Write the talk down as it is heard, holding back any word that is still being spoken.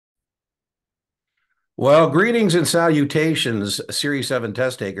Well, greetings and salutations, Series 7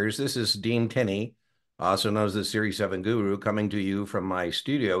 test takers. This is Dean Tinney, also known as the Series 7 Guru, coming to you from my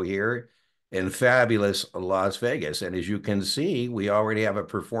studio here in fabulous Las Vegas. And as you can see, we already have a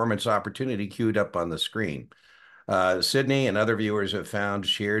performance opportunity queued up on the screen. Sydney and other viewers have found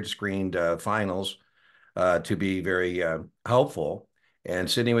shared screened finals to be very helpful. And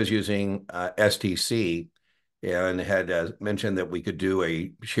Sydney was using STC and had mentioned that we could do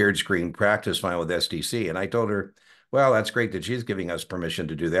a shared screen practice file with STC. And I told her, well, that's great that she's giving us permission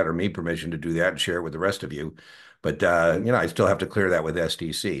to do that, or me permission to do that and share it with the rest of you. But, I still have to clear that with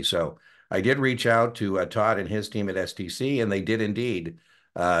STC. So I did reach out to Todd and his team at STC, and they did indeed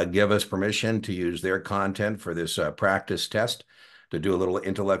give us permission to use their content for this practice test to do a little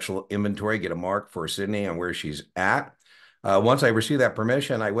intellectual inventory, get a mark for Sydney on where she's at. Once I received that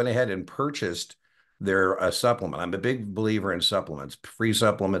permission, I went ahead and purchased their supplement. I'm a big believer in supplements, free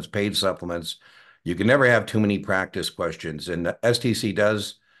supplements, paid supplements. You can never have too many practice questions. And STC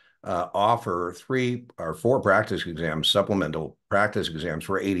does offer 3 or 4 practice exams, supplemental practice exams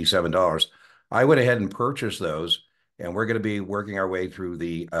for $87. I went ahead and purchased those, and we're going to be working our way through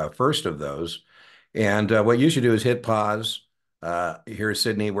the first of those. And what you should do is hit pause. Hear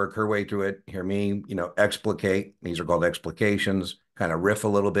Sydney work her way through it. Hear me, explicate. These are called explications, kind of riff a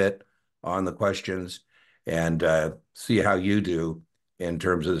little bit on the questions and see how you do in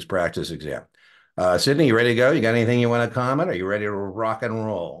terms of this practice exam. Sydney, you ready to go? You got anything you want to comment? Are you ready to rock and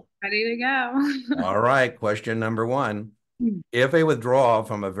roll? Ready to go. All right, question number 1. If a withdrawal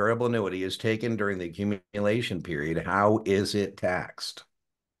from a variable annuity is taken during the accumulation period, how is it taxed?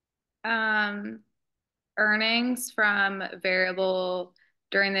 Um, Earnings from variable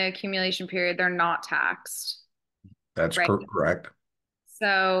during the accumulation period, they're not taxed, That's right? correct.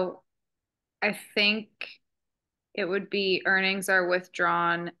 So I think it would be earnings are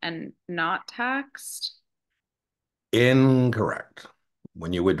withdrawn and not taxed. Incorrect.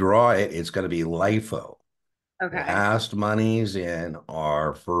 When you withdraw it, it's going to be LIFO. Okay. Last monies in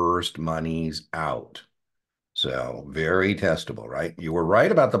are first monies out. So very testable, right? You were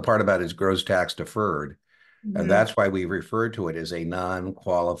right about the part about its gross tax deferred, and Hmm. that's why we refer to it as a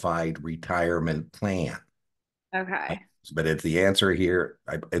non-qualified retirement plan. Okay. But it's the answer here.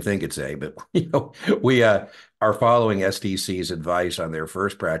 I think it's A, but we are following STC's advice on their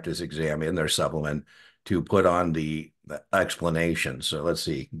first practice exam in their supplement to put on the explanation. So let's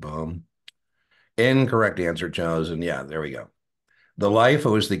see. Boom. Incorrect answer chosen. Yeah, there we go. The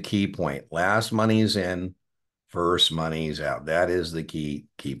LIFO is the key point. Last money's in, first money's out. That is the key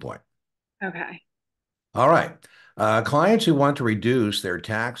point. Okay. All right. Clients who want to reduce their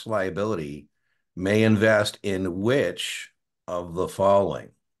tax liability may invest in which of the following?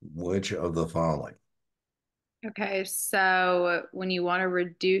 Which of the following? Okay. So when you want to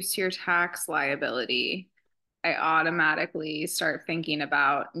reduce your tax liability, I automatically start thinking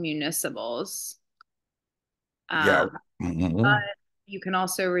about municipals. Yeah. Um, but Mhm. you can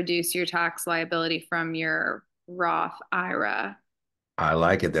also reduce your tax liability from your Roth IRA. I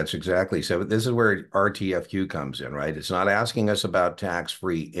like it. That's exactly so. This is where RTFQ comes in, right? It's not asking us about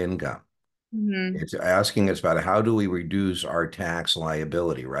tax-free income. Hmm. It's asking us about how do we reduce our tax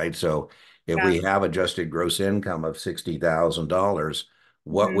liability, right? So if Yeah. we have adjusted gross income of $60,000,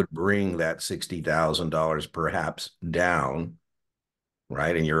 what Hmm. would bring that $60,000 perhaps down,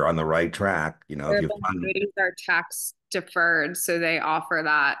 right? And you're on the right track, if you Variable fund annuities are tax deferred, so they offer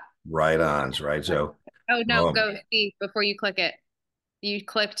that. right-ons, right? So, Oh no, boom. go see before you click it. You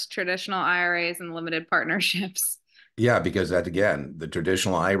clicked traditional IRAs and limited partnerships. Yeah, because that again, the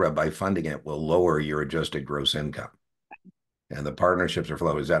traditional IRA by funding it will lower your adjusted gross income. And the partnerships are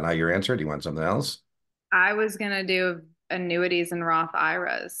flow. Is that not your answer? Do you want something else? I was gonna do annuities and Roth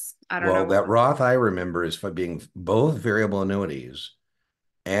IRAs. I don't Well, know. that Roth I remember is for being both variable annuities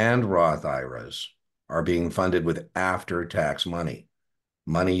and Roth IRAs are being funded with after tax money,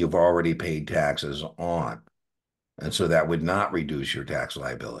 money you've already paid taxes on. And so that would not reduce your tax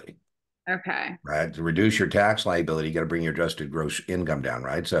liability, Okay. right? To reduce your tax liability, you got to bring your adjusted gross income down,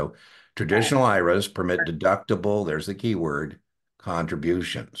 right? So Okay. traditional IRAs permit deductible, there's the key word,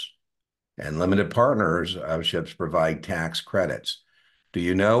 contributions. And limited partnerships provide tax credits. Do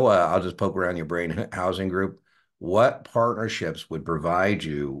you know, I'll just poke around your brain, housing group, what partnerships would provide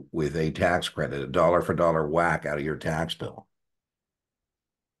you with a tax credit, a dollar for dollar whack out of your tax bill?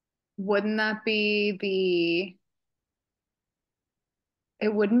 Wouldn't that be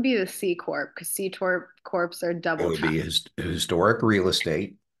it wouldn't be the C Corp because C Corp Corps are It double would be tax. Yeah. historic real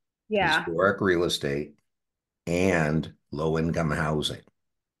estate, and low income housing.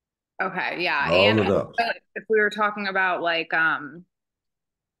 Okay. Yeah. All And of those. if we were talking about like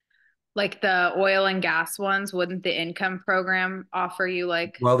Like the oil and gas ones, wouldn't the income program offer you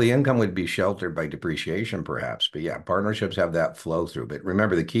like, Well, the income would be sheltered by depreciation, perhaps. But yeah, partnerships have that flow through. But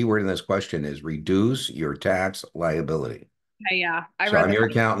remember, the key word in this question is reduce your tax liability. yeah, I So read I'm the your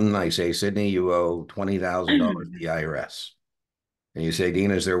accountant. I say, Sydney, you owe $20,000 to question. the IRS. And you say,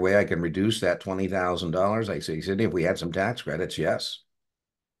 Dean, is there a way I can reduce that $20,000? I say, Sydney, if we had some tax credits, yes.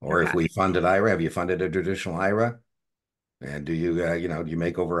 Or if Okay. we funded IRA, have you funded a traditional IRA? And do you, do you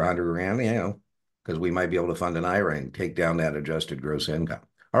make over 100 grand? Because we might be able to fund an IRA and take down that adjusted gross income.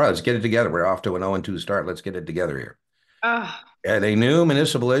 All right, let's get it together. We're off to an 0-2 start. Let's get it together here. Oh, At a new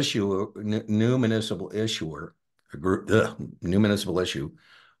municipal issuer, a group, new municipal issue,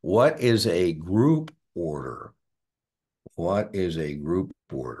 what is a group order? What is a group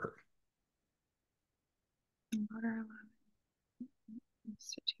order? water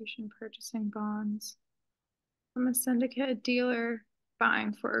institution purchasing bonds from a syndicate dealer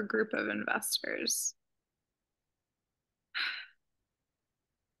buying for a group of investors.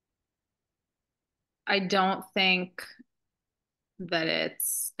 I don't think that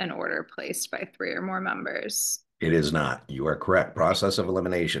it's an order placed by three or more members. It is not. You are correct. Process of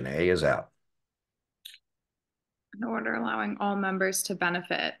elimination. A is out. An order allowing all members to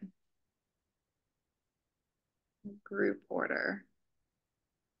benefit. Group order.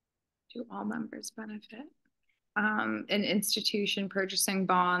 Do all members benefit? An institution purchasing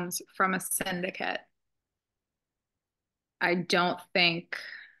bonds from a syndicate. I don't think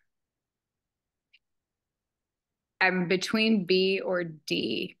I'm between B or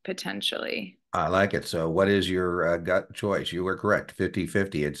D potentially. I like it. So what is your gut choice? You were correct.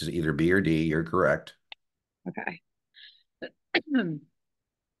 50-50. It's either B or D. You're correct. Okay.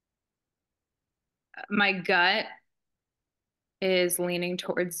 My gut is leaning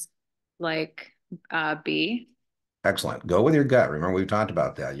towards like B. Excellent. Go with your gut. Remember, we've talked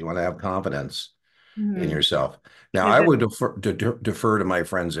about that. You want to have confidence in Hmm. yourself. Now, Because I it, would defer to my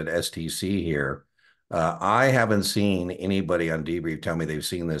friends at STC here. I haven't seen anybody on debrief tell me they've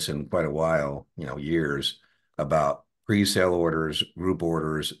seen this in quite a while, years, about pre-sale orders, group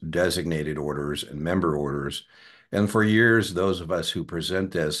orders, designated orders, and member orders. And for years, those of us who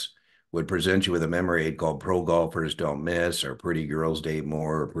present this would present you with a memory aid called Pro Golfers Don't Miss, or Pretty Girls Date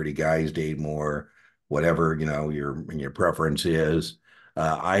More, or Pretty Guys Date More, whatever, your preference is.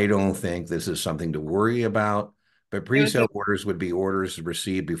 I don't think this is something to worry about, but it was a, pre-sale orders would be orders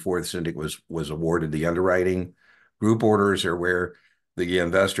received before the syndicate was awarded the underwriting. Group orders are where the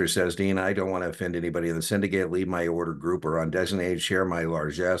investor says, Dean, I don't want to offend anybody in the syndicate. Leave my order group or undesignated, share my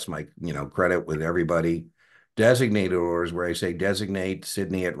largesse, my credit with everybody. Designated orders where I say designate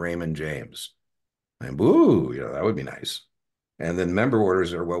Sydney at Raymond James. And boo, that would be nice. And then member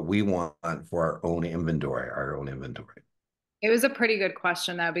orders are what we want for our own inventory, it was a pretty good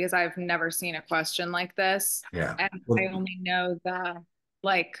question though, because I've never seen a question like this. Yeah. And I Well, only know the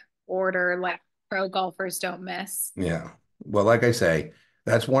like order, like pro golfers don't miss. yeah. Well, like I say,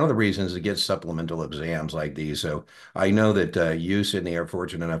 that's one of the reasons to get supplemental exams like these. So I know that you, Sydney, are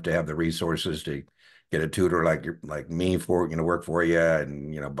fortunate enough to have the resources to get a tutor like me for work for you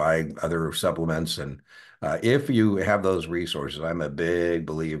and buy other supplements. And if you have those resources, I'm a big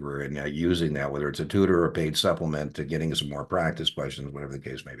believer in using that, whether it's a tutor or a paid supplement, to getting some more practice questions, whatever the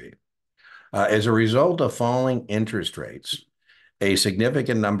case may be. As a result of falling interest rates, a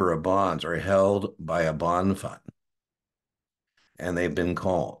significant number of bonds are held by a bond fund, and they've been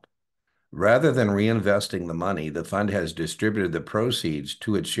called. Rather than reinvesting the money, the fund has distributed the proceeds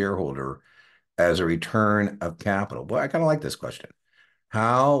to its shareholder as a return of capital. Boy, I kind of like this question.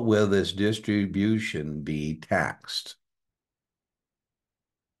 How will this distribution be taxed?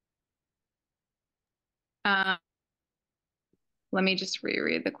 Um, Let me just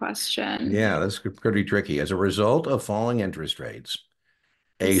reread the question. Yeah, that's pretty tricky. As a result of falling interest rates,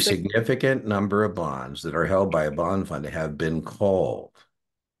 a It's the, significant number of bonds that are held by a bond fund have been called.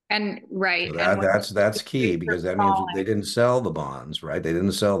 and right. So And that when that's you key, for because that means they calling, didn't sell the bonds, right? They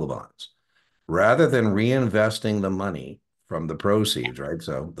didn't sell the bonds. Rather than reinvesting the money from the proceeds, right?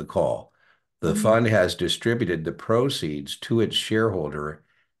 So the call, the mhm. fund has distributed the proceeds to its shareholder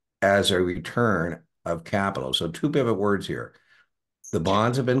as a return of capital. So two pivot words here. The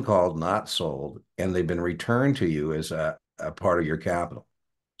bonds have been called, not sold, and they've been returned to you as a part of your capital.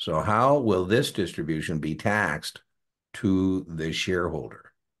 So how will this distribution be taxed to the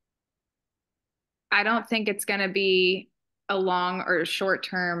shareholder? I don't think it's going to be a long or short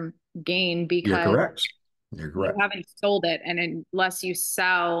term gain You're because correct. You're you correct. haven't sold it. And unless you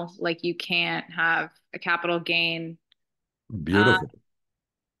sell, like you can't have a capital gain. Uh, Beautiful.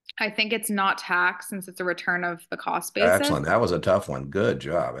 I think it's not taxed since it's a return of the cost basis. Excellent. That was a tough one. Good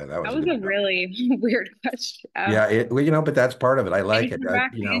job. That That was a was good a job. really weird question. Yeah, well, but that's part of it. I like it.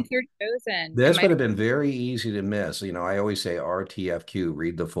 Incorrect answer chosen. It This would might have been very easy to miss. I always say RTFQ,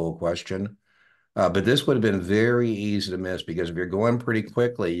 read the full question. But this would have been very easy to miss because if you're going pretty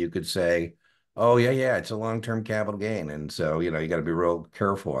quickly, you could say, oh, yeah, yeah, it's a long-term capital gain. And so, you got to be real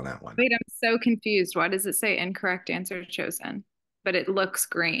careful on that one. wait, I'm so confused. Why does it say incorrect answer chosen? But it looks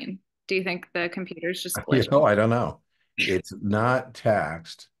green. Do you think the computer's just glitching? I don't know. It's not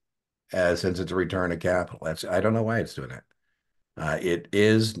taxed since it's a return of capital. I don't know why it's doing that. It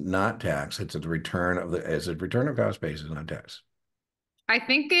is not taxed. It's a return of cost basis, not tax. I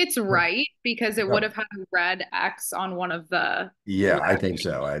think it's right because it would Oh, have had a red X on one of the yeah, I left. think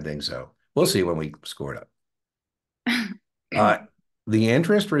so. I think so. We'll see when we score it up. Uh, the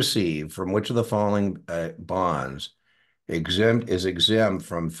interest received from which of the following bonds exempt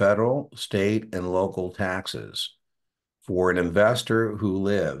from federal, state, and local taxes for an investor who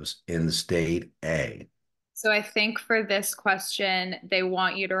lives in state A? So I think for this question, they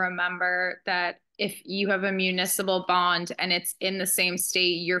want you to remember that if you have a municipal bond and it's in the same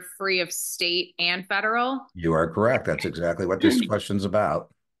state, you're free of state and federal. You are correct. That's exactly what this question's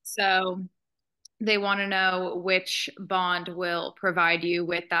about. So they want to know which bond will provide you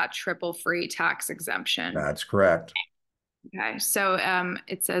with that triple free tax exemption. That's correct. Okay, so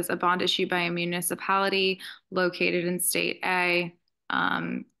it says a bond issued by a municipality located in state A,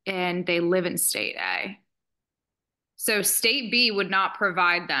 and they live in state A. So state B would not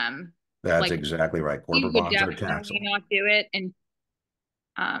provide them. That's Like exactly right. you Corporate would bonds are definitely taxable. not do it in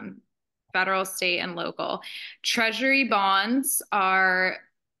um, federal, state, and local. Treasury bonds are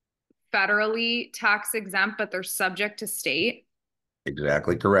federally tax exempt, but they're subject to state.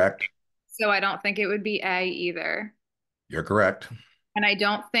 Exactly correct. So I don't think it would be A either. You're correct. And I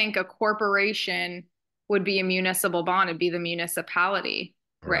don't think a corporation would be a municipal bond, it'd be the municipality,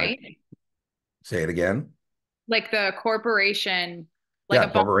 Right. right? Say it again. Like the corporation, like Yeah, a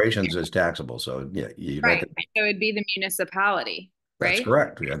bond, corporations is taxable. So yeah, you make right? it. So it'd be the municipality, That's right?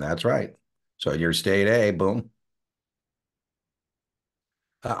 correct. Yeah, that's right. So your state A, boom.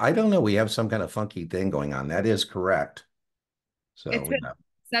 I don't know. We have some kind of funky thing going on. That is correct. So It's we have.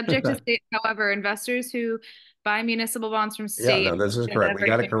 subject to state. However, investors who buy municipal bonds from Yeah, state no, this is should correct. We never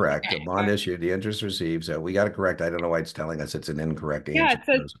got it change correct. The bond their. issue, the interest received. So we got it correct. I don't know why it's telling us it's an incorrect Yeah, answer. it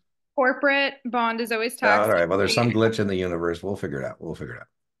says corporate bond is always Yeah, all taxed. right. Well, there's some glitch in the universe. We'll figure it out. We'll figure it out.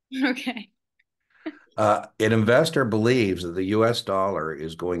 Okay. An investor believes that the US dollar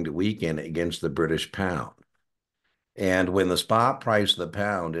is going to weaken against the British pound. And when the spot price of the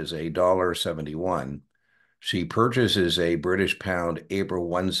pound is $1.71, she purchases a British pound April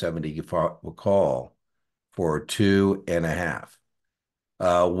 170 call for 2.5.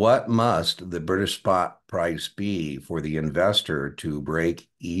 What must the British spot price be for the investor to break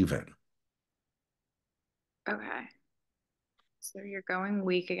even? Okay. So you're going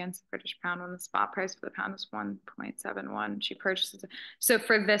weak against the British pound when the spot price for the pound is 1.71. She purchases it. So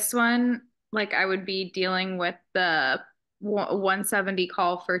for this one, like I would be dealing with the 170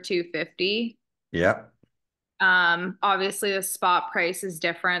 call for 250. Yep, Obviously the spot price is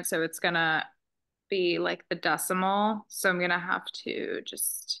different, so it's gonna be like the decimal. So I'm gonna have to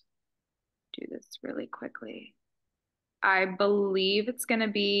just do this really quickly. I believe it's gonna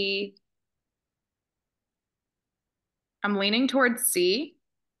be, I'm leaning towards C.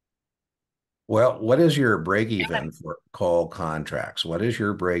 well, what is your break even for call contracts? What is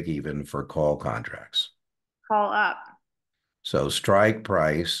your break even for call contracts? Call up. So strike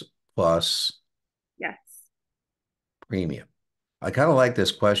price plus Yes. premium. I kind of like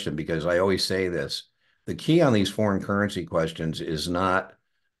this question because I always say this. The key on these foreign currency questions is not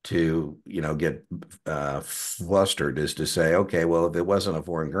to, get flustered, is to say, okay, well, if it wasn't a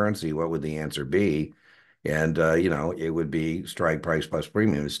foreign currency, what would the answer be? And, it would be strike price plus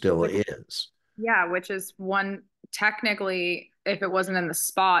premium. It still Which, is. yeah, which is one technically, if it wasn't in the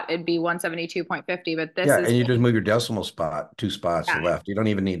spot, it'd be 172.50, but this Yeah, is and you just move your decimal spot 2 spots to the yeah. left. You don't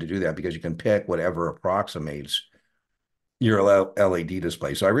even need to do that because you can pick whatever approximates your LED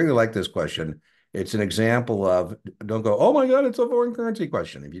display. So I really like this question. It's an example of don't go, oh my God, it's a foreign currency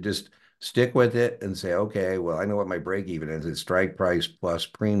question. If you just stick with it and say, okay, well, I know what my break even is. It's strike price plus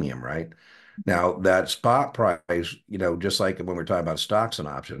premium, right? Now, that spot price, just like when we're talking about stocks and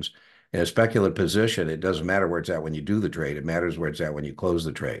options, in a speculative position, it doesn't matter where it's at when you do the trade. It matters where it's at when you close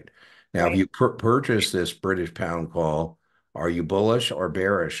the trade. Now, if Right. you purchase this British pound call, are you bullish or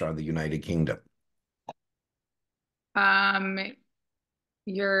bearish on the United Kingdom? Um,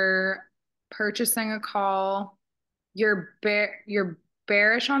 you're purchasing a call. You're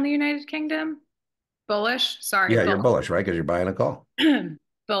bearish on the United Kingdom. Bullish. Sorry, Yeah, you're bullish, right? Because you're buying a call.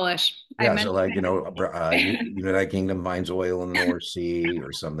 bullish. I Yeah, so meant like, United Kingdom finds oil in the North Sea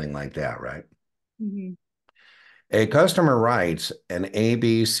or something like that, right? Mhm. A customer writes an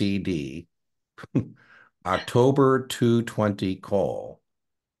ABCD October 220 call,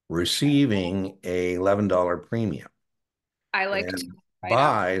 receiving a $11 premium, I like to and write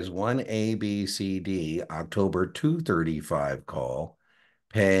out. buys one ABCD October 235 call,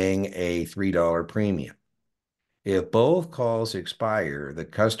 paying a $3 premium. If both calls expire, the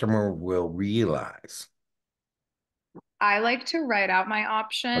customer will realize. I like to write out my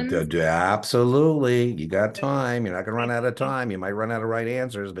options. Absolutely. You got time. You're not going to I run out of think time. You might run out of right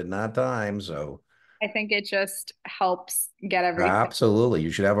answers, but not time. So, I think it just helps get everything. absolutely.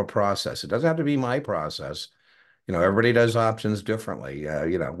 You should have a process. It doesn't have to be my process. Everybody does options differently.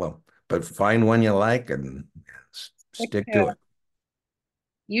 Well, but find one you like and Stick stick to to it. it.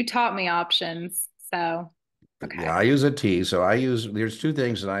 You taught me options, so Yeah, okay. I use a T. So there's two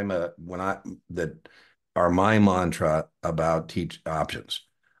things that that are my mantra about teach options.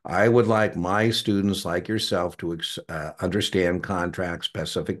 I would like my students, like yourself, to understand contract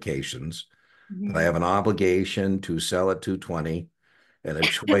specifications, that I Mhm. have an obligation to sell at 220 and a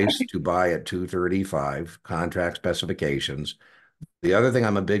choice to buy at 235, contract specifications. The other thing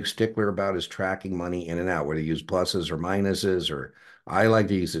I'm a big stickler about is tracking money in and out, whether you use pluses or minuses, or I like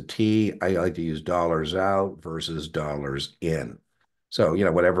to use a T. I like to use dollars out versus dollars in. So,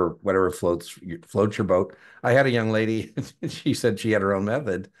 whatever floats your boat. I had a young lady, she said she had her own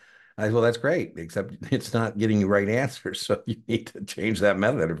method. I said, well, that's great, except it's not getting you right answers. So you need to change that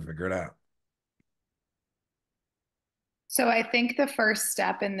method and figure it out. So I think the first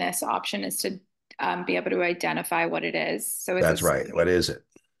step in this option is to be able to identify what it is. So it's That's right. What is it?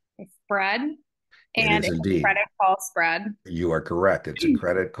 a spread It and is it's a indeed. credit call spread. You are correct. It's a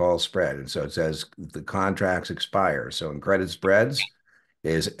credit call spread. And so it says the contracts expire. So in credit spreads,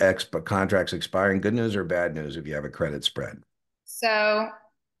 is contracts expiring good news or bad news if you have a credit spread? So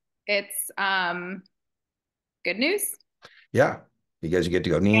it's good news. Yeah, because you get to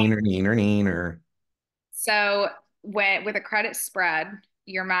go neener, neener, neener. So when with a credit spread,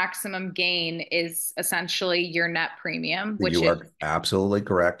 your maximum gain is essentially your net premium, which You is are absolutely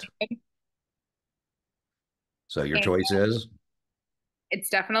correct. So your and choice is, it's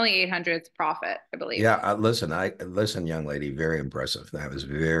definitely 800 profit, I believe. yeah, listen, young lady, very impressive. That was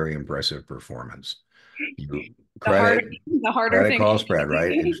very impressive performance. You The harder credit the harder credit thing. call spread,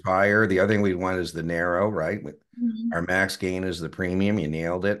 right? Expire. The other thing we want is the narrow, right? Mhm. Our max gain is the premium. You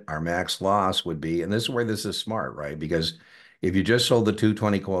nailed it. Our max loss would be, and this is where this is smart, right? Because if you just sold the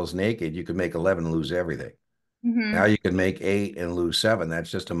 220 calls naked, you could make 11 and lose everything. Now Mhm. you can make 8 and lose 7.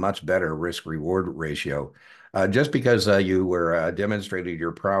 That's just a much better risk reward ratio. Just because you were demonstrated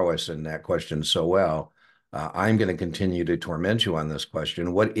your prowess in that question so well, I'm going to continue to torment you on this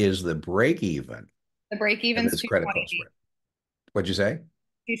question. What is the break even The break in even's this credit call 228. spread? What'd you say?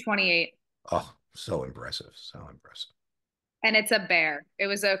 228. Oh, so impressive. So impressive. And it's a bear. It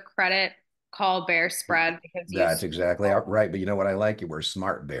was a credit call bear spread because you That's exactly right. But you know what I like? You were a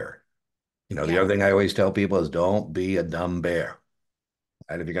smart bear. The yeah. other thing I always tell people is don't be a dumb bear.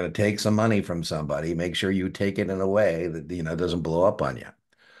 And if you're going to take some money from somebody, make sure you take it in a way that, doesn't blow up on you.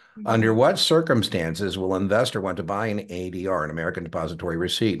 Under Mhm. what circumstances will investor want to buy an ADR, an American Depository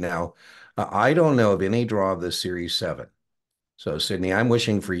Receipt? Now, I don't know of any draw of the Series 7. So, Sydney, I'm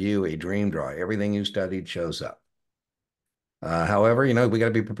wishing for you a dream draw. Everything you studied shows up. However, we got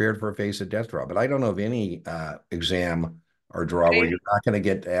to be prepared for a face of death draw. But I don't know of any exam or draw where you're not going to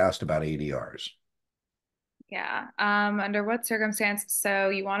get asked about ADRs. Yeah. Under what circumstance? So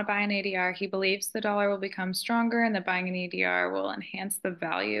you want to buy an ADR. He believes the dollar will become stronger and that buying an ADR will enhance the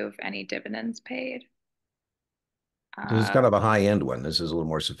value of any dividends paid. This is Uh, kind of a high end one. This is a little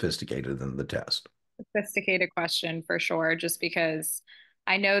more sophisticated than the test. Sophisticated question for sure, just because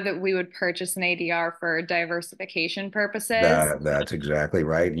I know that we would purchase an ADR for diversification purposes. That's exactly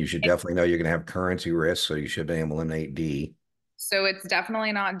right. You should definitely know you're going to have currency risk, so you should be able to eliminate D. So it's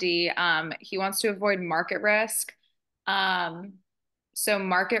definitely not D. He wants to avoid market risk. Um, so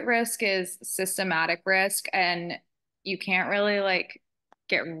market risk is systematic risk, and you can't really like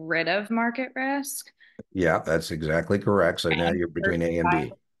get rid of market risk. Yeah, that's exactly correct. So now And you're between A and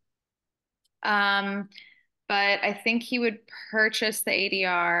B. um, but I think he would purchase the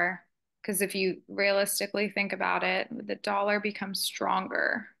ADR because if you realistically think about it, would the dollar become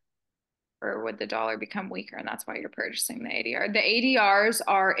stronger or would the dollar become weaker? And that's why you're purchasing the ADR. The ADRs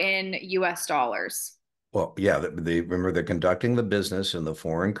are in US dollars. Well, yeah, remember they're conducting the business in the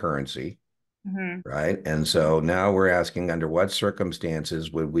foreign currency. Hmm. right? And so now we're asking under what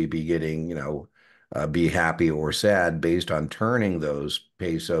circumstances would we be getting, be happy or sad based on turning those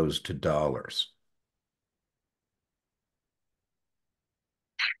pesos to dollars?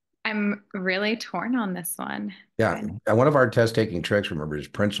 I'm really torn on this one. Yeah. And And one of our test taking tricks, remember, is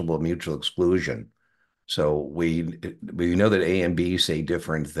principal mutual exclusion. So we know that A and B say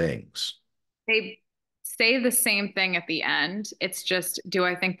different things. they say the same thing at the end. It's just, do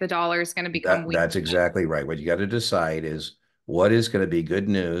I think the dollar is going to become weak? That's exactly right. What you got to decide is what is going to be good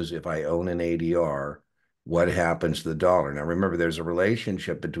news if I own an ADR? What happens to the dollar? Now, remember, there's a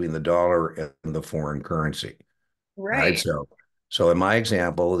relationship between the dollar and the foreign currency, right? Right. So in my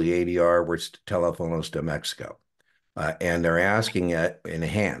example, the ADR was telephonos to Mexico, and they're asking it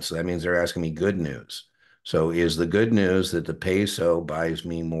enhanced. So that means they're asking me good news. So is the good news that the peso buys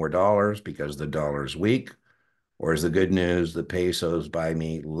me more dollars because the dollar is weak? Or is the good news the pesos buy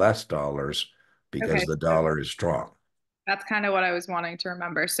me less dollars because Okay. the So dollar is strong? that's kind of what I was wanting to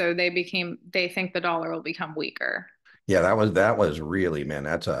remember. So they think the dollar will become weaker. Yeah, that was really, man,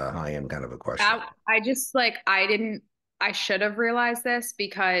 that's a high-end kind of a question. I just like, I should have realized this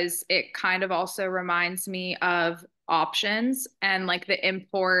because it kind of also reminds me of options and like the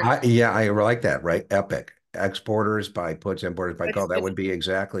import. Yeah, I like that, right? Epic. Exporters by puts, importers by It's call. That just, would be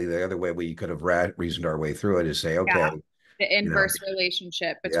exactly the other way we could have reasoned our way through it is say, yeah, okay, the you know, inverse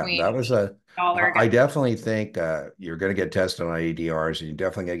relationship yeah, between that was a. dollar I against. definitely think you're going to get tested on ADRs, and you're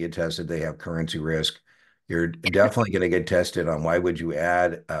definitely going to get tested. They have currency risk. You're definitely going to get tested on why would you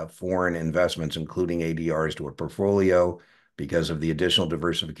add foreign investments, including ADRs, to a portfolio because of the additional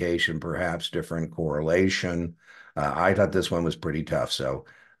diversification, perhaps different correlation. I thought this one was pretty tough. So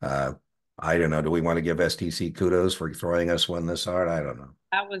uh, I don't know. Do we want to give STC kudos for throwing us one this hard? I don't know.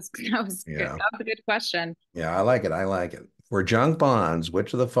 That was good. Yeah. That was a good question. Yeah, I like it. I like it. For junk bonds,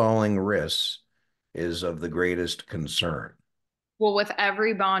 which of the following risks is of the greatest concern? Well, with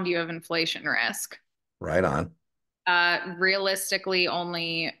every bond, you have inflation risk. Right on. Realistically,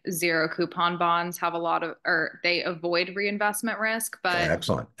 only zero coupon bonds have a lot of, or they avoid reinvestment risk, but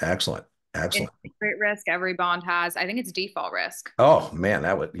Excellent. Excellent. interest Excellent. rate risk, every bond has. I think it's default risk. Oh man,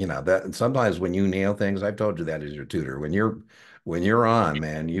 that would, that sometimes when you nail things, I've told you that as your tutor. When you're on,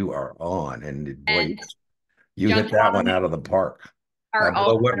 man, you are on. And boy, And you hit junk that one bonds out of the park. are Below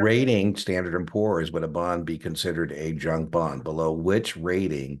also, what rating, Standard and Poor's, would a bond be considered a junk bond? Below which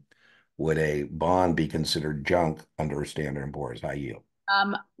rating would a bond be considered junk under Standard and Poor's high yield?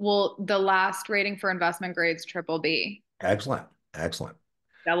 well, the last rating for investment grades, triple B, Excellent. Excellent.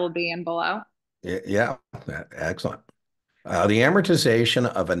 double B and below. Yeah, excellent. The amortization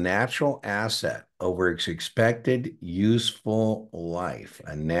of a natural asset over its expected useful life,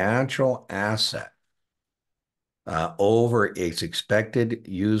 a natural asset over its expected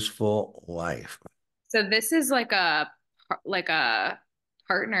useful life. So this is like a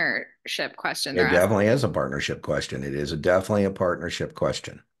partnership question they're It asking. definitely is a partnership question. It is definitely a partnership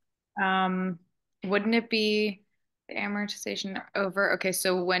question. Um, wouldn't it be the amortization over? Okay,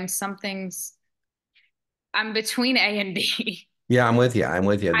 so when something's, I'm between A and B. Yeah, I'm with you. I'm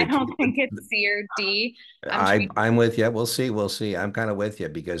with you. I don't think it's C or D. I'm trying. I'm with you. We'll see. We'll see. I'm kind of with you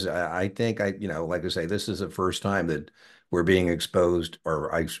because I think like I say, this is the first time that we're being exposed,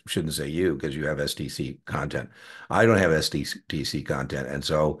 or I shouldn't say you because you have STC content. I don't have STC content, and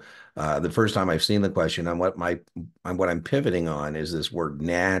so the first time I've seen the question on what I'm pivoting on is this word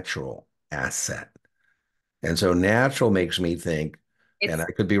natural asset, and so natural makes me think, and I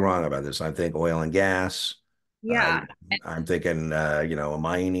It's could be wrong about this. I think oil and gas. I yeah, I'm thinking, a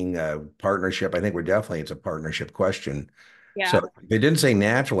mining partnership. I think it's a partnership question. So yeah. if it didn't say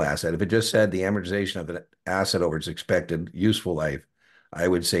natural asset, if it just said the amortization of an asset over its expected useful life, I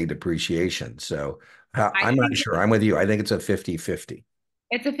would say depreciation. So I I'm not think sure. I'm with you. I think it's a 50-50.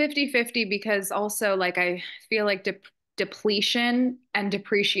 it's a 50-50 because also like I feel like depletion and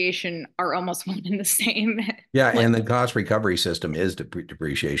depreciation are almost one and the same. Yeah, Like and the cost recovery system is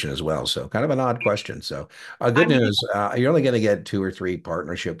depreciation as well. So kind of an odd question. So good I'm news, you're only going to get two or three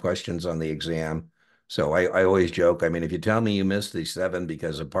partnership questions on the exam. So I always joke. I mean, if you tell me you missed the seven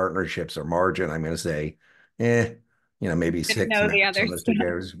because of partnerships or margin, I'm going to say, eh, maybe gonna six know the max other on the stuff.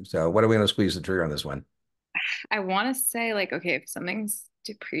 stickers. So what are we going to squeeze the trigger on this one? I want to say like, okay, if something's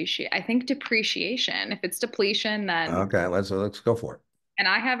I think depreciation. If it's depletion, then Okay, let's go for it. and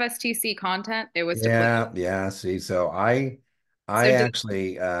I have STC content, it was depletion. Yeah, yeah. See, so I So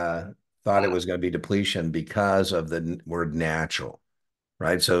actually thought it was going to be depletion because of the word natural.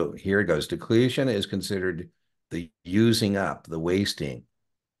 Right? So here it goes. Depletion is considered the using up, the wasting.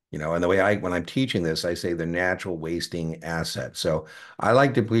 And the way when I'm teaching this, I say the natural wasting asset. So I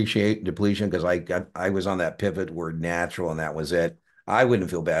like depletion because I was on that pivot word natural and that was it. I wouldn't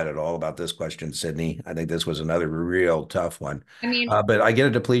feel bad at all about this question, Sydney. I think this was another real tough one. I mean, But I get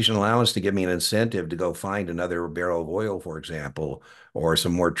a depletion allowance to give me an incentive to go find another barrel of oil, for example, or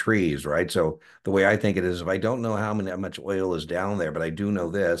some more trees, right? So the way I think it is, if I don't know how much oil is down there, but I do know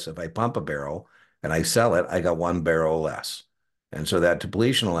this, if I pump a barrel and I sell it, I got one barrel less. And so that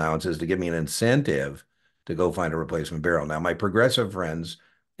depletion allowance is to give me an incentive to go find a replacement barrel. Now, my progressive friends,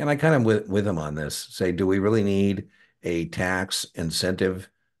 and I kind of with them on this, say, do we really need a tax incentive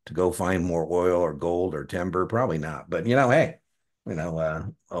to go find more oil or gold or timber? Probably not. But hey,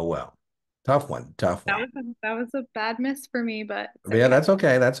 oh well. Tough one, tough one. that was a bad miss for me, but it's Yeah, okay. that's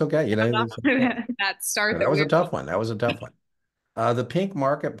okay. That's okay. It's okay. That start That that was we a were tough one. That was a tough one. The pink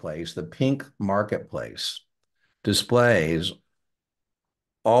marketplace displays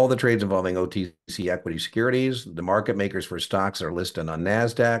all the trades involving OTC equity securities. The market makers for stocks are listed on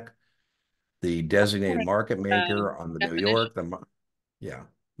NASDAQ. The designated market maker on the New definition. York. Yeah,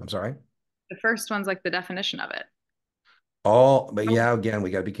 I'm sorry. The first one's like the definition of it. But yeah, again, we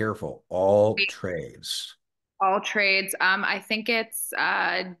got to be careful. All trades. All trades. I think it's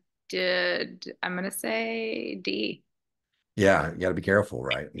did I'm gonna say D. Yeah, you got to be careful,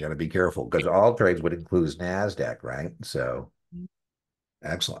 right? You got to be careful because all trades would include NASDAQ, right? So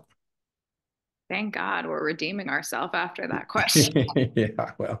excellent. Thank God we're redeeming ourselves after that question.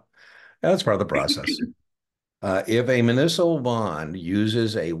 Yeah, well, that's part of the process. If a municipal bond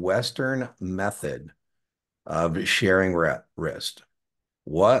uses a Western method of sharing risk,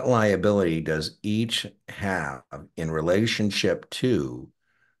 what liability does each have in relationship to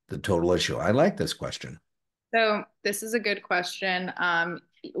the total issue? I like this question. So this is a good question.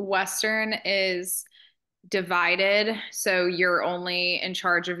 Western is divided, so you're only in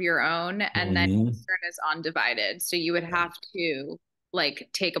charge of your own, and then Mhm. Eastern is undivided. So you would have to like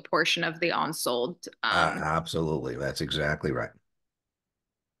take a portion of the unsold. Absolutely. That's exactly right.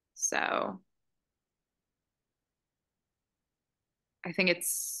 So I think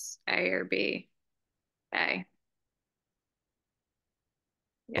it's A or B. A.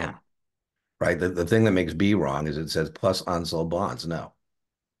 Yeah. Well, right. The thing that makes B wrong is it says plus unsold bonds. No,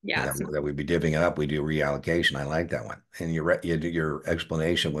 Yeah, it's that we'd be divvying it up. We do reallocation. I like that one. And your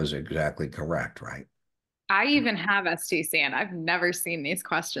explanation was exactly correct, right? I even have STC and I've never seen these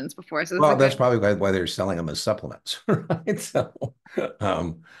questions before. So this is a Well, good that's probably why they're selling them as supplements, right? So,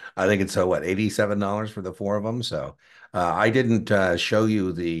 I think it's $87 for the four of them. So, I didn't show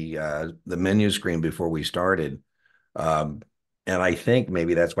you the menu screen before we started, um, and I think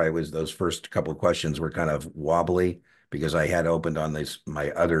maybe that's why it was those first couple of questions were kind of wobbly because I had opened on this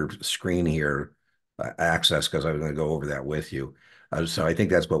my other screen here, access because I was going to go over that with you. So I think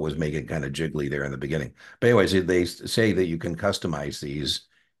that's what was making it kind of jiggly there in the beginning. But anyways, they say that you can customize these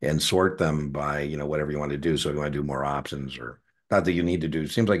and sort them by, whatever you want to do. So if you want to do more options or not that you need to do,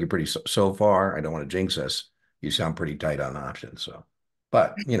 it seems like you're pretty so far. I don't want to jinx us. You sound pretty tight on options. So,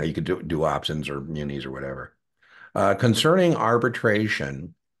 but you could do options or munis or whatever. Concerning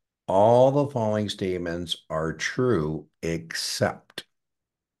arbitration, all the following statements are true except.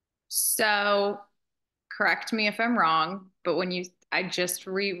 so correct me if I'm wrong, but I just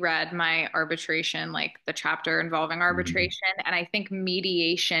reread my arbitration, like the chapter involving Mhm. arbitration, and I think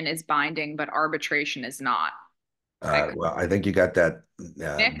mediation is binding, but arbitration is not. I could Well, I think you got that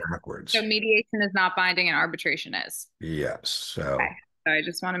Nick. So backwards. mediation is not binding and arbitration is. Yes. Okay. So So I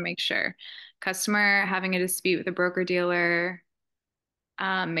just want to make sure. Customer having a dispute with a broker dealer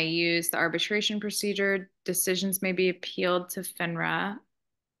may use the arbitration procedure. Decisions may be appealed to FINRA.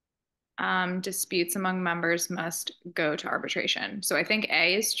 Disputes among members must go to arbitration. So I think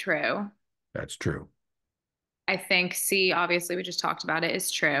A is true. that's true. I think C, obviously, we just talked about it,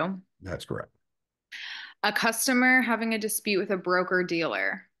 is true. That's correct. A customer having a dispute with a broker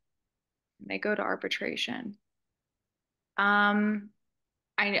dealer, they go to arbitration. Um,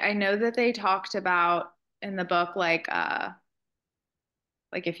 I know that they talked about in the book like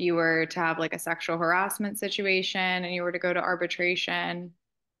if you were to have like a sexual harassment situation and you were to go to arbitration.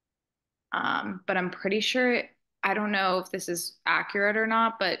 But I'm pretty sure I don't know if this is accurate or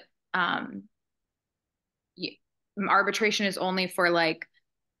not, but um y- arbitration is only for like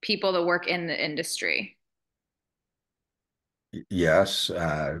people that work in the industry. Yes.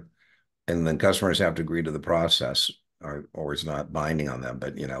 And then customers have to agree to the process or it's not binding on them.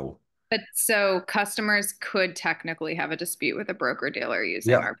 But But so customers could technically have a dispute with a broker dealer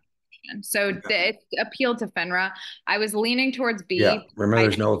using yeah. arbitration. So it's appealed to FINRA. I was leaning towards Yeah. B. Remember, I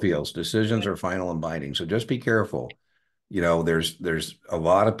there's no appeals. Decisions are final and binding. So just be careful. there's a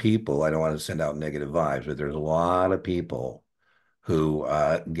lot of people. I don't want to send out negative vibes, but there's a lot of people who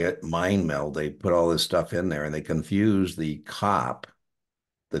get mind meld. They put all this stuff in there and they confuse the COP,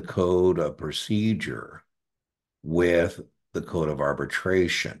 the code of procedure, with the code of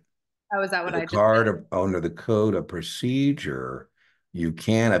arbitration. Oh, is that what The I just card did? of, under the code of procedure, you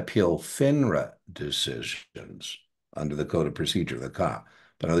can appeal FINRA decisions under the code of procedure, the COP.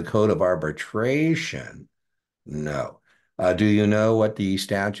 But under the code of arbitration, no. Do you know what the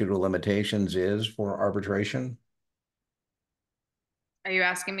statute of limitations is for arbitration? Are you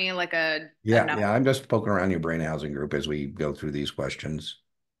asking me like a Yeah, number, yeah, I'm just poking around your brain housing group as we go through these questions.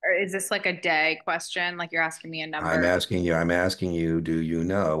 or is this like a day question? Like you're asking me a number? I'm asking you, do you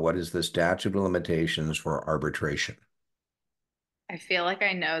know what is the statute of limitations for arbitration? I feel like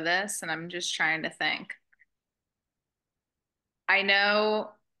I know this, and I'm just trying to think. I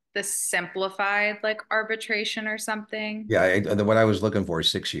know the simplified like arbitration or something. Yeah, what I was looking for is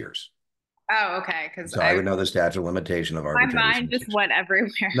 6 years. Oh, okay. Because So I would know the statute of limitation of my mind arbitration. just went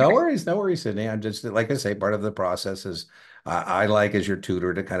everywhere. No worries, Sydney. I'm just like I say, part of the process is I like as your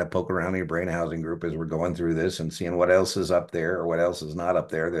tutor to kind of poke around in your brain housing group as we're going through this and seeing what else is up there or what else is not up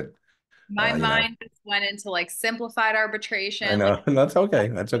there that My you know. mind just went into like simplified I arbitration, like know, and that's okay.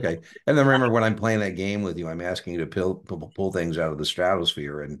 That's okay. And then remember, when I'm playing that game with you, I'm asking you to pull things out of the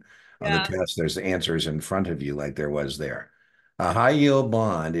stratosphere, and on the yeah, test, there's answers in front of you, like there was there. A high yield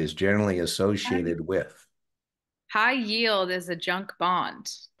bond is generally associated with high yield is a junk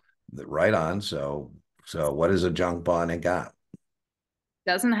bond. right on. So what is a junk bond and got?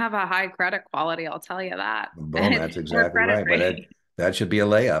 Doesn't have a high credit quality, I'll tell you that. Boom, And it's that's poor exactly credit right. But rating. that should be a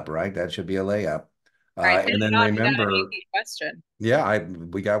layup, right? That should be a layup. All right, thank And then God you got an remember, easy question. yeah, I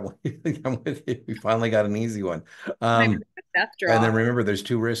we got one. I'm with you. We finally got an easy one. My Um, death And draw. then remember, there's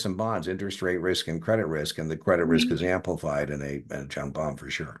two risks in bonds: interest rate risk and credit risk. And the credit risk Mhm. is amplified in a junk bond for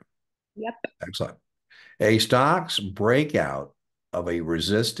sure. Yep. Excellent. A stock's breakout of a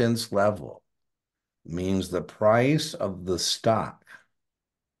resistance level means the price of the stock.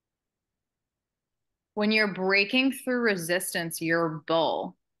 When you're breaking through resistance, you're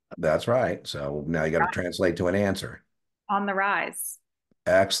bull That's right. So now you got to translate to an answer. on the rise.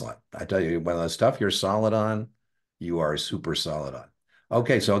 Excellent. I tell you, when the stuff you're solid on, you are super solid on.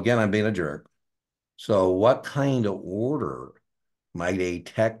 Okay, so again, I'm being a jerk. So, what kind of order might a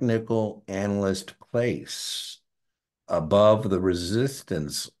technical analyst place above the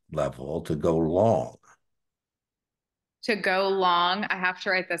resistance level to go long? To go long, I have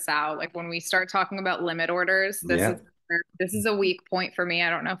to write this out. Like when we start talking about limit orders, Yeah. this is a weak point for me. I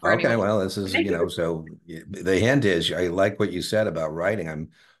don't know for Okay. anyone. Well, this is, so the hint is I like what you said about writing.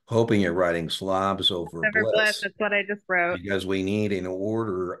 I'm hoping you're writing slobs over Never bliss. bliss That's what I just wrote. because we need an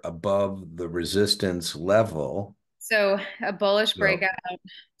order above the resistance level. So a bullish So, breakout,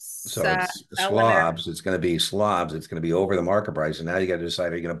 so it's sell limit or slobs. It's going to be slobs. It's going to be over the market price. And now you got to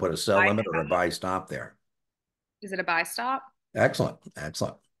decide, are you going to put a sell buy. limit or a buy stop there? Is it a buy stop? Excellent.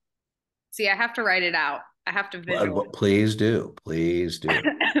 Excellent. See, I have to write it out. I have to visualize. Please do. Please do.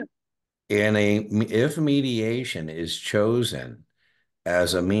 If mediation is chosen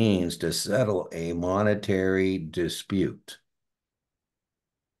as a means to settle a monetary dispute,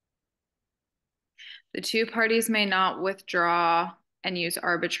 The two parties may not withdraw and use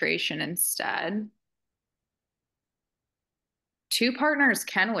arbitration instead. Two partners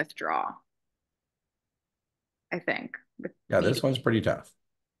can withdraw, I think, with yeah, this media. one's pretty tough.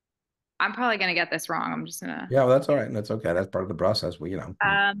 I'm probably going to get this wrong. I'm just going to. Yeah, well, that's all right. That's okay. That's part of the process.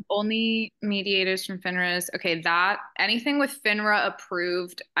 Only mediators from FINRA's. Okay, that anything with FINRA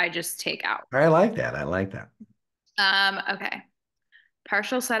approved, I just take out. I like that. I like that. Okay.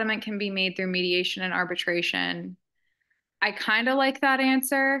 Partial settlement can be made through mediation and arbitration. I kind of like that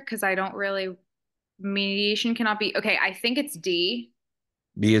answer because I don't really, mediation cannot be, okay, I think it's D.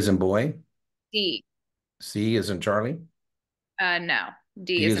 B is in boy. D. C is in Charlie. No,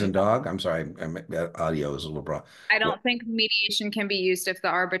 D D is in isn't. dog. I'm sorry. That audio is a little broad. I Well, don't think mediation can be used if the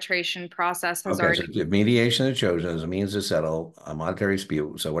arbitration process has okay, so already. if mediation is chosen as a means to settle a monetary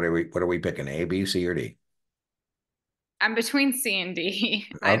dispute. So what are we picking? A, B, C, or D? I'm between C and D.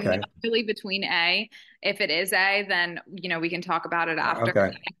 I'm not Okay. really between A. If it is A, then we can talk about it after.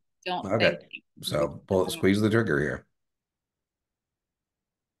 Okay. I don't Okay. think it can be So squeeze the trigger here.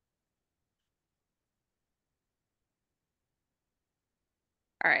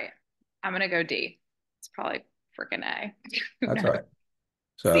 all right. I'm gonna go D. It's probably freaking A. Who That's all knows? right.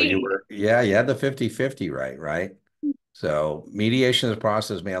 So C. you had the 50-50 right? So mediation is a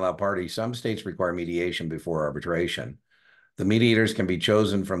process may allow parties. Some states require mediation before arbitration. The mediators can be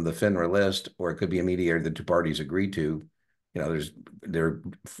chosen from the FINRA list, or it could be a mediator the two parties agree to. they're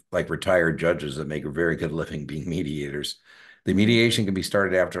like retired judges that make a very good living being mediators. The Mhm. mediation can be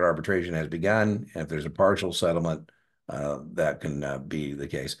started after arbitration has begun. And if there's a partial settlement, that can be the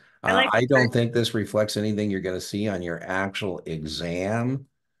case. I like I first. don't think this reflects anything you're going to see on your actual exam.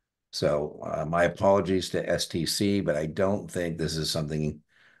 So my apologies to STC, but I don't think this is something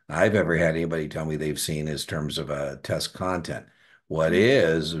I've ever had anybody tell me they've seen as terms of test content. What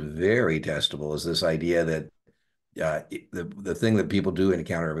is very testable is this idea that the thing that people do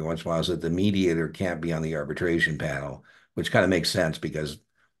encounter every once in a while is that the mediator can't be on the arbitration panel, which kind of makes sense because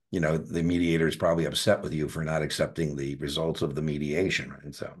the mediator is probably upset with you for not accepting the results of the mediation,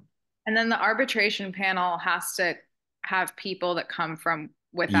 right? So And then the arbitration panel has to have people that come from you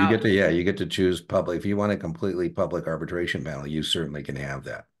without. get to yeah, you get to choose public. If you want a completely public arbitration panel, you certainly can have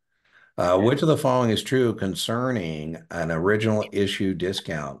that. Which of the following is true concerning an original issue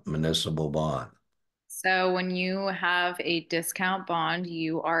discount municipal bond? So when you have a discount bond,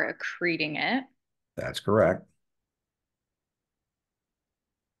 you are accreting it. That's correct.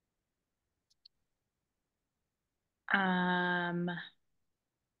 Um,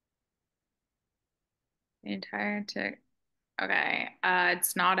 the entire tick. Okay.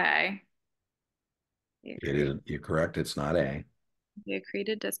 It's not A. The It accreted, is, you're correct. It's not A. the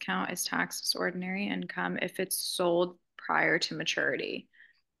accreted discount is taxed as ordinary income if it's sold prior to maturity.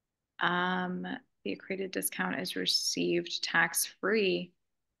 Um, the accreted discount is received tax-free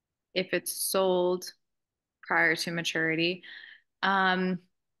if it's sold prior to maturity. Um,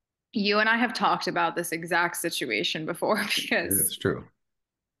 you and I have talked about this exact situation before because It's true.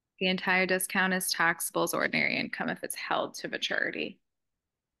 the entire discount is taxable as ordinary income if it's held to maturity.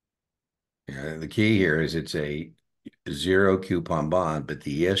 Yeah, the key here is it's a zero coupon bond, but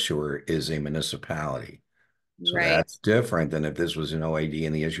the issuer is a municipality. So Right. that's different than if this was an OID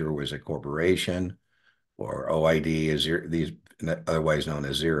and the issuer was a corporation, or OID is these otherwise known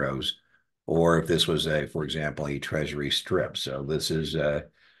as zeros, or if this was for example, a treasury strip. So this is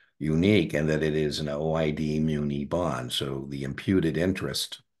unique in that it is an OID muni bond. So the imputed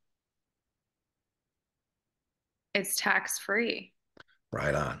interest, It's tax-free.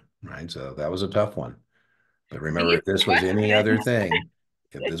 right on, right? So that was a tough one. But remember, These if this was any questions. other thing,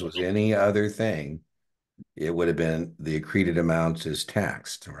 if this was any other thing, it would have been the accreted amounts is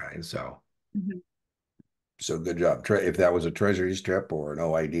taxed, right? Mhm. So good job. If that was a treasury strip or an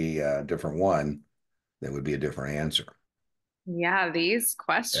OID, different one, that would be a different answer. Yeah, these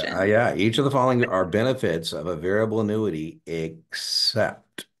questions. Yeah, each of the following are benefits of a variable annuity,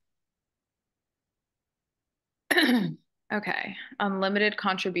 except Okay. Unlimited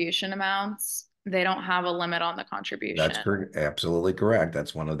contribution amounts. They don't have a limit on the that's contribution. absolutely correct.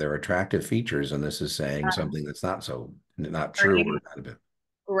 That's one of their attractive features, and this is saying Um, something that's not true or earnings not a bit.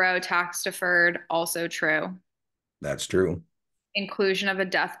 grow tax deferred, also true. That's true. Inclusion of a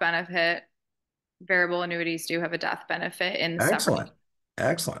death benefit. Variable annuities do have a death benefit in the separate Excellent.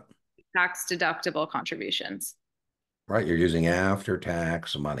 Excellent. tax deductible contributions. Right. You're using after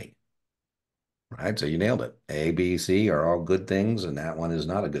tax money. Right. So you nailed it. A, B, C are all good things, and that one is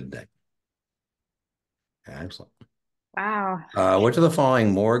not a good thing. Excellent. Wow. Which of the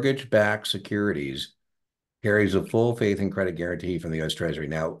following mortgage-backed securities carries a full faith and credit guarantee from the U.S. Treasury?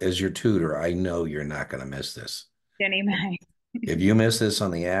 Now, as your tutor, I know you're not going to miss this. Jenny If, Mae. if you miss this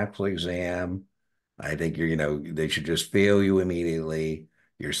on the actual exam, I think they should just fail you immediately.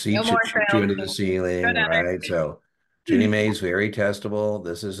 Your No seat more should shoot you fails. into the ceiling, Good right? So Ginnie energy. Mae is very testable.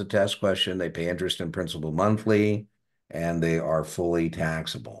 This is a test question. They pay interest and principal monthly, and they are fully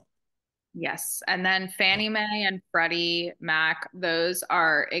taxable. Yes. And then Fannie Mae and Freddie Mac, those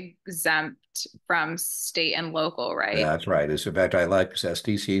are exempt from state and local, right? That's right. In fact, I like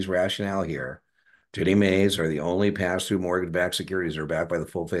STC's rationale here. Ginnie Mae's are the only pass-through mortgage-backed securities that are backed by the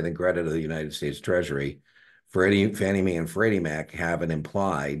full faith and credit of the United States Treasury. Fannie Mae and Freddie Mac have an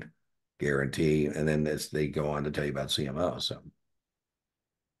implied guarantee, and then they go on to tell you about CMO. So,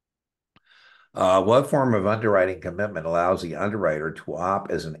 what form of underwriting commitment allows the underwriter to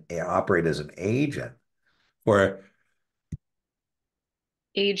operate as an agent for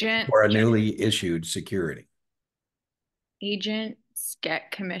Agent, for a newly issued security? agents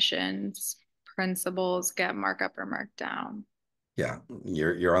get commissions, principals get markup or markdown. Yeah,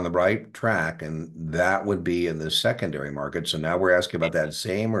 you're on the right track, and that would be in the secondary market. So now we're asking about that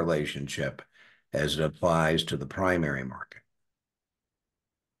same relationship as it applies to the primary market.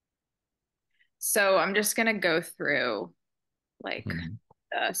 So I'm just gonna go through like Mhm.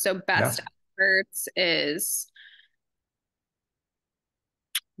 so Yeah, best efforts is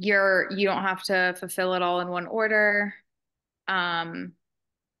you don't have to fulfill it all in one order. Um,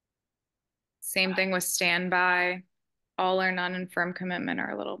 Same thing with standby. all or none and firm commitment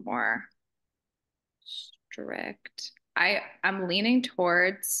are a little more strict. I'm leaning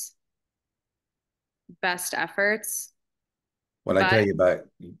towards best efforts, What I but tell you about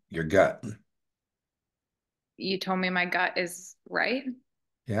your gut. you told me my gut is right.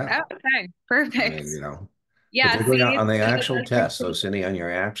 Yeah. Oh, okay, I perfect. mean, Yeah, particularly see, on the see, actual test. So, Cindy, on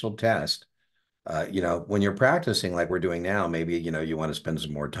your actual test, when you're practicing like we're doing now, maybe, you want to spend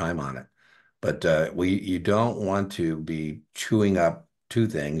some more time on it. But you don't want to be chewing up two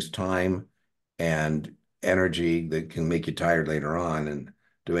things, time and energy that can make you tired later on and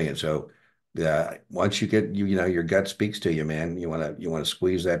doing it. So once you get your gut speaks to you, man, you want to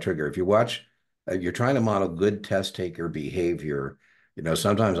squeeze that trigger. If you watch, you're trying to model good test taker behavior.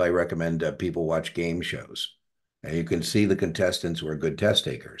 Sometimes I recommend people watch game shows, and you can see the contestants who are good test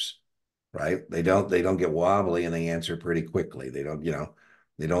takers, right? They don't get wobbly and they answer pretty quickly. They don't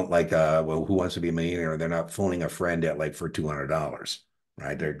like well, who wants to be a millionaire? They're not phoning a friend at like for $200,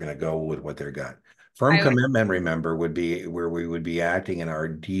 right? They're going to go with what they got. Firm I would. commitment, remember, would be where we would be acting in our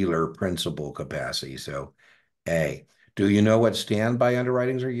dealer principal capacity. So, A, do you know what standby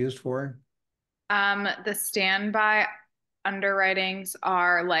underwritings are used for? The standby underwritings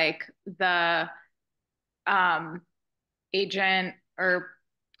are like the um agent or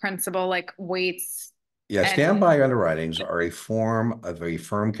principal like waits Yeah, and standby underwritings are a form of a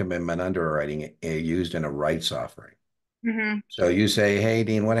firm commitment underwriting used in a rights offering. Mhm. So you say, hey,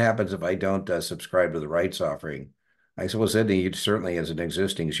 Dean, what happens if I don't subscribe to the rights offering? I said, well, Sydney, you certainly, as an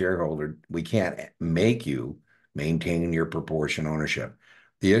existing shareholder, we can't make you maintain your proportion ownership.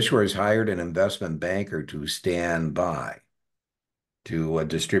 The issuer has hired an investment banker to stand by to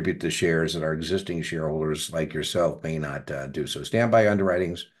distribute the shares that our existing shareholders like yourself may not do. So standby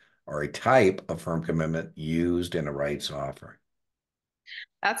underwritings are a type of firm commitment used in a rights offering.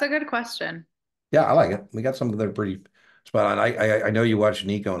 that's a good question. Yeah, I like it. We got some that are pretty spot on. I know you watched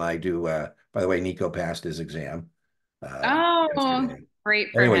Nico and I do. By the way, Nico passed his exam Oh, yesterday.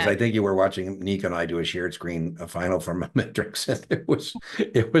 great for Anyways, him. I think you were watching Nico and I do a shared screen final from Metrics, and it was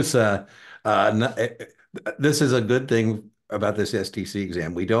this is a good thing about this STC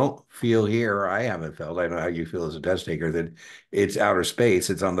exam. We don't feel here, or I haven't felt, I don't know how you feel as a test taker, that it's outer space.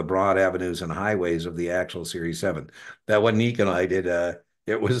 It's on the broad avenues and highways of the actual Series 7. That what Nico and I did,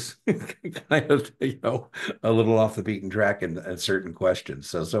 it was kind of, a little off the beaten track in certain questions.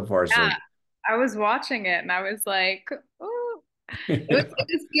 So far, so Yeah, I was watching it and I was like, oh, it was good.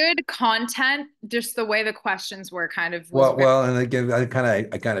 it was good content. Just the way the questions were kind of was very. Well, and again, I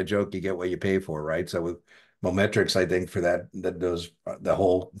kind of joke you get what you pay for, right? So with Mometrics, I think for that those the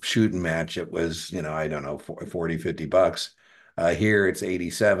whole shooting match, it was, I don't know, 40, $50. Here it's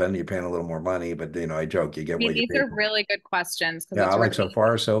 87. You're paying a little more money, but I joke you I get mean, what you these pay are for. really good questions because Yeah, I it's like really.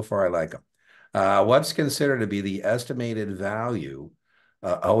 so far I like them. What's considered to be the estimated value?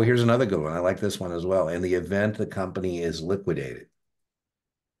 Oh, here's another good one. I like this one as well. In the event the company is liquidated.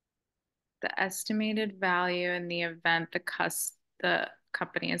 The estimated value in the event the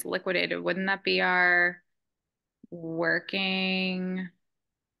company is liquidated. Wouldn't that be our working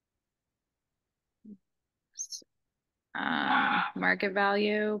market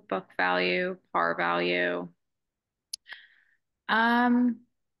value, book value, par value? Um,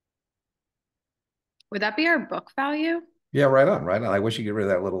 would that be our book value? Yeah, right on, right on. I wish you could get rid of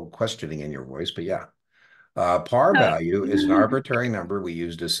that little questioning in your voice, but yeah. Par Oh. value is an arbitrary number we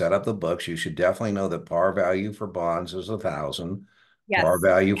use to set up the books. You should definitely know that par value for bonds is 1,000. Par Yes.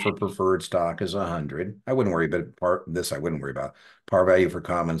 value for preferred stock is 100. I wouldn't worry about this. I wouldn't worry about par value for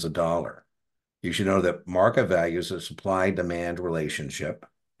common is $1. You should know that market value is a supply-demand relationship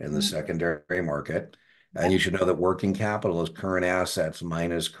in the Mhm. secondary market. And Yep. you should know that working capital is current assets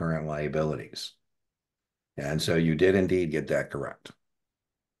minus current liabilities. And so you did indeed get that correct.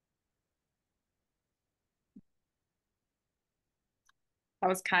 That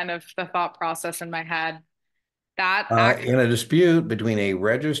was kind of the thought process in my head. That act In a dispute between a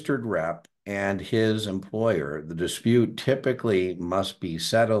registered rep and his employer, the dispute typically must be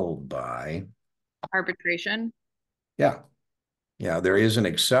settled by, arbitration. yeah, yeah, there is an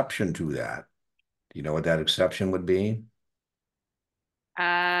exception to that. Do you know what that exception would be?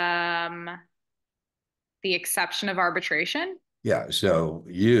 Um, the exception of arbitration. Yeah, so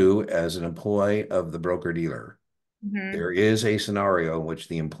you, as an employee of the broker dealer, Hmm. there is a scenario in which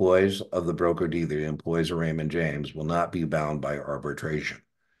the employees of the broker dealer, the employees of Raymond James, will not be bound by arbitration.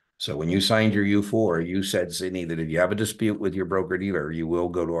 So when you signed your U4, you said, Sydney, that if you have a dispute with your broker dealer, you will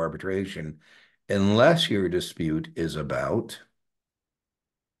go to arbitration unless your dispute is about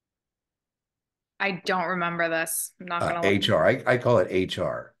I don't remember this. I'm not gonna lie. HR. I call it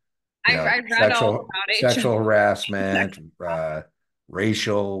HR. I read all sexual about sexual HR. harassment,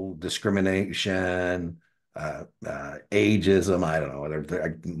 racial discrimination, ageism. I don't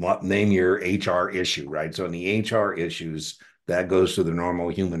know. Name your HR issue, right? So in the HR issues, that goes to the normal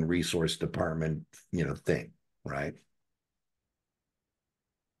human resource department, thing, right?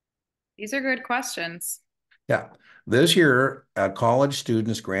 These are good questions. Yeah. This year, a college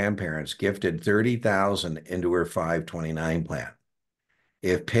student's grandparents gifted 30,000 into her 529 plan.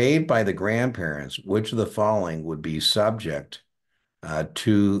 If paid by the grandparents, which of the following would be subject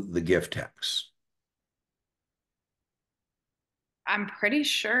to the gift tax? I'm pretty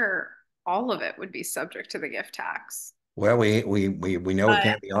sure all of it would be subject to the gift tax. Well, we know it But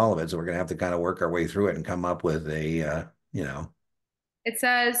can't be all of it, so we're going to have to kind of work our way through it and come up with a it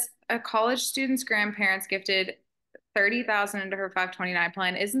says a college student's grandparents gifted 30,000 into her 529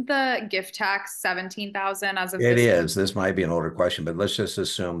 plan. Isn't the gift tax 17,000 as of it this? is. This might be an older question, but let's just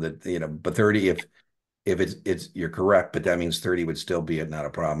assume that, but 30, if it's you're correct, but that means 30 would still be not a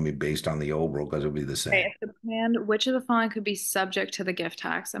problem based on the old rule because it would be the Okay, same. if the plan, which of the following could be subject to the gift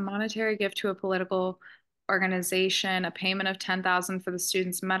tax? A monetary gift to a political organization, a payment of 10,000 for the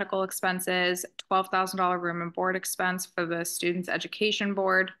student's medical expenses, $12,000 room and board expense for the student's education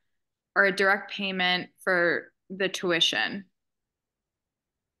board, or a direct payment for the tuition.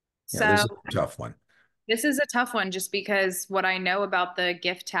 Yeah, this So is a tough one. this is a tough one just because what I know about the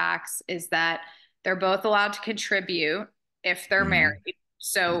gift tax is that they're both allowed to contribute if they're Mhm. married.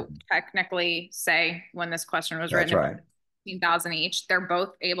 So Mhm. technically, say when this question was That's written, it was right. 15,000 each. They're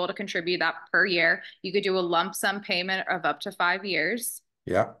both able to contribute that per year. You could do a lump sum payment of up to 5 years.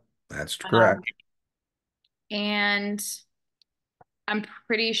 Yeah, that's Um, correct. and I'm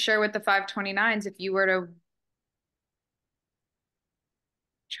pretty sure with the 529s, if you were to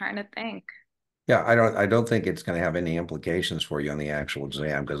trying to think. Yeah, I don't think it's going to have any implications for you on the actual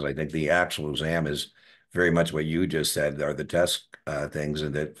exam because I think the actual exam is very much what you just said are the test things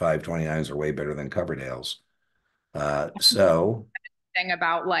and that 529s are way better than Coverdale's. So Thing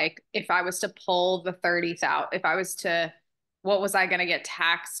about like if I was to pull the 30,000, if I was to, what was I going to get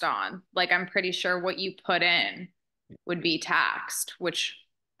taxed on? Like I'm pretty sure what you put in would be taxed, which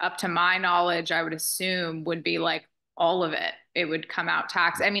up to my knowledge, I would assume would be like all of it. It would come out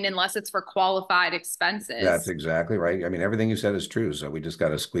taxed. I mean, unless it's for qualified that's expenses. exactly right. I mean, everything you said is true. So we just got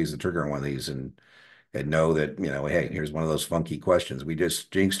to squeeze the trigger on one of these and know that, hey, here's one of those funky questions. We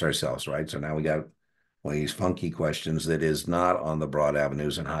just jinxed ourselves, right? So now we got one of these funky questions that is not on the broad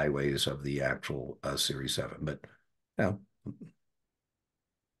avenues and highways of the actual Series 7. But yeah,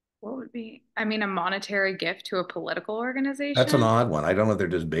 What would be, I mean, a monetary gift to a political that's an organization? odd one. I don't know if they're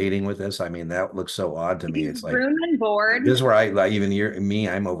just baiting with this. I mean, that looks so odd to me. It's like Room and board. this is where I like even me,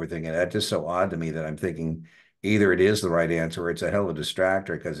 I'm overthinking it. That's just so odd to me that I'm thinking either it is the right answer or it's a hell of a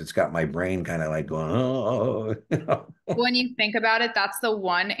distractor because it's got my brain kind of like going, oh, When you think about it, that's the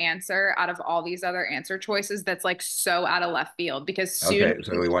one answer out of all these other answer choices that's like so out of left field because soon Okay,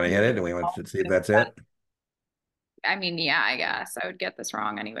 so do we want to hit it? Do we want to see if that's it? I mean, yeah, I guess I would get this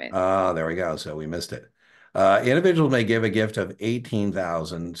wrong anyways. There we go. So we missed it. Individuals may give a gift of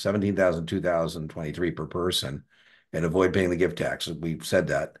 18,000, 17,000, 2,023 per person and avoid paying the gift tax. We've said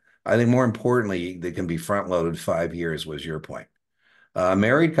that. I think more importantly, they can be front loaded 5 years was your point.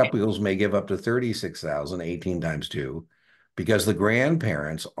 Married couples may give up to 36,000, 18 times two, because the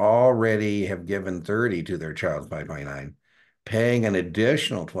grandparents already have given 30 to their child 529. Paying an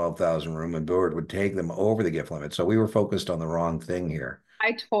additional 12,000 room and board would take them over the gift limit. So we were focused on the wrong thing here.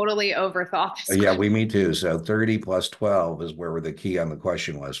 I totally overthought this Yeah, question. me too. So 30 plus 12 is where the key on the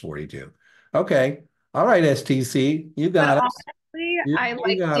question was 42. Okay. All right, STC, you But got us. honestly, I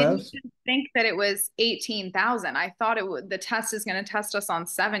You like got didn't us. even think that it was 18,000. I thought it would the test is going to test us on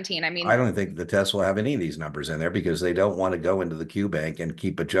 17. I I mean, don't think the test will have any of these numbers in there because they don't want to go into the Q bank and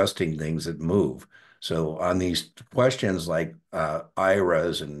keep adjusting things that move. So on these questions like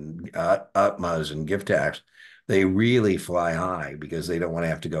IRAs and UTMAs and gift tax, they really fly high because they don't want to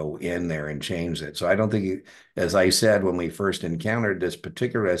have to go in there and change it. So I don't think, as I said when we first encountered this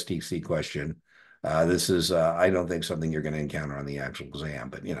particular STC question, this is I don't think something you're going to encounter on the actual exam.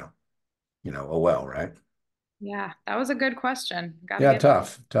 But oh well, right? yeah, that was a good question. Got to Yeah, give.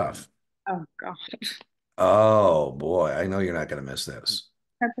 tough, tough. Oh God. Oh boy, I know you're not going to miss this.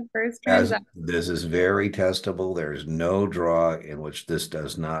 At the first As transaction. this is very testable, there's no draw in which this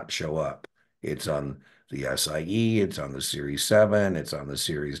does not show up. It's on the SIE, it's on the Series 7, it's on the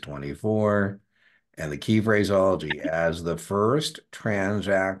Series 24, and the key phraseology as the first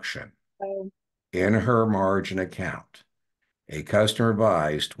transaction in her margin account, a customer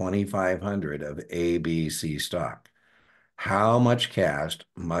buys 2,500 of ABC stock. How much cash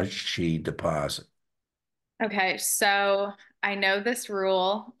must she deposit? Okay, so I know this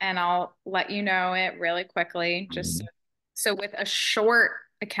rule and I'll let you know it really quickly. Just Mhm. so with a short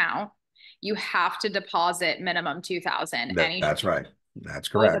account, you have to deposit minimum 2000. Any That's right. That's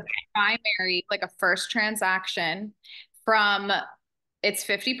with a correct. primary, like a first transaction from it's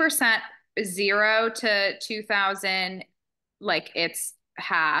 50%, 0 to 2000, like it's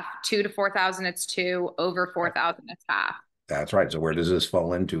half, 2 to 4000, it's two, over 4000, it's half. That's right. So where does this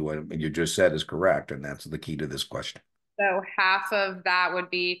fall into? What you just said is correct, and that's the key to this question. So half of that would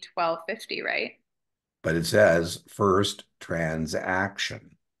be 1250, right? But it says first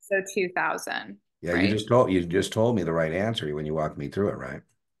transaction. So 2000, Yeah, right? you just told me the right answer when you walked me through it, right?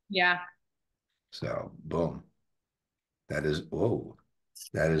 Yeah. So boom. That is whoa.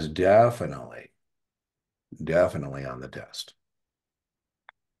 That is definitely on the test.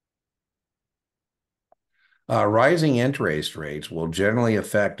 Rising interest rates will generally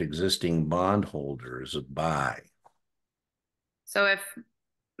affect existing bondholders by. So if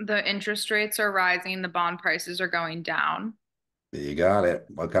the interest rates are rising, the bond prices are going down. You got it.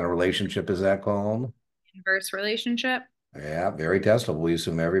 What kind of relationship is that called? Inverse relationship. Yeah, very testable. We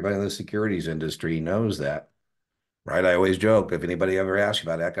assume everybody in the securities industry knows that, right? I always joke if anybody ever asks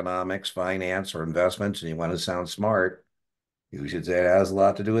you about economics, finance, or investments, and you want to sound smart, you should say it has a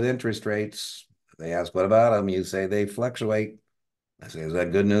lot to do with interest rates. They ask, what about them? You say they fluctuate. I say, is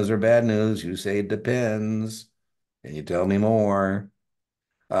that good news or bad news? You say it depends. And you tell me more.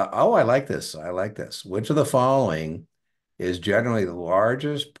 Oh, I like this. I like this. Which of the following is generally the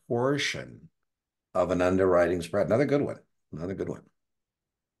largest portion of an underwriting spread? Another good one. Another good one.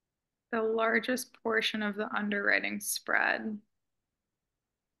 The largest portion of the underwriting spread.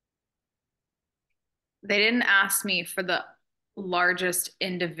 They didn't ask me for the largest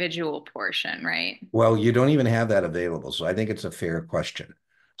individual portion, right? Well, you don't even have that available. So I think it's a fair question.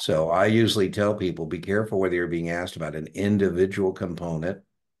 So I usually tell people be careful whether you're being asked about an individual component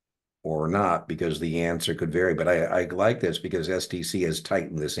or not, because the answer could vary. But I like this because STC has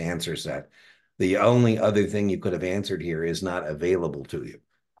tightened this answer set. The only other thing you could have answered here is not available to you.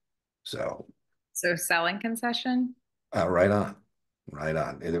 So So selling concession. right on, right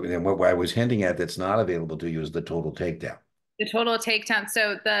on. And what I was hinting at that's not available to you is the total takedown. The total takedown.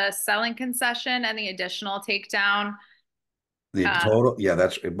 So the selling concession and the additional takedown. The Uh, total, yeah,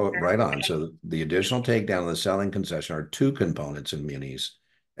 that's right on. So the additional takedown and the selling concession are two components in munis,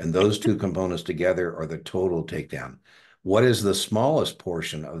 and those two components together are the total takedown. What is the smallest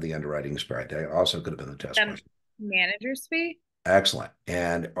portion of the underwriting spread? That also could have been the test the question. manager's fee. Excellent.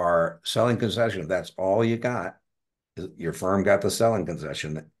 And our selling concession, if that's all you got, your firm got the selling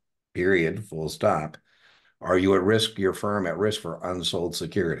concession, period, full stop. Are you at risk, your firm at risk for unsold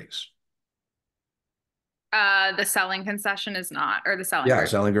securities? The selling concession is not, or the selling Yeah, group.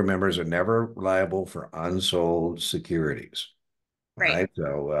 selling group members are never liable for unsold securities. All Right. right.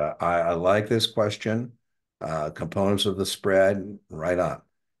 So I like this question. Components of the spread, right on.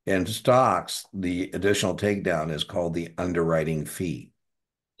 In stocks, the additional takedown is called the underwriting fee.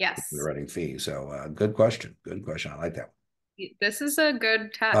 Yes. Underwriting fee. So good question. Good question. I like that. This is a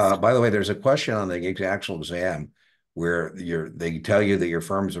good test. By the way, there's a question on the actual exam where they tell you that your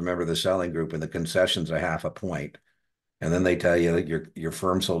firm's a member of the selling group and the concession's a half a point. And then they tell you that your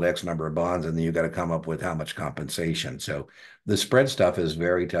firm sold X number of bonds, and then you got to come up with how much compensation. So the spread stuff is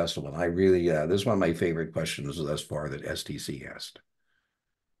very testable. I really this is one of my favorite questions thus far that STC asked.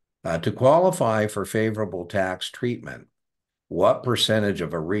 To qualify for favorable tax treatment, what percentage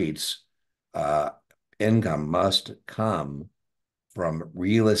of a REIT's uh, income must come from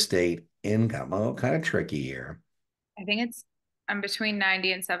real estate income? Oh, kind of tricky here. I think I'm between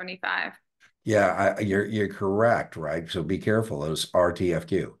 90 and 75. Yeah, you're correct, right? So be careful. Those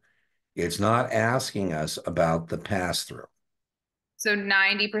RTFQ. It's not asking us about the pass through. So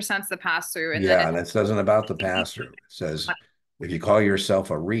 90% is the pass through, and then Yeah, it's and it doesn't about the pass through. It says if you call yourself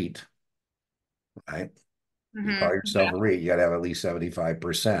a REIT, right? You call mm-hmm. yourself a REIT, you got to have at least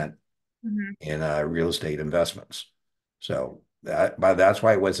 75% Mm-hmm. in real estate investments. So that's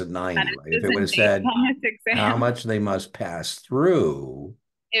why it was at That 90, right? If it would isn't have based said on this how exam. much they must pass through,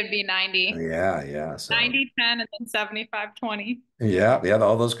 It'd be 90, yeah, yeah. So 90, 10, and then 75, 20. yeah,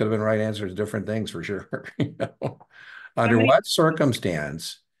 all those could have been right answers, different things for sure. You know? How Under many? what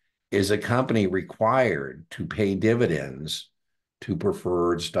circumstance is a company required to pay dividends to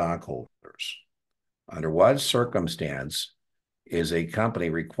preferred stockholders? Under what circumstance is a company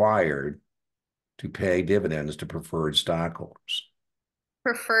required to pay dividends to preferred stockholders?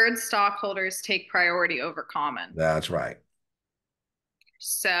 Preferred stockholders take priority over common. That's right.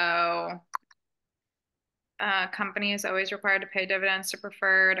 So A company is always required to pay dividends to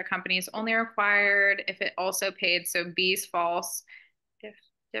preferred. A company is only required if it also paid. So B is false. If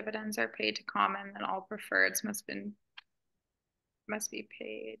dividends are paid to common, then all preferreds must be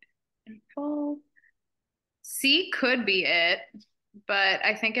paid in full. C could be it, but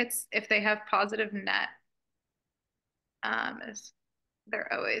I think it's if they have positive net, is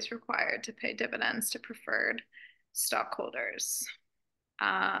they're always required to pay dividends to preferred stockholders.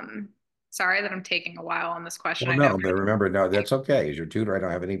 Um, sorry that I'm taking a while on this question. Well, I know. no, but remember, no, that's okay. As your tutor, I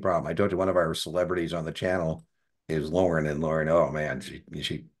don't have any problem. I told you one of our celebrities on the channel is Lauren, and Lauren, oh man,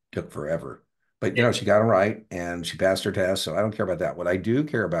 she took forever. But she got it right and she passed her test, so I don't care about that. What I do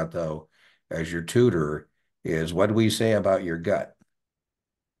care about though, as your tutor, is what do we say about your gut?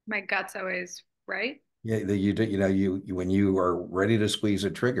 My gut's always right. Yeah, that you when you are ready to squeeze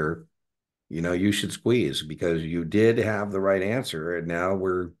a trigger, you should squeeze because you did have the right answer, and now I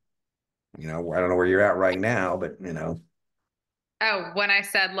don't know where you're at right now, but Oh, when I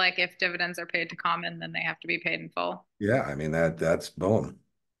said like if dividends are paid to common, then they have to be paid in full. yeah, I mean that's boom,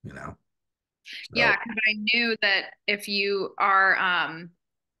 you know. Yeah, So because I knew that if you are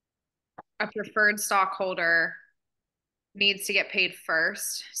a preferred stockholder needs to get paid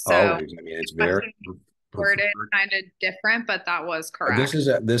first. So always, I mean, the it's very question worded preferred. kind of different, but that was correct.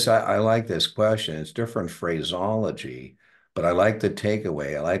 I like this question. It's different phraseology, but I like the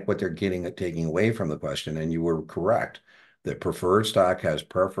takeaway. I like what they're taking away from the question. And you were correct. The preferred stock has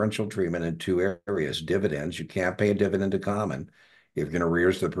preferential treatment in two areas. Dividends, you can't pay a dividend to common if you're going to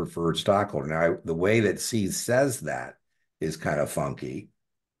rears the preferred stockholder. Now, the way that C says that is kind of funky,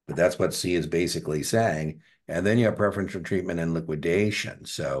 but that's what C is basically saying. And then you have preferential treatment and liquidation.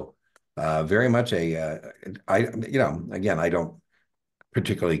 So very much again, I don't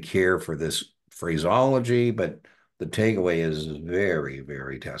particularly care for this phraseology, but the takeaway is very,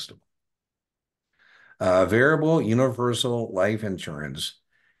 very testable. Variable universal life insurance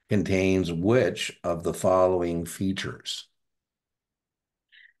contains which of the following features?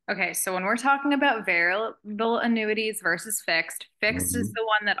 Okay, so when we're talking about variable annuities versus fixed, fixed is Mhm. the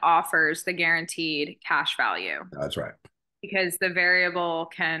one that offers the guaranteed cash value That's right. because the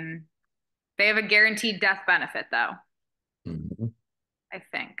variable they have a guaranteed death benefit though, Mhm. I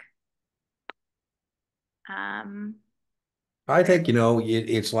think. Um, I Var- think,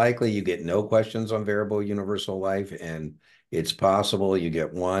 it's likely you get no questions on variable universal life, and it's possible you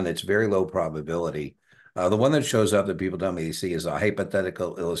get one. It's very low probability. The one that shows up that people tell me they see is a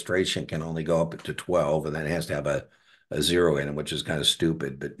hypothetical illustration can only go up to 12, and then it has to have a zero in it, which is kind of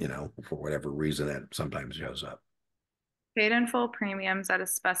stupid, but, for whatever reason, that sometimes shows up. Paid in full premiums at a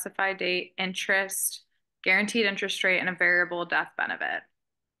specified date, interest, guaranteed interest rate, and a variable death benefit.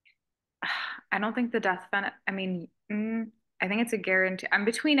 I don't think the death benefit, I mean, I think it's a guarantee. I'm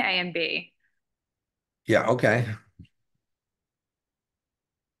between A and B. Yeah, okay.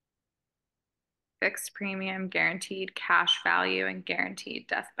 Fixed premium, guaranteed cash value, and guaranteed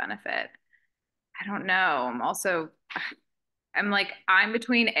death benefit. I don't know. I'm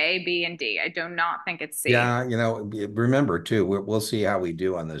between A, B, and D. I do not think it's C. Yeah, remember too, we'll see how we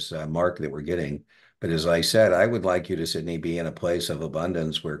do on this mark that we're getting. But as I said, I would like you to, Sydney, be in a place of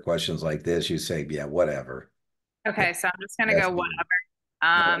abundance where questions like this, you say, yeah, whatever. Yeah, Okay, so I'm just gonna that's go good. whatever.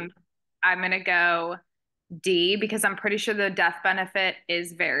 All right. I'm gonna go D because I'm pretty sure the death benefit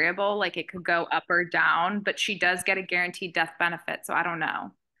is variable, like it could go up or down, but she does get a guaranteed death benefit, so I don't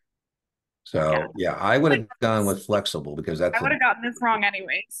know. Yeah. So yeah, I would have gone with flexible because I would have gotten this wrong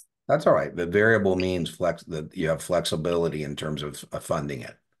anyways. that's all right. The variable means that you have flexibility in terms of funding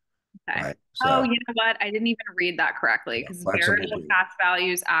it, Okay. right? Oh, So you know what? I didn't even read that correctly yeah, because flexible variable too. cash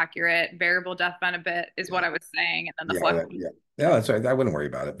value is accurate. Variable death benefit is what Yeah, I was saying, and then the yeah, flexible. yeah. Yeah, that's right. I wouldn't worry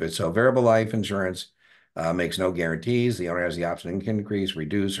about it. But so variable life insurance makes no guarantees. The owner has the option to increase,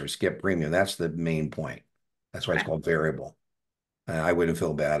 reduce, or skip premium. That's the main point. That's why it's Okay. called variable. I wouldn't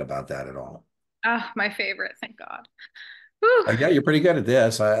feel bad about that at all. Oh, my favorite. Thank God. Whew. Yeah, you're pretty good at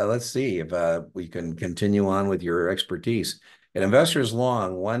this. Let's see if we can continue on with your expertise. An investor's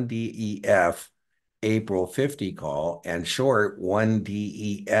long, 1DEF April 50 call, and short,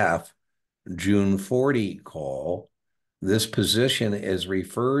 1DEF June 40 call. This position is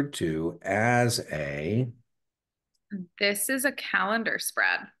referred to as This is a calendar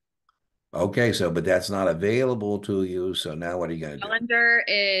spread. okay, so, but that's not available to you. So now what are you going to do? Calendar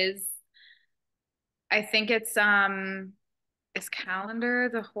I think is calendar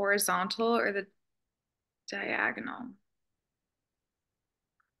the horizontal or the diagonal?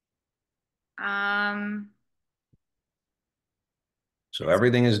 Um, So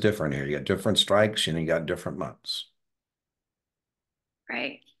everything is different here. You got different strikes and you got different months.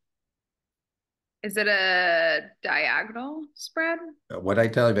 right. Is it a diagonal spread? What I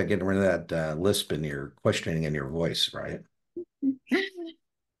tell you about getting rid of that lisp in your questioning in your voice, right?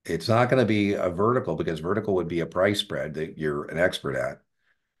 It's not going to be a vertical because vertical would be a price spread that you're an expert at.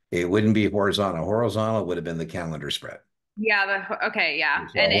 It wouldn't be horizontal. Horizontal would have been the calendar spread. Yeah, okay, yeah.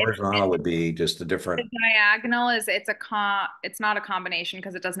 So And horizontal would be just a the different. diagonal is it's not a combination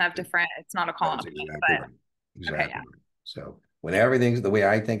because it doesn't have different, it's not a column, That's exactly right. but okay, Exactly yeah. right. So when everything's the way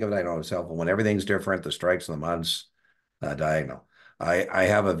I think of it, I know it's helpful. When everything's different, the strikes and the muds, diagonal. I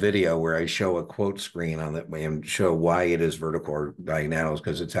have a video where I show a quote screen on that and show why it is vertical or diagonals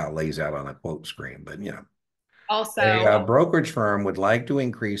because it's how it lays out on a quote screen. But a Also, brokerage firm would like to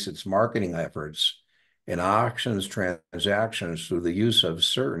increase its marketing efforts in auctions transactions through the use of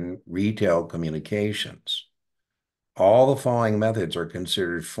certain retail communications. All the following methods are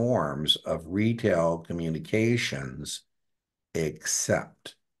considered forms of retail communications,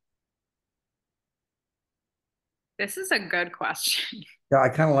 except. this is a good question. Yeah, I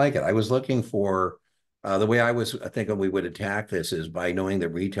kind of like it. I was looking for the way I was thinking we would attack this is by knowing that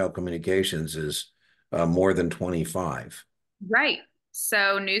retail communications is more than 25. Right.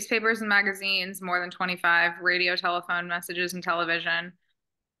 So newspapers and magazines, more than 25, radio, telephone, messages, and television.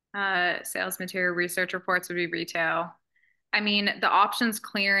 Sales material, research reports would be retail. I mean, the options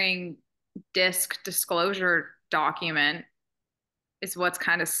clearing disc disclosure document is what's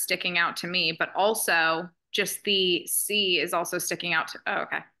kind of sticking out to me, but also just the C is also sticking out to, oh,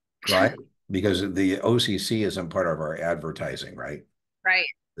 okay. Right? Because the OCC isn't part of our advertising, right? Right.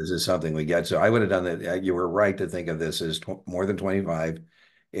 This is something we get. So I would have done that. You were right to think of this as more than 25.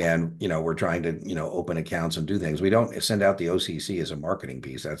 And, we're trying to, open accounts and do things. We don't send out the OCC as a marketing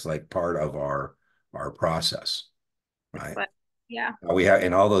piece. That's like part of our process, right? But yeah, We have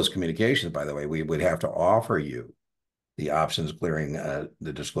in all those communications, by the way, we would have to offer you the options clearing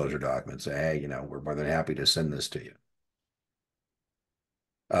the disclosure documents. Say, hey, we're more than happy to send this to you.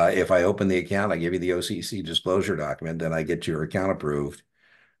 If I open the account, I give you the OCC disclosure document, then I get your account approved.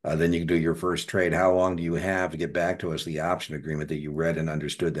 Then you can do your first trade. How long do you have to get back to us the option agreement that you read and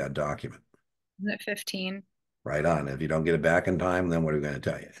understood that document? isn't it 15? Right on. If you don't get it back in time, then what are we going to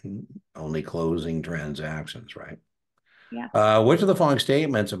tell you? Only closing transactions, right? Yeah. Which of the following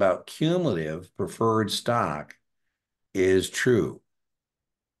statements about cumulative preferred stock is true?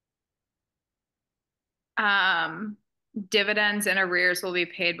 Um, Dividends and arrears will be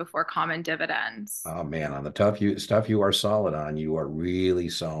paid before common dividends. Oh man, on the stuff you are solid on, you are really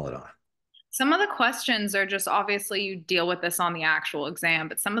solid on. Some of the questions are just obviously you deal with this on the actual exam,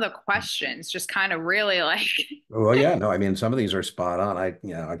 but some of the questions just kind of really like Well, yeah, no, I mean some of these are spot on. I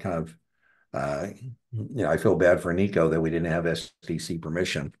kind of uh I feel bad for Nico that we didn't have STC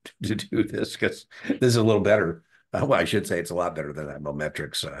permission to do this because this is a little better. Well, I should say it's a lot better than that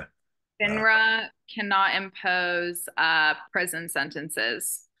metrics. Uh, FINRA cannot impose prison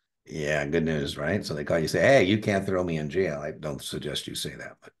sentences. yeah, good news, right? So they call you say, hey, you can't throw me in jail. I don't suggest you say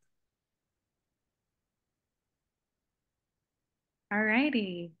that, but All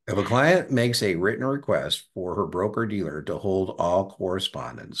righty. if a client makes a written request for her broker dealer to hold all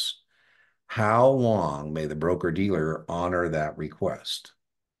correspondence, how long may the broker dealer honor that request?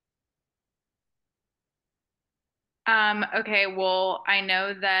 Okay, well, I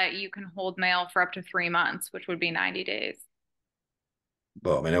know that you can hold mail for up to 3 months, which would be 90 days.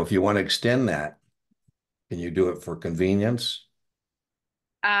 Well, I mean, if you want to extend that, can you do it for convenience?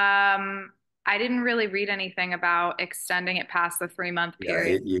 Um, I didn't really read anything about extending it past the 3 month Yeah,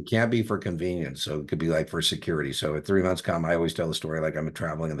 period. it can't be for convenience. So it could be like for security. So if 3 months come, I always tell the story like I'm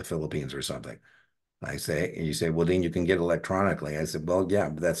traveling in the Philippines or something. You say, well, Dean, you can get it electronically. I said, well, yeah,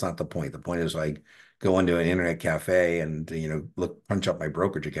 but that's not the point. The point is like go into an internet cafe and, punch up my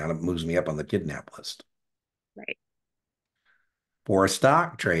brokerage account. It moves me up on the kidnap list. Right. For a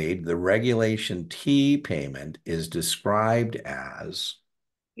stock trade, the regulation T payment is described as,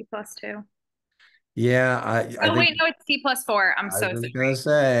 T+2. yeah, I Oh, think wait, no, it's T+4. I'm I so was sorry. gonna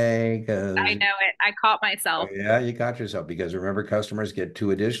say I because know it. I caught myself. yeah, you caught yourself because remember customers get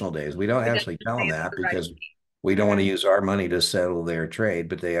 2 additional days. We don't actually Additional tell them days that for writing. because we don't want to use our money to settle their trade,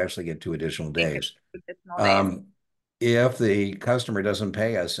 but they actually get 2 additional days. Additional days. Um, if the customer doesn't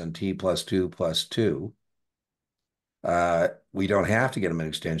pay us in T+2+2, we don't have to get them an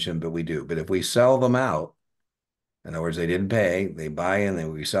extension, but we do. But if we sell them out, in other words, they didn't pay, they buy in,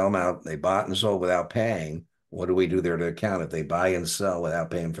 then we sell them out, they bought and sold without paying. What do we do there to account if they buy and sell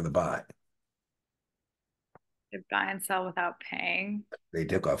without paying for the buy? They buy and sell without paying. They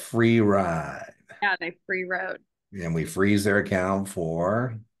took a free ride Yeah, they free rode. and we freeze their account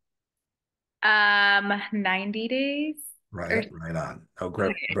for 90 days or right on. No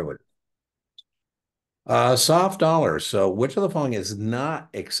credit privilege. Soft dollar. So which of the following is not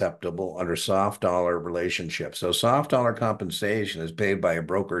acceptable under soft dollar relationship? So soft dollar compensation is paid by a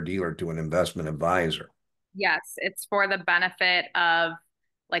broker dealer to an investment advisor. Yes, it's for the benefit of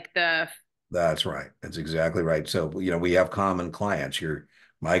like the That's right. That's exactly right. So, we have common clients.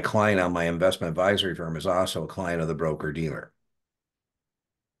 My client on my investment advisory firm is also a client of the broker dealer.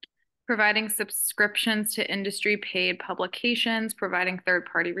 providing subscriptions to industry paid publications, providing third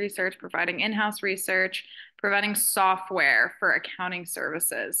party research, providing in house research, providing software for accounting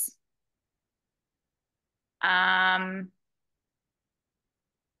services. Um,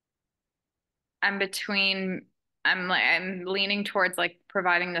 I'm between, I'm leaning towards like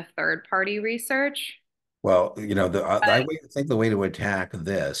providing the third party research. Well, But I think the way to attack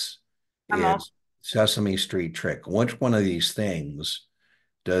this I'm also, is Sesame Street trick. Which one of these things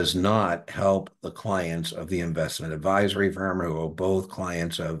does not help the clients of the investment advisory firm who are both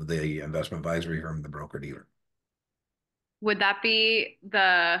clients of the investment advisory firm, the broker dealer? would that be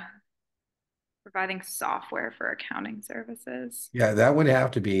the providing software for accounting services? Yeah, that would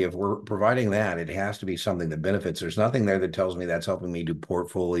have to be, if we're providing that, it has to be something that benefits. There's nothing there that tells me that's helping me do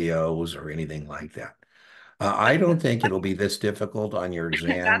portfolios or anything like that. I don't think it'll be this difficult on your That's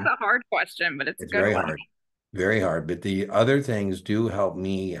exam. a hard question, but it's a It's good very one. hard, very hard. But the other things do help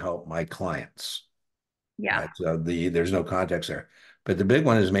me help my clients. Yeah, Right. So there's no context there. But the big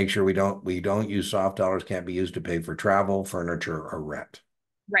one is make sure we don't use soft dollars, can't be used to pay for travel, furniture, or rent.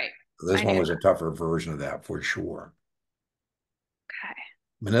 right. This I one knew was a that. tougher version of that for sure. Okay.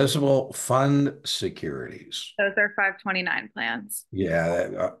 Municipal fund securities. Those are 529 plans.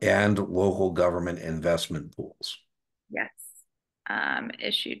 Yeah, and local government investment pools. Yes.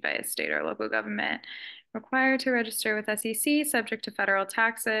 Issued by a state or local government, required to register with SEC, subject to federal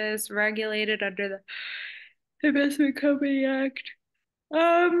taxes, regulated under the Investment Company Act.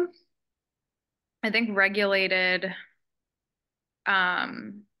 Um, I think regulated,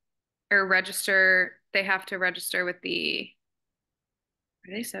 um, or register, they have to register with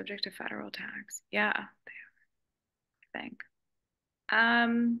are they subject to federal tax? Yeah, I think.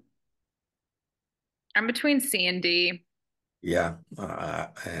 Um, I'm between C and D. Yeah,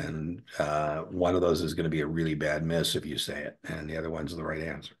 and one of those is going to be a really bad miss if you say it, and the other one's the right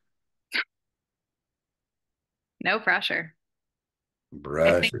answer. No pressure.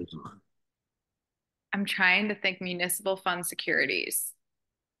 I think Brushes on. I'm trying to think municipal fund securities.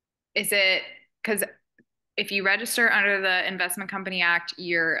 Is it because if you register under the Investment Company Act,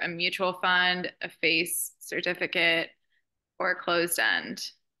 you're a mutual fund, a face certificate, or a closed end?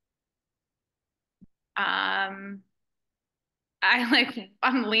 Um,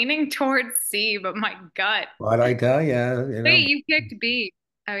 I'm leaning towards C, but my gut. But I tell you, Wait, you picked B.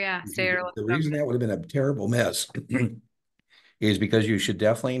 Oh yeah, state or local the reason government. that would have been a terrible mess is because you should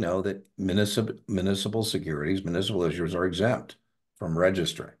definitely know that municipal securities, municipal issuers are exempt from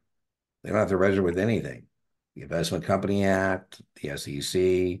registering. They don't have to register with anything. The Investment Company Act, the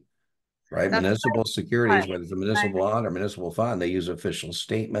SEC, right? That's Municipal what securities, whether it's a municipal bond or municipal fund, they use official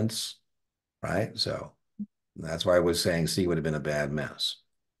statements, right? So that's why I was saying C would have been a bad mess.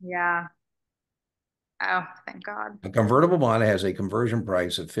 yeah. Oh, thank God. A convertible bond has a conversion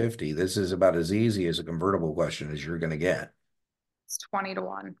price of 50. This is about as easy as a convertible question as you're going to get. It's 20 to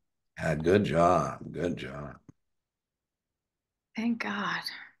 1. Good job. Good job. Thank God.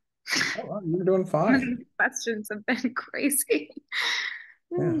 Oh, well, you're doing fine. These questions have been crazy.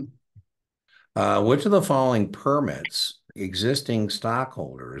 Yeah. Hmm. Which of the following permits existing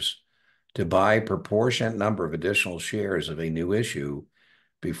stockholders to buy proportionate number of additional shares of a new issue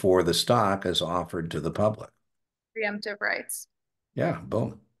before the stock is offered to the public? Preemptive rights. Yeah,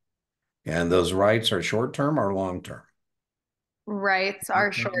 boom. And those rights are short term or long term? Rights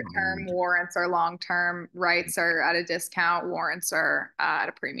are Short short term or long term, term? warrants are long term. Rights are at a discount, warrants are at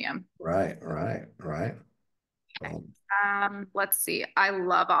a premium. Right, right, right. Okay. Boom. Let's see. I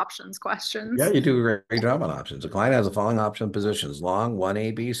love options Yeah, questions. you do a great job on options. The client has the following option positions: long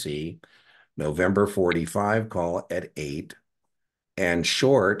 1ABC, November 45, call at 8, and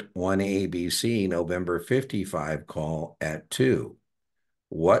short 1ABC, November 55, call at 2.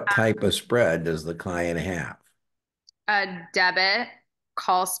 What type of spread does the client have? A debit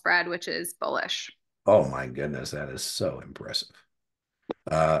call spread, which is bullish. Oh my goodness, that is so impressive.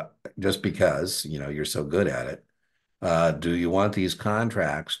 Uh, just because, you're so good at it. Do you want these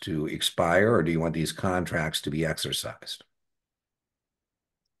contracts to expire or do you want these contracts to be exercised?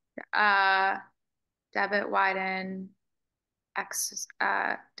 Uh, debit widen,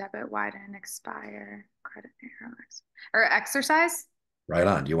 debit widen, expire, credit narrow, or exercise. Right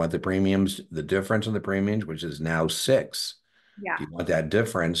on. Do you want the premiums, the difference in the premiums, which is now 6? Yeah. Do you want that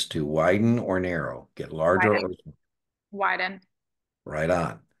difference to widen or narrow? Get larger Widen. or Widen. right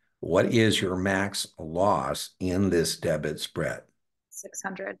on? What is your max loss in this debit spread?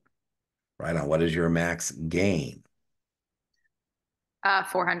 600. Right on. What is your max gain?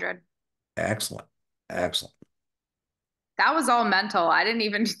 400. Excellent. Excellent. That was all mental. I didn't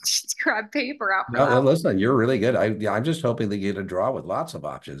even grab paper out for No, that. listen, you're really good. I'm just hoping to get a draw with lots of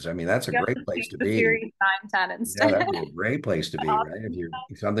options. I mean, that's a You have great to place take to the be. series 9, 10 Yeah, instead. that'd be a great place to be, right? If you're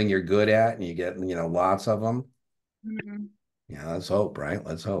something you're good at and you get, lots of them. Mhm. Yeah, let's hope, right?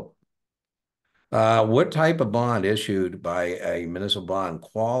 Let's hope. What type of bond issued by a municipal bond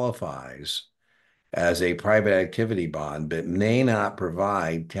qualifies as a private activity bond, but may not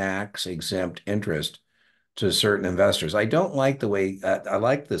provide tax exempt interest to certain investors? I don't like the way I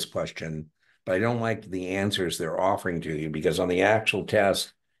like this question, but I don't like the answers they're offering to you because on the actual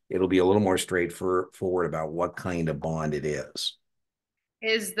test, it'll be a little more straightforward about what kind of bond it is.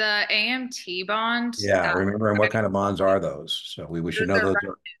 Is the AMT bond Yeah, that remember, and what kind of bonds are those? So we should those know are those are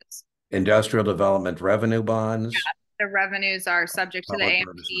revenues? industrial development revenue bonds, The revenues are subject to the public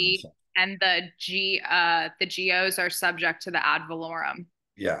purpose bonds. AMT, and the GOs are subject to the ad valorem.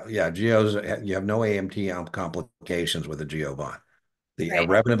 Yeah, yeah. GOs, you have no AMT complications with a GO bond. The Right.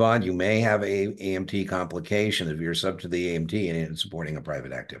 revenue bond, you may have a AMT complication if you're subject to the AMT and it's supporting a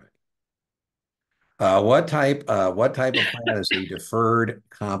private activity. What type of plan is a deferred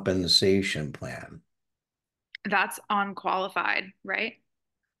compensation plan? That's unqualified, right?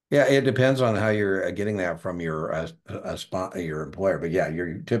 Yeah, it depends on how you're getting that from your employer, but yeah,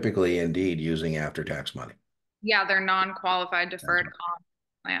 you're typically indeed using after-tax money. Yeah, they're non-qualified That's deferred comp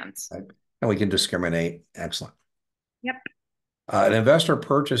plans. right. And we can discriminate. Excellent. Yep. An investor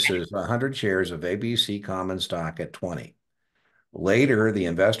purchases 100 shares of ABC common stock at 20. Later, the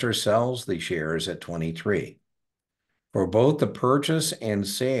investor sells the shares at 23. For both the purchase and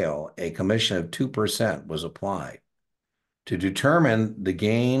sale, a commission of 2% was applied. To determine the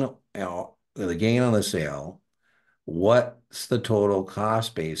gain on the sale, what's the total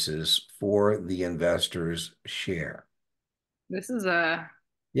cost basis for the investor's share? This is a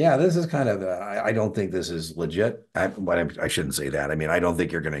Yeah, this is kind of, I don't think this is legit. I shouldn't say that. I mean, I don't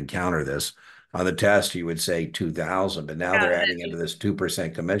think you're going to encounter this. On the test, you would say 2,000, but now yeah, they're adding into this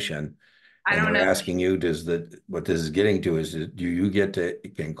 2% commission. I And don't they're know. asking you, what this is getting to is, do you get to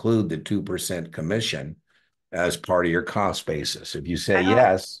include the 2% commission as part of your cost basis? If you say I don't.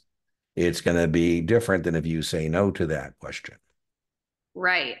 yes, it's going to be different than if you say no to that question.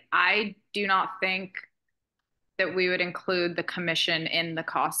 Right. I do not think that we would include the commission in the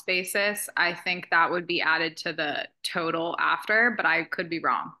cost basis. I think that would be added to the total after, but I could be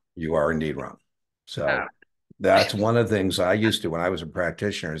wrong. You are indeed wrong. Oh, So that's one of the things I used to, when I was a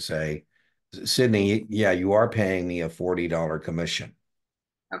practitioner, say, Sydney, yeah, you are paying me a $40 commission.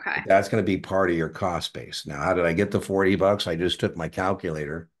 okay. But that's going to be part of your cost base. Now, how did I get the $40? I just took my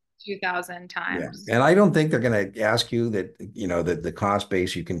calculator. 2,000 Yeah. times. And I don't think they're going to ask you that, that the cost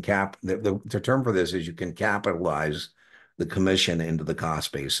base you can the term for this is you can capitalize the commission into the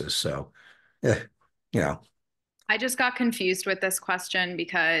cost basis. So, yeah, you know, I just got confused with this question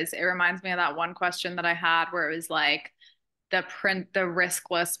because it reminds me of that one question that I had where it was like the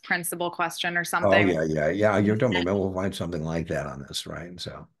riskless principal question or oh something. yeah, yeah, yeah. You told me, maybe we'll find something like that on this, right?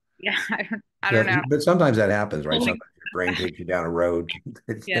 So, Yeah, I don't know. but sometimes that happens, right? Holding- Sometimes your brain takes you down a road.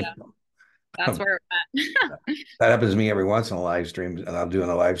 Yeah, that's Um, where it went. that happens to me every once in a live stream, and I'll do in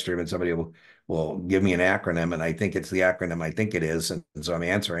a live stream, and somebody will give me an acronym, and I think it's the acronym I think it is, and so I'm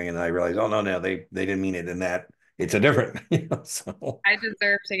answering, and I realize, oh no, no, they didn't mean it in that. It's a different, so. I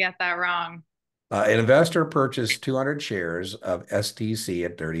deserve to get that wrong. An investor purchased 200 shares of STC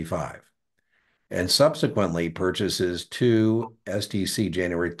at 35 and subsequently purchases two STC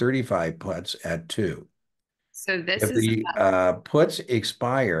January 35 puts at 2. So this If is the puts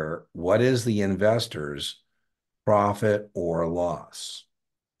expire, what is the investor's profit or loss?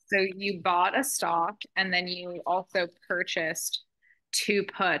 so you bought a stock and then you also purchased two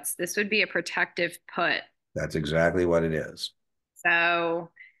puts. This would be a protective put. That's exactly what it is. So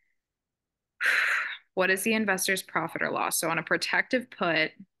what is the investor's profit or loss? So on a protective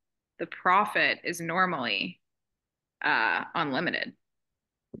put, the profit is normally unlimited.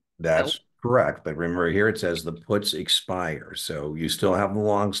 The That's correct. But remember here it says the puts expire. So you still have the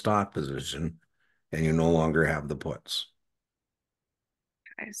long stock position and you no longer have the puts.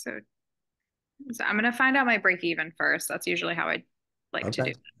 okay, so I'm gonna find out my break even first. That's usually how I like to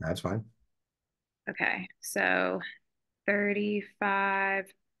do. Okay, that's fine. Okay, so 35.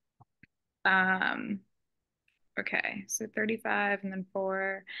 Um, okay, so 35 and then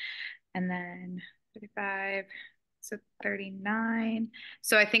 4 and then 35. So 39.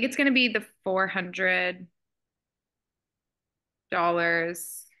 So I think it's going to be the $400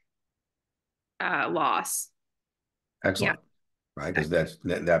 loss. Yeah. Excellent. Right? Because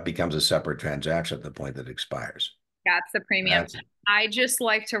that becomes a separate transaction at the point that it expires. That's the premium. That's I just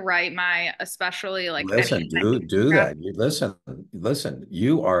like to write my, especially like any. Listen, do that. You listen.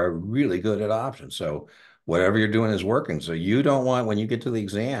 You are really good at options. So whatever you're doing is working. So you don't want when you get to the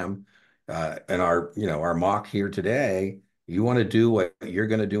exam, and our mock here today, you want to do what you're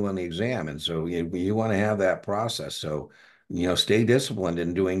going to do on the exam, and so you want to have that process. So stay disciplined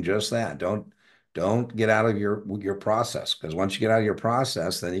in doing just that. Don't get out of your process because once you get out of your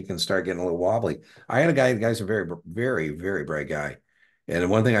process, then you can start getting a little wobbly. I had a guy. The guy's a very, very, very bright guy. And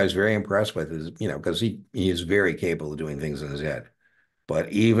one thing I was very impressed with is, because he is very capable of doing things in his head.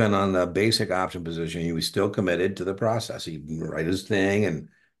 But even on the basic option position, he was still committed to the process. He'd write his thing and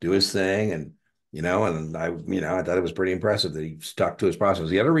do his thing, and I thought it was pretty impressive that he stuck to his process.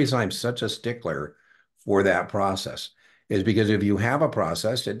 The other reason I'm such a stickler for that process is because if you have a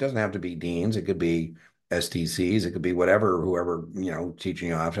process, it doesn't have to be deans. It could be STCs. It could be whatever, whoever, teaching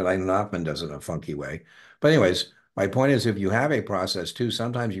you option. I know Hoffman does it in a funky way. But anyways, my point is if you have a process too,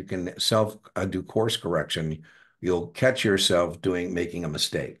 sometimes you can self do course correction. You'll catch yourself making a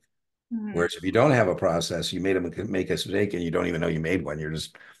mistake. Mhm. Whereas if you don't have a process, you make a mistake and you don't even know you made one.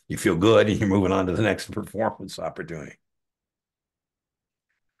 You feel good and you're moving on to the next performance opportunity.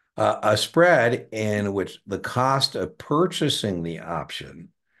 A spread in which the cost of purchasing the option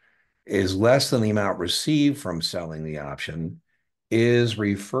is less than the amount received from selling the option is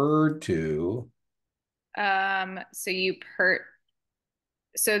referred to.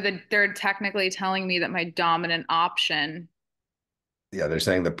 So they're technically telling me that my dominant option, Yeah, they're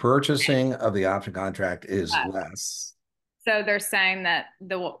saying the purchasing of the option contract is less. so they're saying that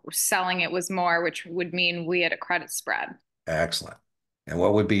the selling it was more, which would mean we had a credit spread. Excellent. And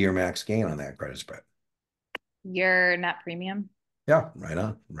what would be your max gain on that credit spread? Your net premium. Yeah, right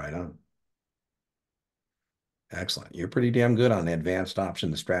on, right on. Excellent. You're pretty damn good on the advanced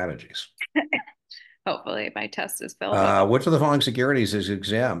option strategies. Hopefully my test is filled up. Which of the following securities is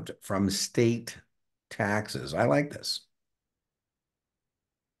exempt from state taxes? I like this.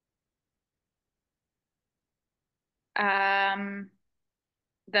 Um,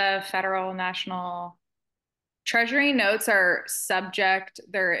 the federal national treasury notes are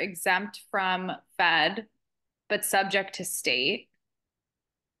they're exempt from Fed, but subject to state.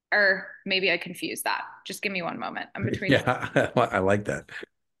 Or maybe I confused that. Just give me one moment. I'm between. Yeah, I like that.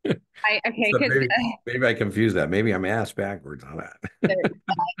 Okay, So because maybe I confused that. Maybe I'm asked backwards on that. I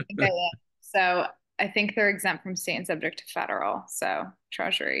think I am. So I think they're exempt from state and subject to federal. So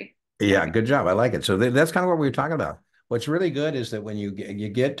treasury. Yeah, Okay. good job. I like it. So that's kind of what we were talking about. What's really good is that when you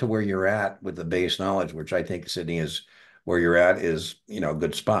get to where you're at with the base knowledge, which I think Sydney is where you're at is, a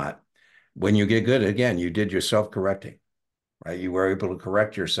good spot. When you get good, again, you did your self-correcting, right? You were able to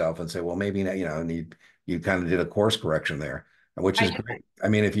correct yourself and say, well, maybe not, and you kind of did a course correction there, which I is great. I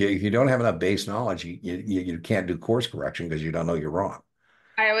mean, if you don't have enough base knowledge, you can't do course correction because you don't know you're wrong.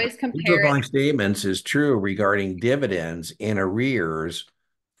 I always Each of the compare it. following statements is true regarding dividends in arrears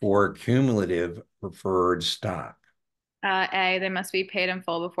for cumulative preferred stock. A, they must be paid in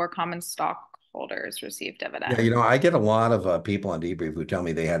full before common stockholders receive Yeah, dividends. I get a lot of people on debrief who tell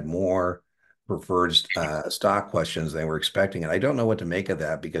me they had more preferred stock questions than they were expecting, and I don't know what to make of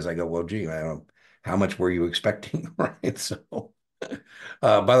that because I go, well, gee, I don't. How much were you expecting, right? So,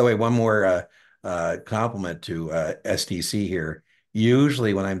 by the way, one more compliment to STC here.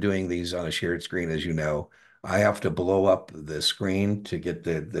 Usually, when I'm doing these on a shared screen, as you know, I have to blow up the screen to get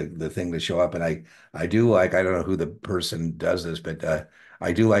the thing to show up, and I do like I don't know who the person does this, but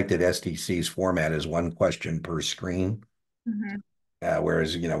I do like that STC's format is one question per screen, Mhm.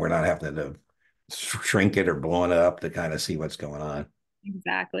 whereas we're not having to shrink it or blowing it up to kind of see what's going on.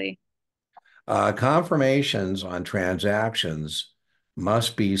 Exactly. Confirmations on transactions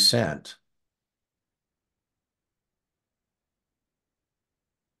must be sent.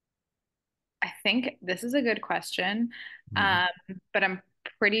 I think this is a good question. Mhm. Um, but I'm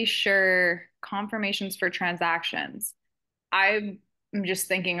pretty sure confirmations for transactions. I'm just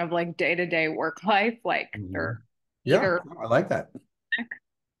thinking of like day-to-day work life, like they're Mhm. Yeah, either I like that.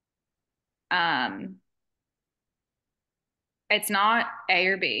 um it's not A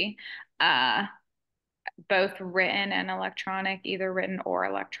or B. Uh both written and electronic, either written or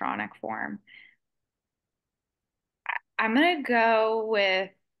electronic form. I'm gonna go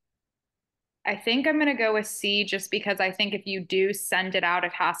with I think I'm gonna go with C just because I think if you do send it out,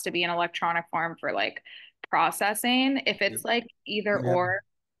 it has to be in electronic form for like processing. If it's like either Yeah, or,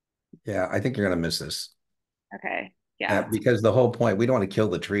 yeah, I think you're gonna miss this. Okay. Yeah. Because the whole point, we don't want to kill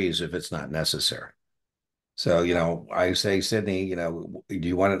the trees if it's not necessary. So, I say, Sydney, do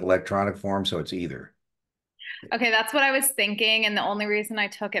you want it in electronic form? So it's either. Okay, that's what I was thinking. And the only reason I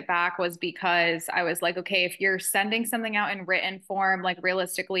took it back was because I was like, okay, if you're sending something out in written form, like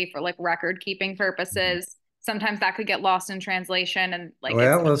realistically for like record keeping Mhm. purposes, sometimes that could get lost in translation and like it's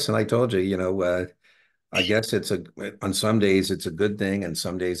Well, listen, I told you, I guess on some days it's a good thing, and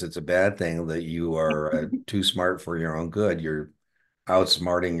some days it's a bad thing that you are too smart for your own good. You're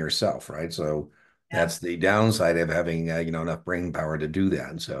outsmarting yourself, right? So yeah. that's the downside of having enough brain power to do that.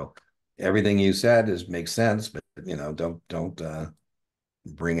 And so everything you said makes sense, but don't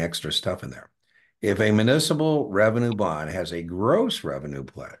bring extra stuff in there. If a municipal revenue bond has a gross revenue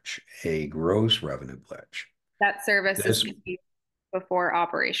pledge, That service is this, paid before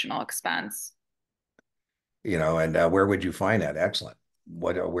operational expense. and where would you find that? Excellent.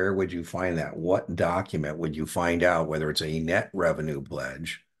 Where would you find that? What document would you find out whether it's a net revenue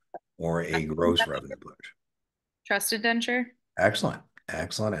pledge or a gross revenue pledge? Trust indenture? Excellent.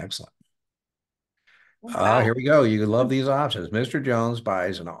 Excellent. Excellent. Oh, wow. Here we go. You love these options. Mr. Jones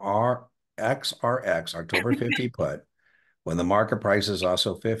buys an RXRX October 50 put when the market price is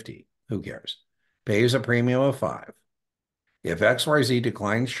also 50. Who cares? Pays a premium of 5. If XYZ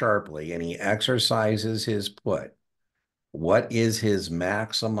declines sharply and he exercises his put, what is his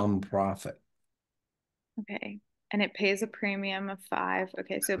maximum profit? Okay. And it pays a premium of 5.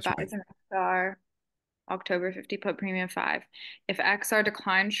 Okay, so it That's right. buys an XR, October 50 put premium 5. If XR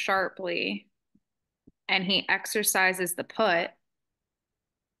declines sharply and he exercises the put,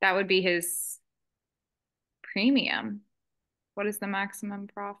 that would be his premium. What is the maximum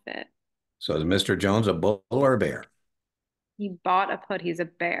profit? So is Mr. Jones a bull or a bear? He bought a put, he's a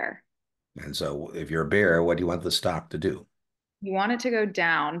bear. And so if you're a bear, what do you want the stock to do? You want it to go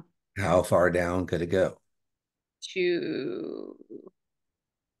down How far down could it go? to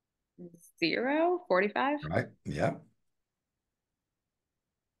 0, 45. Right? Yeah.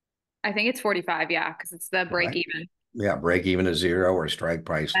 I think it's 45, yeah, because it's the break Right. even. Yeah. Break even to zero or strike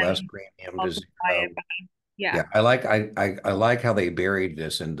price less Then premium to multiply zero. it by, yeah. Yeah, I like how they buried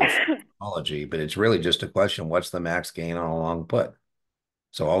this into technology, but it's really just a question, what's the max gain on a long put?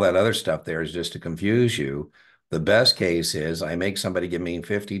 So all that other stuff there is just to confuse you. The best case is I make somebody give me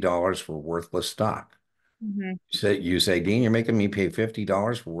 $50 for worthless stock. Mhm. You say, Dean, you're making me pay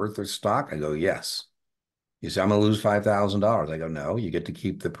 $50 for worthless stock? I go, yes. You say, I'm gonna lose $5,000. I go, no, you get to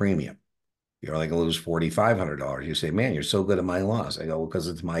keep the premium. You're only gonna lose $4,500. You say, man, you're so good at my loss. I go, well, because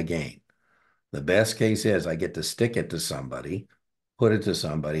it's my gain. The best case is I get to stick it to somebody, put it to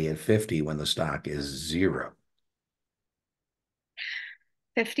somebody at 50 when the stock is zero.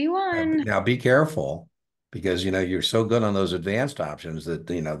 51. Now be careful because you're so good on those advanced options that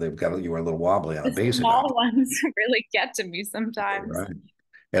they've got you were a little wobbly on the The basic small option. ones really get to me sometimes. Right.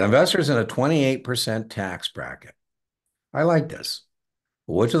 And investors in a 28% tax bracket. I like this.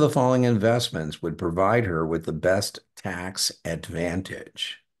 Which of the following investments would provide her with the best tax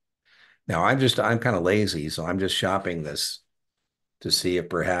advantage? Now I'm kind of lazy, so I'm just shopping this to see if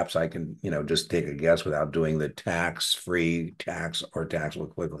perhaps I can, just take a guess without doing the tax-free tax or taxable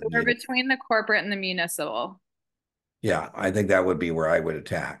So equivalent we're yield. between the corporate and the municipal. Yeah, I think that would be where I would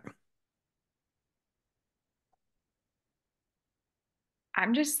attack.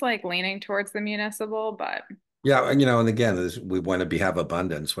 I'm just like leaning towards the municipal, but Yeah, and again, we want to have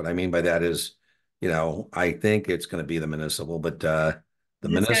abundance. What I mean by that is, I think it's going to be the municipal, but the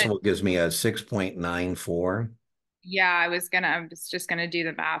I'm just gonna, municipal gives me a 6.94. yeah, I was just gonna do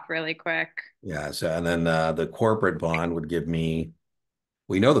the math really quick. Yeah, so and then the corporate bond would give me.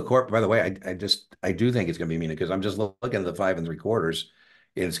 We know the corp. By the way, I do think it's going to be mean because I'm just looking at the 5 3/4.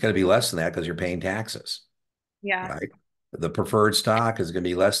 It's going to be less than that because you're paying taxes, Yeah. right? The preferred stock is going to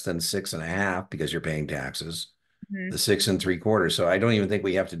be less than 6.5 because you're paying taxes. Mhm. The 6 3/4. So I don't even think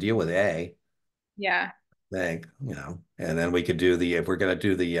we have to deal with A. Yeah. Think, and then we could do if we're going to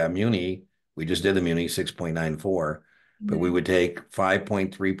do the muni, we just did the muni 6.94, but we Mhm. would take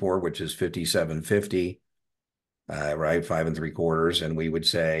 5.34, which is 5750, right? 5 3/4, and we would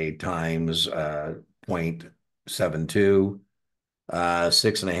say times 0.72,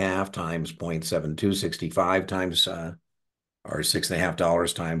 6.5 times 0.72, 65 times or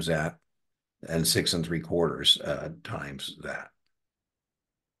 $6.50 times that, and 6 3/4 times that.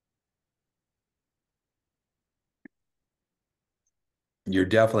 You're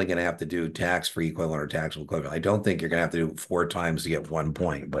definitely going to have to do tax-free equivalent or taxable equivalent. I don't think you're going to have to do 4 times to get 1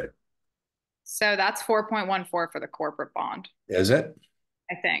 point, but So that's 4.14 for the corporate bond, is it?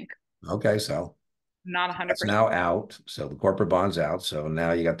 I think. Okay, so Not that's 100%. now out. So the corporate bond's out. So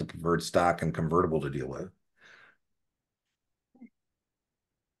now you got the preferred stock and convertible to deal with.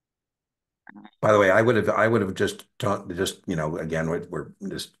 By the way, I would have just taught just, again, we're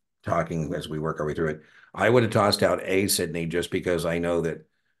just talking as we work our way through it. I would have tossed out A, Sydney, just because I know that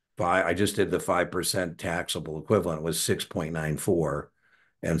I just did the 5% taxable equivalent was 6.94.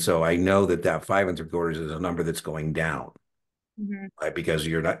 And so I know that that 5 3/4 is a number that's going down, Mhm. right? Because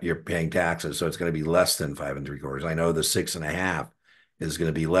you're paying taxes, so it's going to be less than 5 3/4. I know the 6.5 is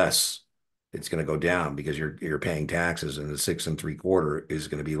going to be less. It's going to go down because you're paying taxes, and the 6 3/4 is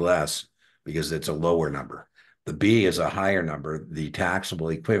going to be less because it's a lower number. The B is a higher number. The taxable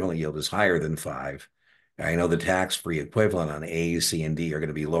equivalent yield is higher than 5. I know the tax-free equivalent on A, C, and D are going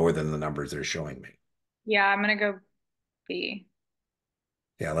to be lower than the numbers they're showing me. Yeah, I'm gonna go B.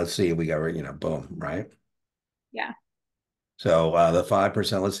 Yeah, let's see. We got, boom, right? Yeah. So the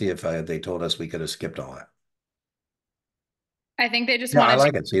 5%, let's see if they told us we could have skipped all that. I think they just Yeah, I wanted to.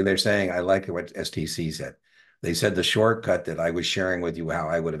 like it. See, they're saying I like what STC said. They said the shortcut that I was sharing with you how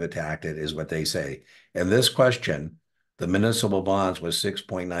I would have attacked it is what they say. In this question, the municipal bonds was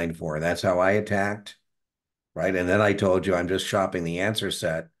 6.94. And that's how I attacked, right? And then I told you I'm just shopping the answer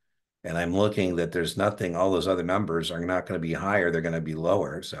set and I'm looking that there's nothing, all those other numbers are not going to be higher, they're going to be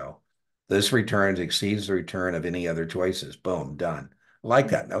lower. So this return exceeds the return of any other choices. Boom, done. I like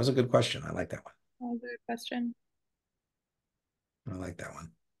that. That was a good question. I like that one. That was a good question. I like that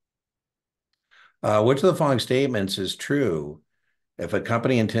one. Which of the following statements is true if a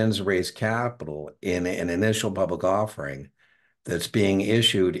company intends to raise capital in an initial public offering that's being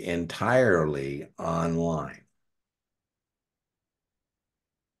issued entirely online?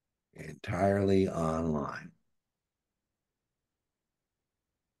 Entirely online.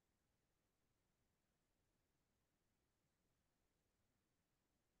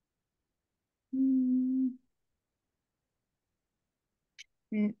 Mm,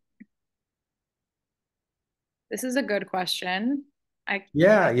 mm, this is a good question. I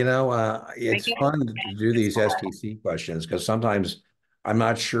Yeah, I it's get fun to do it's these STC questions because sometimes I'm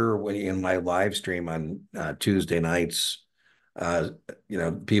not sure when in my live stream on Tuesday nights, uh,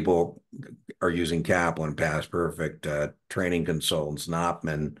 people are using Kaplan, Past Perfect, training consultants,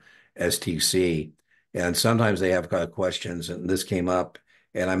 Knopman, STC, and sometimes they have questions, and this came up,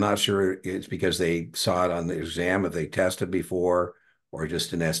 and I'm not sure it's because they saw it on the exam if they tested before or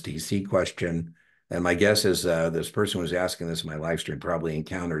just an STC question. And my guess is this person who was asking this in my live stream probably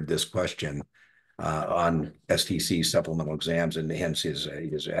encountered this question on STC supplemental exams, and hence his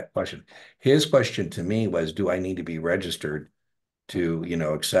question. His question to me was, "Do I need to be registered to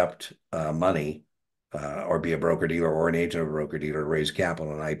accept money or be a broker dealer or an agent of a broker dealer to raise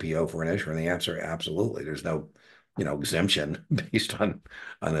capital and IPO for an issuer?" And the answer, absolutely. There's no exemption based on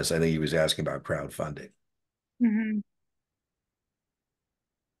this. I think he was asking about crowdfunding. Mhm.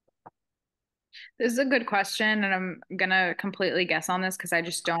 This is a good question, and I'm gonna completely guess on this because I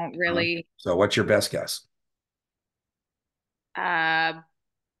just don't really So, what's your best guess? uh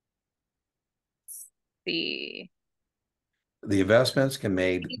see. The investments can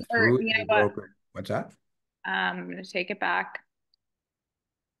made Or through you a know what? broker. What's that? I'm gonna take it back.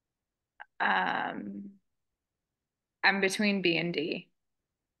 Um, I'm between B and D,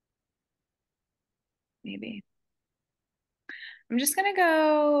 maybe. I'm just gonna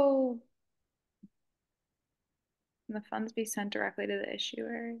go. The funds be sent directly to the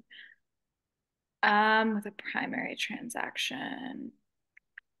issuer. With a primary transaction.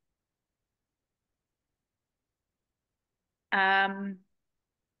 Um,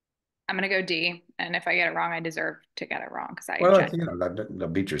 I'm gonna go D, and if I get it wrong, I deserve to get it wrong because I Well, gen.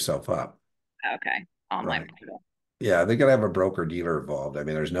 don't beat yourself up, Okay, online right? portal. Yeah, they got to have a broker dealer involved. I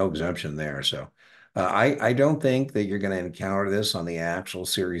mean, there's no exemption there. So, I don't think that you're going to encounter this on the actual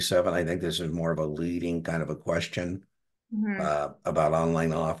Series 7. I think this is more of a leading kind of a question Hmm. about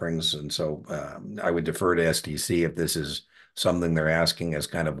online offerings. And so I would defer to STC if this is something they're asking as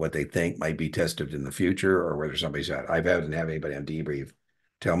kind of what they think might be tested in the future or whether somebody's had. I haven't had anybody on debrief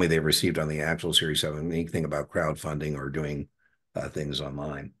tell me they've received on the actual Series 7 anything about crowdfunding or doing things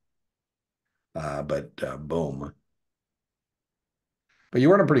online. But boom. But you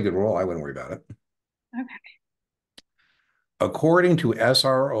were in a pretty good role. I wouldn't worry about it. Okay. According to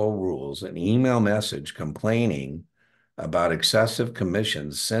SRO rules, an email message complaining about excessive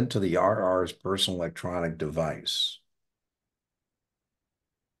commissions sent to the RR's personal electronic device.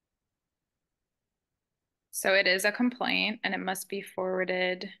 So it is a complaint, and it must be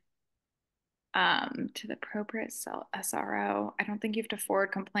forwarded to the appropriate cell SRO. I don't think you have to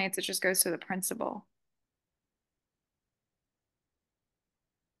forward complaints. It just goes to the principal.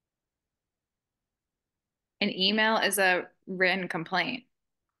 An email is a written complaint.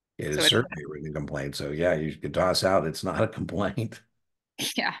 It So is it's, certainly a written complaint. So yeah, you could toss out it's not a complaint.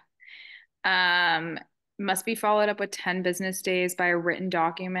 yeah. Um, must be followed up with 10 business days by a written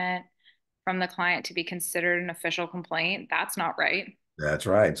document from the client to be considered an official complaint. That's not right. That's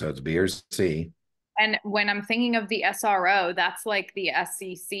right. So it's B or C. And when I'm thinking of the SRO, that's like the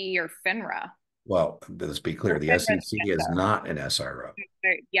SEC or FINRA. Well, let's be Or clear. The FINRA's SEC the is not an SRO.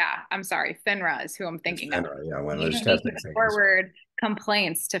 Yeah, I'm sorry. FINRA is who I'm It's thinking of. FINRA, yeah, one of You those don't need to testing things. forward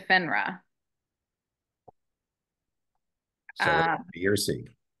complaints to FINRA. So it's Uh, B or C.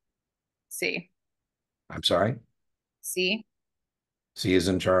 see, I'm sorry. see, C is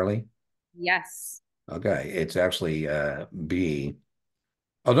in Charlie. yes. Okay, it's actually B.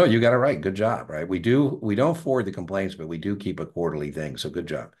 Oh no, you got it right. Good job. Right. We don't forward the complaints, but we do keep a quarterly thing. So good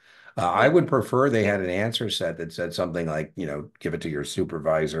job. I Like would prefer they had an answer set that said something like, give it to your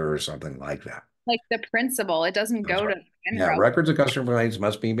supervisor or something like that. like the principal, it doesn't That's go right. to Yeah, FINRA. records of customer complaints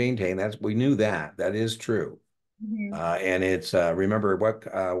must be maintained. We knew that. That is true. Mhm. And it's remember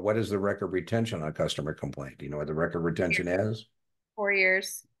what is the record retention on customer complaint? Do you know what the record retention is? 4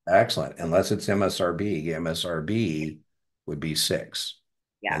 years. Excellent. Unless it's MSRB, MSRB would be 6.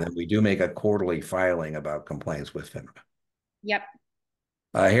 And Yeah. then we do make a quarterly filing about complaints with FINRA. Yep.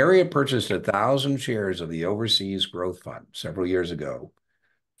 Harriet purchased 1,000 shares of the Overseas Growth Fund several years ago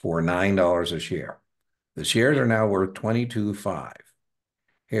for $9 a share. The shares are now worth 22.5.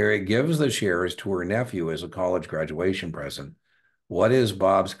 Harriet gives the shares to her nephew as a college graduation present. What is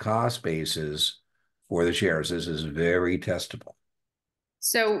Bob's cost basis for the shares? This is very testable.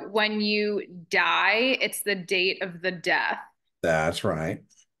 So when you die, it's the date of the death, That's right.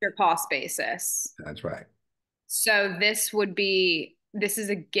 your cost basis. That's right. So this is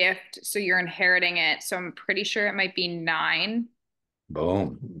a gift, so you're inheriting it. So I'm pretty sure it might be 9.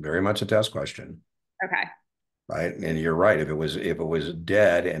 Boom. Very much a test question. Okay. Right. And you're right. If it was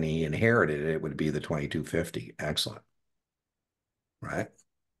dead and he inherited it, it would be the 2250. Excellent. Right.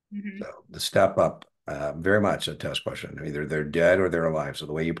 Hmm. So the step up, very much a test question. Either they're dead or they're alive. So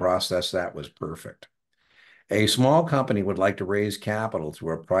the way you process that was perfect. A small company would like to raise capital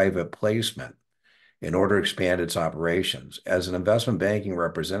through a private placement in order to expand its operations. As an investment banking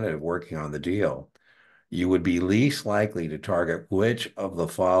representative working on the deal, you would be least likely to target which of the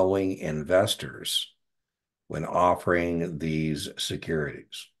following investors when offering these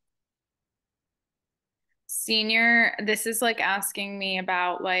securities. Senior, this is like asking me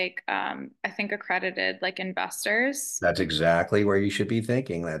about like I think accredited like investors That's exactly where you should be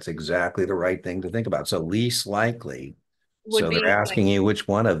thinking. That's exactly the right thing to think about. So least likely. would So they're be like asking you which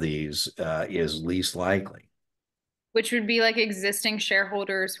one of these is least likely. which would be like existing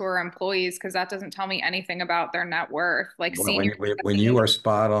shareholders who are employees because that doesn't tell me anything about their net worth. Like Well, senior when you are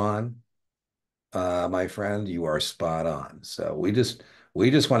spot on, my friend, you are spot on. So we just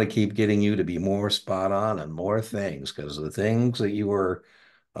want to keep getting you to be more spot on and more things because the things that you were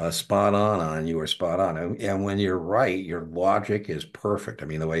spot on, you were spot on. And when you're right, your logic is perfect. I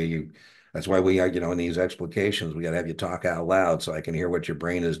mean, that's why we are, in these explications, we got to have you talk out loud so I can hear what your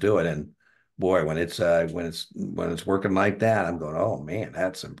brain is doing. And boy, when it's working like that, I'm going, oh man,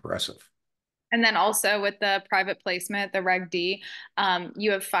 that's impressive. and then also with the private placement, the Reg D,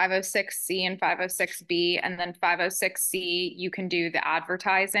 you have 506C and 506B, and then 506C, you can do the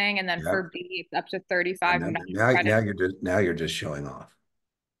advertising, and then Yeah. for B, it's up to And 35 then, credit. now you're just showing off.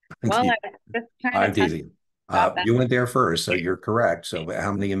 I'm Well, I teasing. was just trying to I'm test teasing. about that. You went there first, so you're correct. So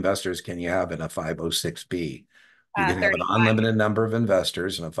how many investors can you have in a 506B? You can have an 35, unlimited number of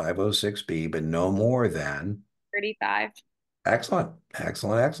investors in a 506B, but no more than. 35. Excellent,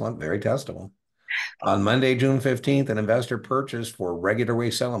 excellent, excellent. Very testable. On Monday, June 15th, an investor purchased for regular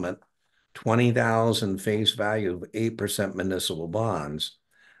way settlement 20,000 face value of 8% municipal bonds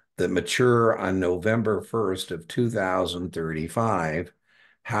that mature on November 1st of 2035.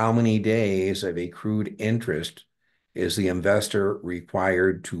 How many days of accrued interest is the investor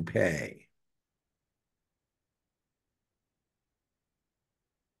required to pay?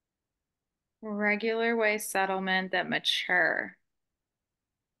 Regular way settlement that mature.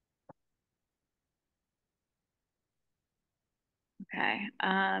 Okay.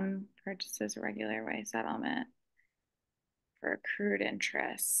 Purchases regular way settlement for accrued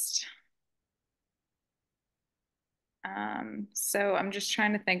interest. So I'm just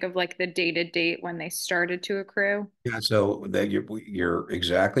trying to think of like the dated date when they started to accrue. Yeah, so that you're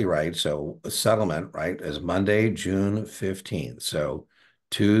exactly right. So a settlement, right, is Monday, June 15th. So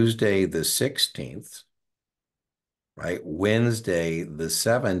Tuesday the 16th, right? Wednesday the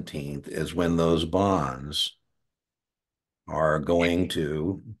 17th is when those bonds are going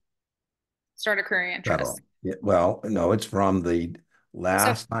to Start accruing interest. settle. Well, no, it's from the So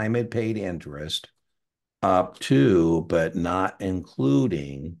last time it paid interest up to, but not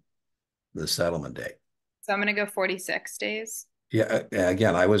including the settlement date. So I'm gonna go 46 days. Yeah,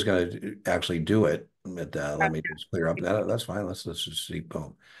 again, I was going to actually do it, but let me just clear up that. That's fine. Let's just see.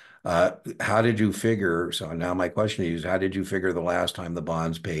 Boom. How did you figure? So now my question to you is, how did you figure the last time the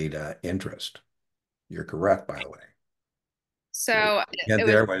bonds paid interest? You're correct, by the way. So And it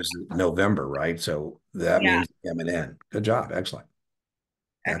was, there was November, right? So that yeah. means M&N. Good job. Excellent.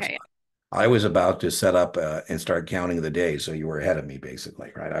 Okay. Excellent. I was about to set up and start counting the days, so you were ahead of me,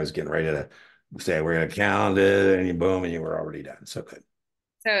 basically, right? I was getting ready to say we're going to count it, and you boom, and you were already done. So good.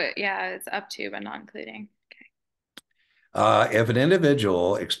 So yeah, it's up to, but not including. If an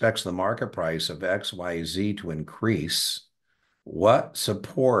individual expects the market price of XYZ to increase, what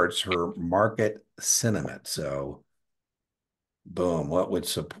supports her market sentiment? So, boom, what would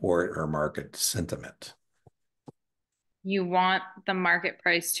support her market sentiment? You want the market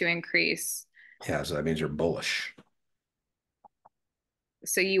price to increase. Yeah, so that means you're bullish.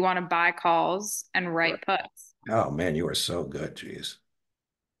 So you want to buy calls and Right. write puts. Oh man, you are so good. Jeez.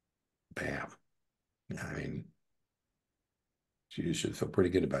 Bam. I mean, you should feel pretty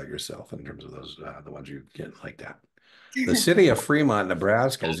good about yourself in terms of those, the ones you get like that. The city of Fremont,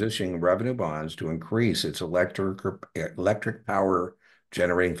 Nebraska is issuing revenue bonds to increase its electric power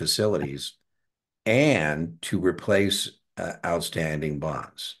generating facilities and to replace outstanding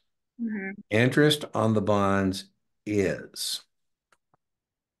bonds. Mhm. Interest on the bonds is,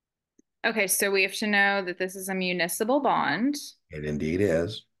 Okay, so we have to know that this is a municipal bond it indeed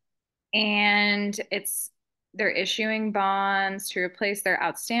is. and they're issuing bonds to replace their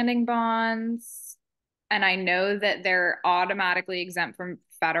outstanding bonds. And I know that they're automatically exempt from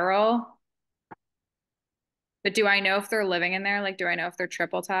federal, but do I know if they're living in there? Like, do I know if they're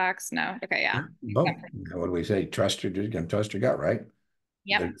triple tax? No. Okay, yeah. Boom. What do we say? Trust your gut, right?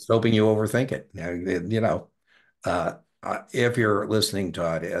 Yep. They're just hoping you overthink it. Uh, if you're listening,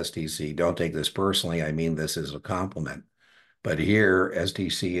 Todd, to STC, don't take this personally. I mean this as a compliment. But here,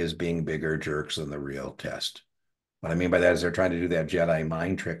 STC is being bigger jerks than the real test. What I mean by that is they're trying to do that Jedi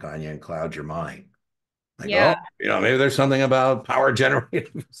mind trick on you and cloud your mind. Like, Yeah. oh, maybe there's something about power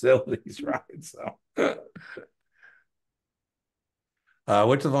generating facilities, right? So,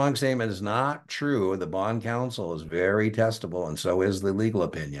 which the following statement is not true. The bond counsel is very testable, and so is the legal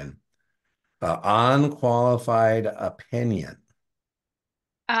opinion. Unqualified opinion.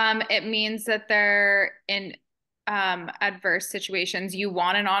 It means that they're in adverse situations. You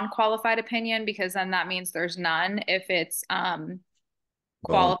want an unqualified opinion because then that means there's none. If it's Boom.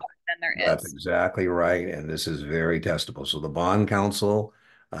 qualified, then there That's is. exactly right. And this is very testable. So the bond counsel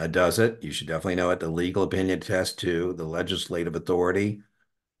does it. You should definitely know it. The legal opinion test too, the legislative authority,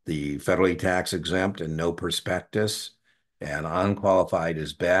 the federally tax exempt and no prospectus. And unqualified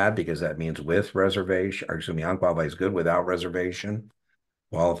is bad because that means with reservation, or excuse me, unqualified is good without reservation.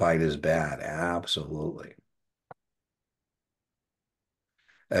 Qualified is bad. Absolutely.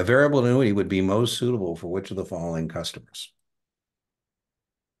 A variable annuity would be most suitable for which of the following customers?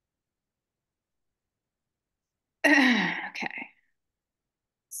 Okay.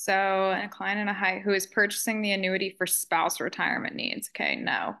 So a client in a high who is purchasing the annuity for spouse retirement needs. Okay,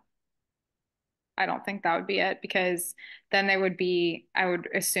 no. I don't think that would be it because then they would be, I would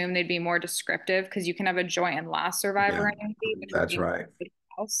assume they'd be more descriptive because you can have a joint and last Yeah, survivor annuity, which would that's be more right. for the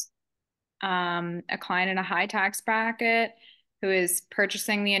spouse. A client in a high tax bracket who is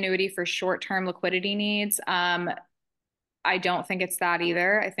purchasing the annuity for short-term liquidity needs. I don't think it's that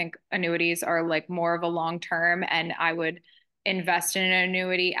either. I think annuities are like more of a long term, and I would invest in an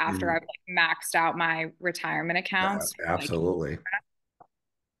annuity after I've Mm, like maxed out my retirement accounts. Like, absolutely.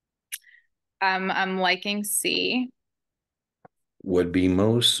 I'm liking C. Would be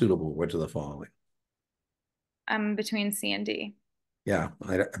most suitable. Which of the following? I'm between C and D. Yeah,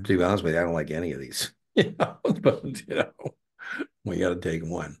 to be honest with you, I don't like any of these. But we got to take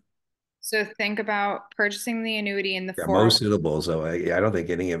one. So think about purchasing the annuity in the Yeah, 401. most suitable. So I don't think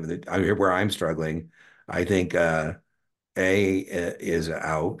any of the. I here where I'm struggling. I think A is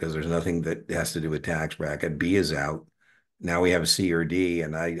out because there's nothing that has to do with tax bracket. B is out. Now we have C or D,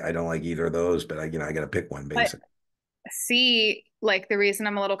 and I don't like either of those. But I got to pick one But basically. C, like the reason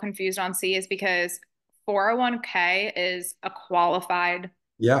I'm a little confused on C is because 401k is a qualified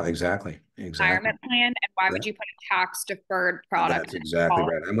Yeah, exactly, exactly. retirement plan. And why would That, you put a tax deferred product that's in exactly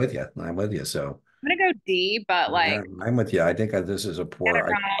qualified? right. I'm with you. I'm with you. So. I'm gonna go D, but Yeah, like I'm with you. I think this is a get it poor, I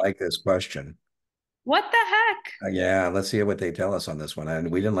don't wrong. like this question. What the heck? Yeah, let's see what they tell us on this one.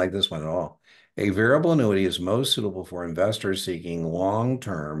 And we didn't like this one at all. A variable annuity is most suitable for investors seeking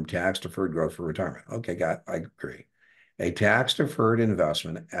long-term tax-deferred growth for retirement. Okay, I agree. A tax-deferred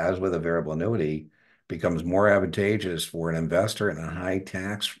investment, as with a variable annuity, becomes more advantageous for an investor in a high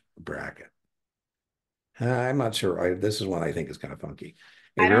tax bracket. I'm not sure. This is one I think is kind of funky.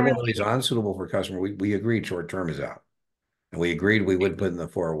 A I don't variable really. is unsuitable for customer. We agreed short term is out. And we agreed we would put in the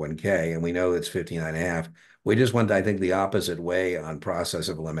 401k, and we know it's 59 and a half. We just went, I think, the opposite way on process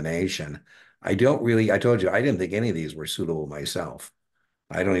of elimination. I told you, I didn't think any of these were suitable myself.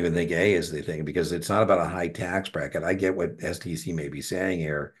 I don't even think A is the thing because it's not about a high tax bracket. I get what STC may be saying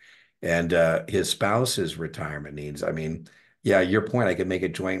here. And his spouse's retirement needs. I mean, yeah, your point, I could make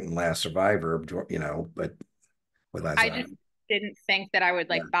it joint and last survivor, but with last, I just didn't think that I would yeah.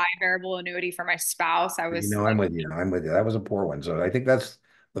 like buy a variable annuity for my spouse. I was I'm like, with you. I'm with you. That was a poor one. So I think that's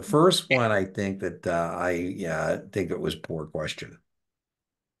the first one. I think that I yeah, think it was poor question.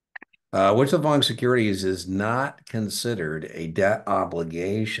 Which of the following securities is not considered a debt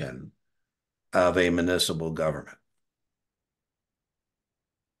obligation of a municipal government?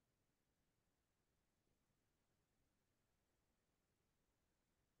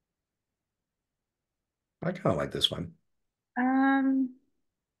 I kind of like this one. um,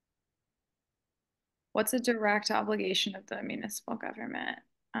 what's a direct obligation of the municipal government?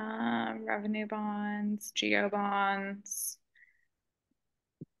 Revenue bonds, geo bonds.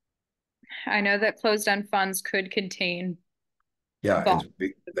 I know that closed-end funds could contain Yeah, bonds.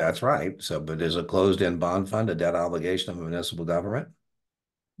 that's right. So, but is a closed-end bond fund a debt obligation of a municipal government?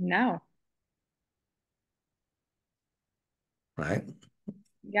 No, Right?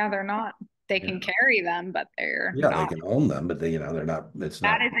 yeah, they're not. They can Yeah. carry them, but they're Yeah, they not. can own them, but they're not. It's That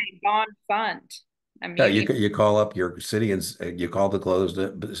not. is a bond fund. A Yeah, muni. you call up your city and you call the closed,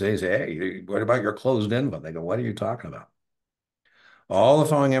 say, hey, what about your closed end fund? They go, what are you talking about? All the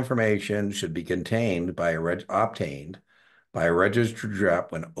following information should be obtained by a registered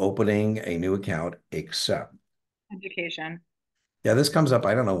rep when opening a new account, except. Education. Yeah, this comes up.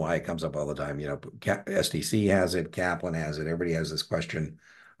 I don't know why it comes up all the time. STC has it, Kaplan has it. Everybody has this question.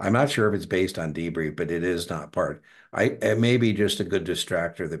 I'm not sure if it's based on debrief, but it is not part. It may be just a good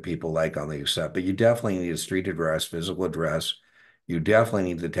distractor that people like on the accept, but you definitely need a street address, physical address. You definitely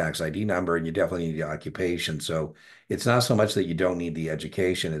need the tax ID number, and you definitely need the occupation. So it's not so much that you don't need the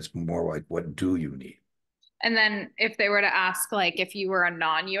education; it's more like what do you need? And then if they were to ask, like, if you were a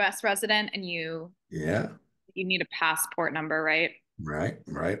non-US resident and Yeah. you need a passport number, right? Right,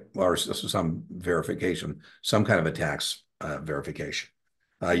 right. Or some verification, some kind of a tax verification.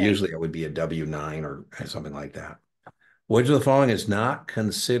 Right. Usually it would be a W-9 or something like that. Which of the following is not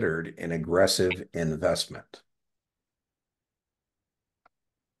considered an aggressive investment?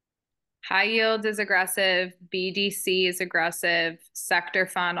 High yield is aggressive. BDC is aggressive. Sector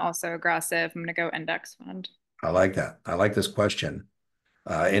fund also aggressive. I'm going to go index fund. I like that. I like this question.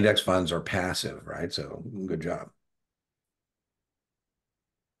 Index funds are passive, right? So good job.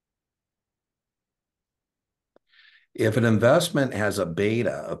 If an investment has a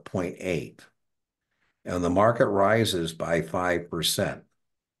beta of zero point 0.8 and the market rises by 5%,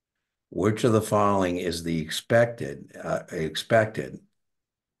 which of the following is the expected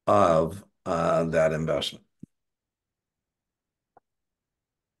of that investment?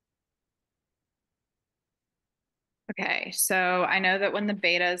 Okay, so I know that when the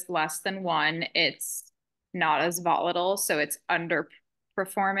beta is less than one, it's not as volatile, so it's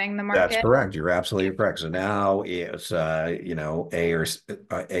underperforming the That's market. correct. You're absolutely correct. So now it's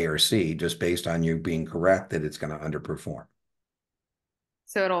A or C, just based on you being correct that it's going to underperform.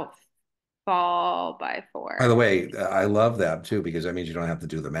 So it'll fall by By the four. way, I love that too because that means you don't have to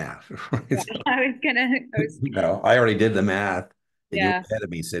do the math. Right? Yeah, So, I was, no, I already did the math, and you were yeah. ahead of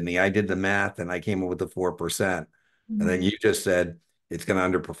me, Sydney. I did the math, and I came up with the 4%, and then Mhm. you just said it's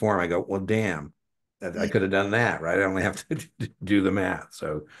going to underperform. I go, well, damn, I could have done that, right? I only have to do the math.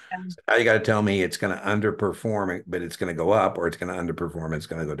 So now you got to tell me it's going to underperform, but it's going to go up, or it's going to underperform, it's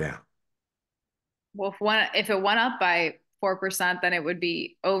going to go down. Well, if it went up by 4%, then it would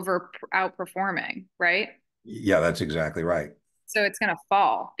be over outperforming, right? Yeah, that's exactly right. So it's going to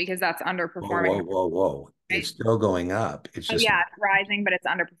fall because that's Whoa, underperforming, whoa, whoa, whoa. right? It's still going up. It's Oh just yeah, it's rising, but it's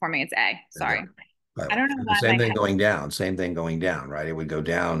underperforming. It's A. yeah. Sorry. I Right. don't know And the why same my thing head. going down, same thing going down, right? It would go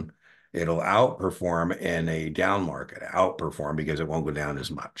down. It'll outperform in a down market, outperform because it won't go down as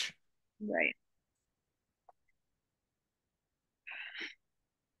much. Right.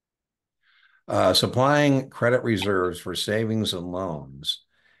 Supplying credit reserves for savings and loans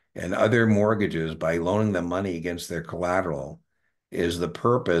and other mortgages by loaning them money against their collateral is the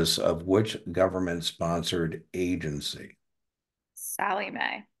purpose of which government-sponsored agency? Sally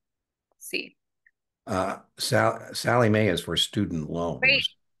Mae. C. Sally Mae is for student Wait, loans.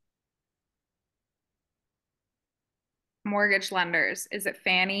 mortgage lenders. Is it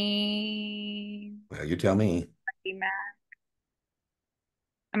Fannie? Well, you tell me. Freddie Mac?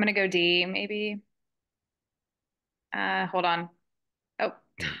 I'm gonna go D, maybe. Hold on. Oh,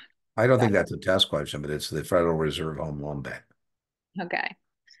 I don't think that's a test question, but it's the Federal Reserve Home Loan Bank. okay.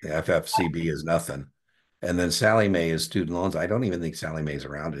 The FFCB is nothing. And then Sally Mae is student loans. I don't even think Sally Mae's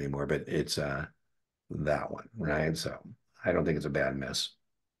around anymore, but it's that one, right? So I don't think it's a bad miss.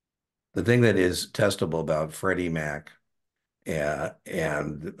 The thing that is testable about Freddie Mac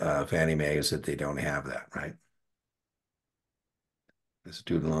and Fannie Mae is that they don't have that, right? The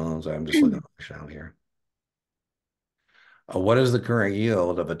student loans. I'm just looking at the show here. What is the current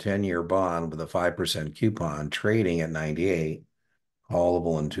yield of a 10-year bond with a 5% coupon trading at 98,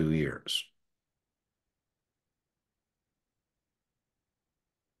 callable in 2 years?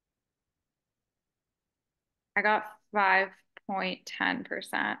 I got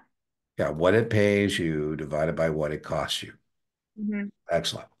 5.10%. Yeah, what it pays you divided by what it costs you. Mm-hmm.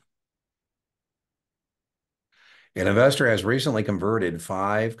 Excellent. An investor has recently converted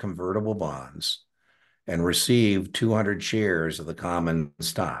 5 convertible bonds and received 200 shares of the common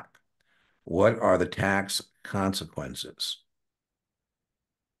stock. What are the tax consequences?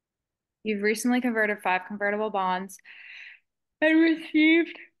 You've recently converted 5 convertible bonds and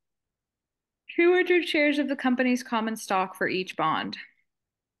received 200 shares of the company's common stock for each bond.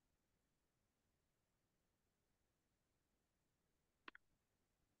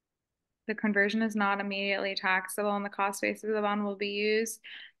 The conversion is not immediately taxable, and the cost basis of the bond will be used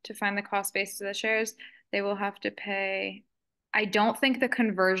to find the cost basis of the shares. They will have to pay. I don't think the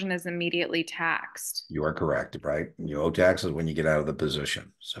conversion is immediately taxed. You are correct, right? You owe taxes when you get out of the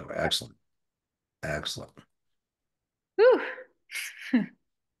position. So excellent. Excellent. Whew.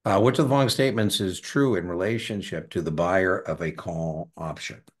 Which of the following statements is true in relationship to the buyer of a call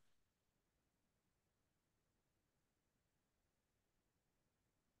option?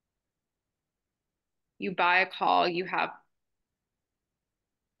 You buy a call, you have,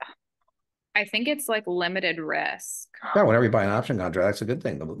 I think it's like limited risk. Yeah, whenever you buy an option contract, that's a good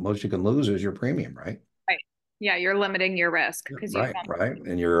thing. The most you can lose is your premium, right? Right. Yeah, you're limiting your risk Yeah, because right, right.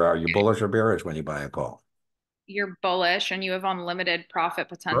 And you're bullish or bearish when you buy a call. you're bullish and you have unlimited profit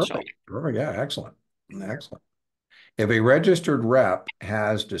potential. Perfect. Perfect. Yeah, excellent. Excellent. If a registered rep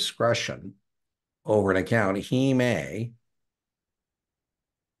has discretion over an account, he may,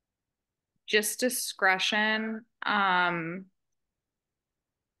 Just discretion.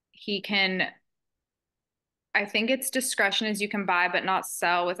 He can, I think it's discretion is you can buy but not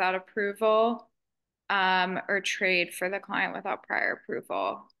sell without approval, or trade for the client without prior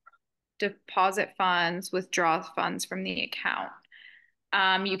approval. Deposit funds, withdraw funds from the account.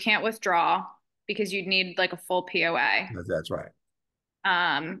 You can't withdraw because you'd need like a full POA. that's right.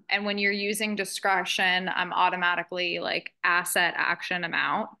 And when you're using discretion, I'm automatically like asset action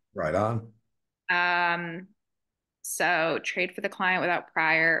amount. Right on. Um, so trade for the client without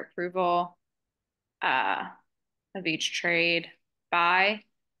prior approval uh, of each trade. Buy,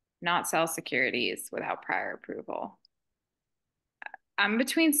 not sell securities without prior approval. I'm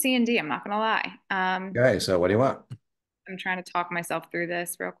between C and D, I'm not gonna lie. Okay, so what do you want? I'm trying to talk myself through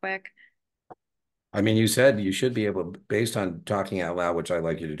this real quick. I mean, you said you should be able, based on talking out loud, which I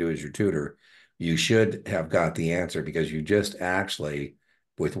like you to do as your tutor, you should have got the answer because you just actually,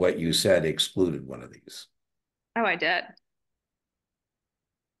 with what you said, excluded one of these. Oh, I did.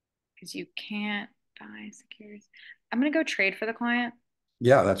 Because you can't buy securities. I'm gonna go trade for the client.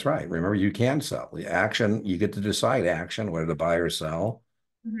 Yeah, that's right. Remember, you can sell. The action, you get to decide action, whether to buy or sell,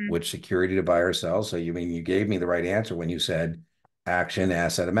 Mhm. which security to buy or sell. So you mean you gave me the right answer when you said action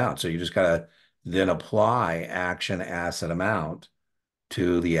asset amount. So you just gotta then apply action asset amount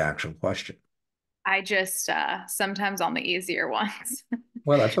to the actual question. I just sometimes on the easier ones.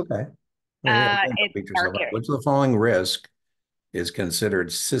 Well, that's okay. Yeah, don't It's beat yourself up. market. Which of the following risk is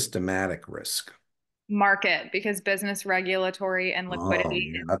considered systematic risk? Market because business regulatory and Oh,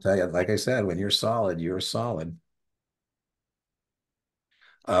 liquidity. I'll tell you, like I said, when you're solid, you're solid.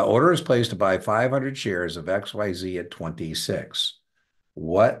 Order is placed to buy 500 shares of XYZ at 26.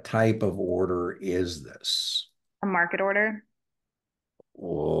 What type of order is this? A market order.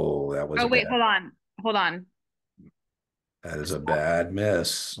 Oh, that was Oh a wait, bad, hold on. Hold on. that is a bad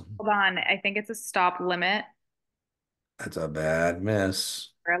miss. Hold on. I think it's a stop limit That's a bad miss.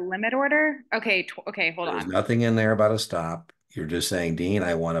 or a limit order. Okay, okay, hold There's on. nothing in there about a stop. You're just saying, Dean,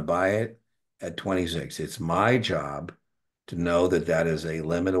 I want to buy it at 26. It's my job to know that that is a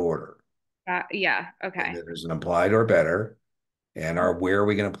limit order Yeah, and okay. that there's an implied or better. And where are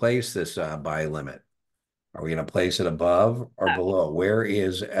we going to place this buy limit? Are we going to place it above or below? Where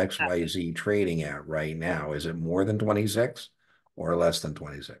is XYZ trading at right now? Is it more than 26 or less than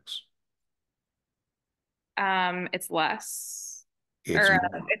 26? It's less. It's Or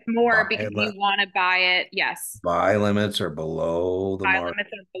more. it's more Buy, because li- you want to buy it. Yes. buy limits are below the Buy mark.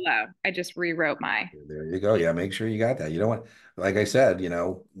 limits are below. I just rewrote my. There you go. Yeah, make sure you got that. You don't want, like I said,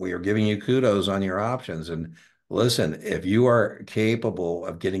 we are giving you kudos on your options. And listen, if you are capable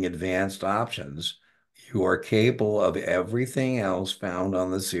of getting advanced options, you are capable of everything else found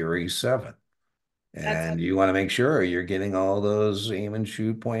on the Series 7. That's And you want to make sure you're getting all those aim and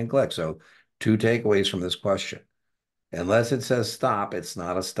shoot, point and click. So, two takeaways from this question. Unless it says stop, it's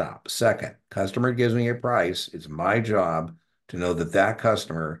not a stop. Second, customer gives me a price. It's my job to know that that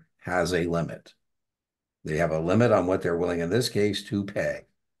customer has a limit. They have a limit on what they're willing, in this case, to pay.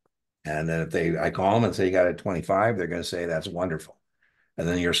 And then I call them and say you got a 25, they're going to say that's wonderful. And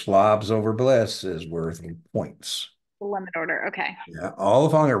then your slobs over bliss is worth points. the limit order. Okay. Yeah, all the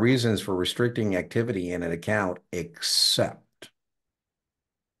following are reasons for restricting activity in an account, except.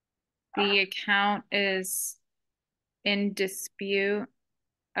 The account is in dispute.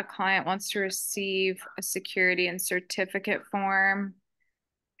 A client wants to receive a security and certificate form.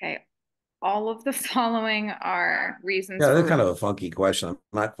 Okay. All of the following are reasons Yeah, that's for, kind of a funky question. I'm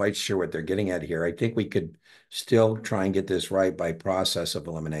not quite sure what they're getting at here. I think we could still try and get this right by process of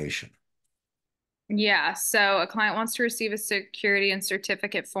elimination. yeah. So a client wants to receive a security and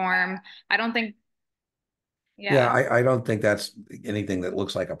certificate form. I don't think, Yeah, yeah, I don't think that's anything that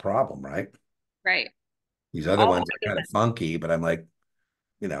looks like a problem, right? right. These other All ones are kind of funky, but I'm like,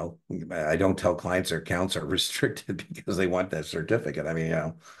 I don't tell clients their accounts are restricted because they want that certificate. I mean,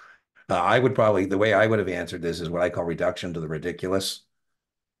 I would probably, the way I would have answered this is what I call reduction to the ridiculous.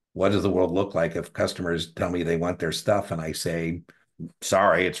 What does the world look like if customers tell me they want their stuff and I say,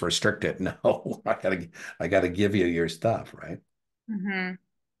 sorry, it's restricted? No, I gotta give you your stuff, right? Mhm.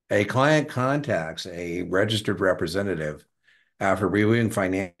 A client contacts a registered representative after reviewing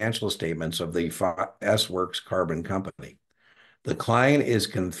financial statements of the S Works Carbon Company. The client is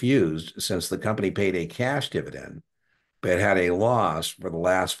confused since the company paid a cash dividend but had a loss for the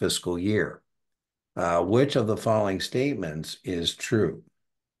last fiscal year. Which of the following statements is true?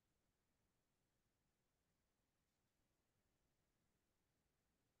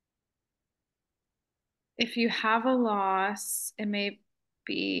 If you have a loss,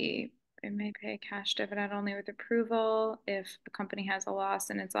 be, it may pay a cash dividend only with approval. If the company has a loss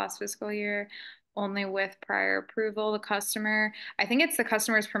in its last fiscal year, only with prior approval, the customer, I think it's the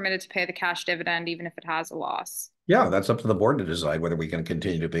customer is permitted to pay the cash dividend even if it has a loss. Yeah, that's up to the board to decide whether we can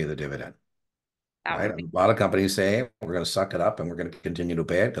continue to pay the dividend. That Right? would A be, lot of companies say we're going to suck it up and we're going to continue to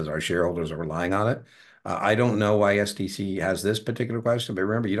pay it because our shareholders are relying on it. I don't know why STC has this particular question, but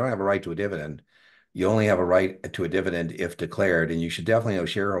remember, you don't have a right to a dividend. You only have a right to a dividend if declared, and you should definitely know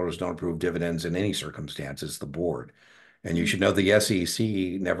shareholders don't approve dividends in any circumstance. It's the board. And you should know the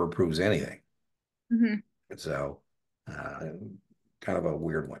SEC never approves anything. Mhm. So, uh, kind of a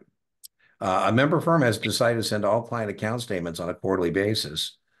weird one. A member firm has decided to send all client account statements on a quarterly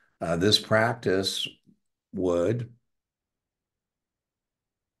basis. This practice would.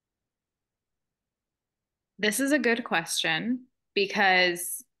 This is a good question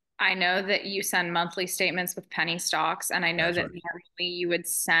because I know that you send monthly statements with penny stocks, and I know That's that right. normally you would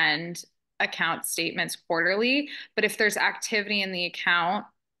send account statements quarterly. But if there's activity in the account,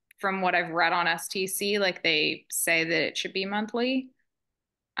 from what I've read on STC, like they say that it should be monthly.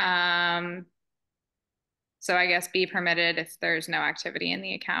 Um, so I guess be permitted if there's no activity in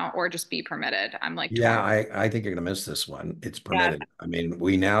the account, or just be permitted. I'm like Yeah, torn. I think you're going to miss this one. It's Yeah. permitted. I mean,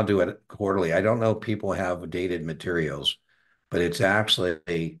 we now do it quarterly. I don't know if people have dated materials, but it's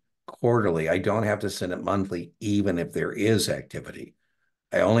actually quarterly. I don't have to send it monthly, even if there is activity.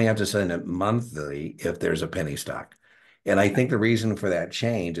 I only have to send it monthly if there's a penny stock. And I think the reason for that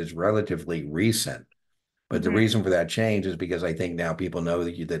change is relatively recent. But the Mhm. reason for that change is because I think now people know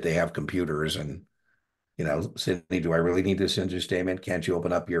that they have computers and, Sydney, do I really need to send you a statement? Can't you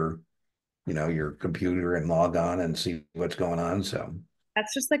open up your computer and log on and see what's going on? So,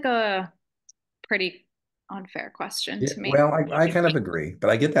 That's just like a pretty unfair question yeah, to me. well, I kind of agree, but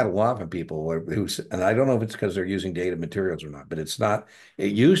I get that a lot from people and I don't know if it's because they're using dated materials or not, but it's not.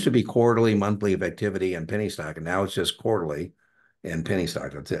 It used to be quarterly, monthly of activity and penny stock, and now it's just quarterly and penny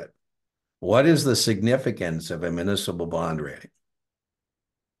stock. That's it. What is the significance of a municipal bond rating?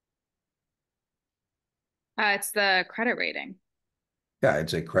 It's the credit rating. Yeah,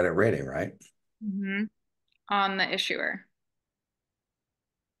 it's a credit rating, right? Mhm. On the issuer.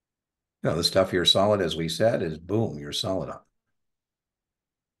 The stuff you're solid, as we said, is boom, you're solid on.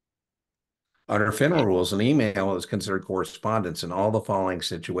 Under FINRA rules, an email is considered correspondence in all the following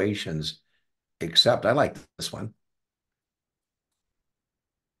situations, except I like this one.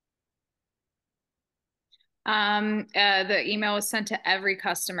 The email was sent to every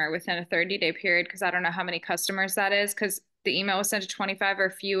customer within a 30-day period because I don't know how many customers that is because the email was sent to 25 or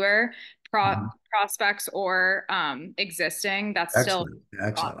fewer Mhm. prospects or existing. That's still Excellent.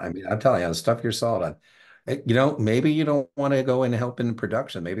 Excellent. I mean, I'm telling you, the stuff you're solid on. Maybe you don't want to go and help in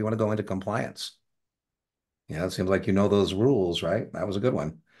production. Maybe you want to go into compliance. It seems like you know those rules, right? That was a good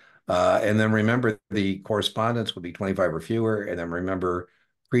one. And then remember the correspondence would be 25 or fewer. And then remember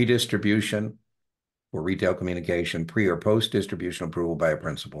pre-distribution for retail communication, pre or post-distribution approval by a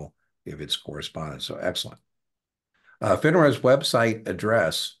principal if it's correspondence. So excellent. FINRA's website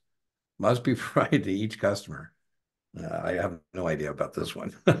address must be provided to each customer. I have no idea about this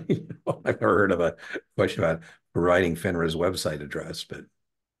one. I've never heard of a question about providing FINRA's website address, but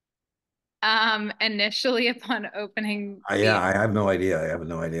initially upon opening yeah, the I have no idea. I have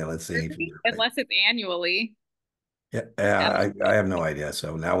no idea. Let's see. unless it's annually. Yeah, Yeah. I have no idea.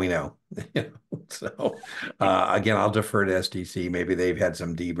 So now we know. So again, I'll defer to STC. Maybe they've had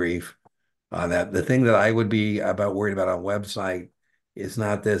some debrief on that. The thing that I would be about worried about on website is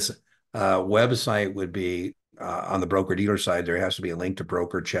not this. Website would be on the broker dealer side. There has to be a link to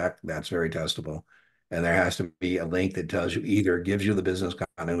broker check. That's very testable, and there has to be a link that tells you either gives you the business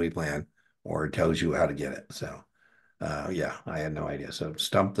continuity plan or tells you how to get it. So yeah, I had no idea. So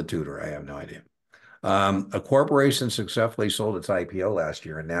stump the tutor. I have no idea. A corporation successfully sold its IPO last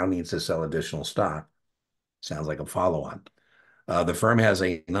year and now needs to sell additional stock. Sounds like a follow-on. The firm has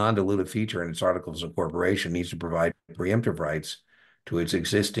a non-dilutive feature in its articles of incorporation, needs to provide preemptive rights to its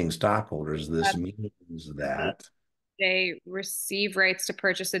existing stockholders. This means that They receive rights to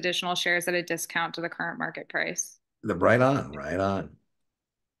purchase additional shares at a discount to the current market price. the right on, right on.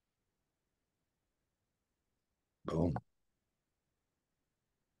 Boom.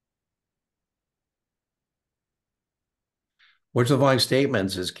 Which of the following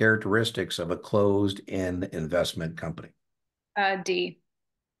statements is characteristics of a closed-end investment company? D.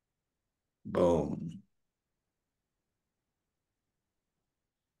 Boom.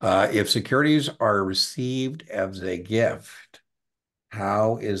 If securities are received as a gift,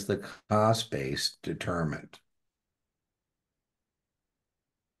 how is the cost base determined?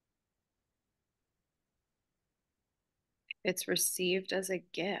 It's received as a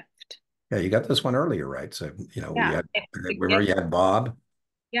gift. Yeah, you got this one earlier, right? So, we Yeah. had, If it's a remember gift, you had Bob?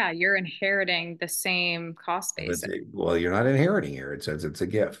 yeah, you're inheriting the same cost basis. Well, you're not inheriting here. It says it's a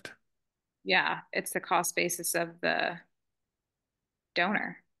gift. Yeah, it's the cost basis of the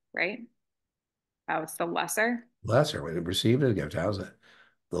donor, right? Oh, it's the lesser. Lesser, we received a gift. How's it?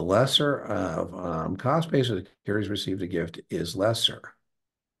 The lesser of cost base of the securities received a gift is lesser.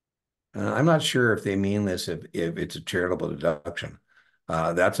 I'm not sure if they mean this if it's a charitable deduction.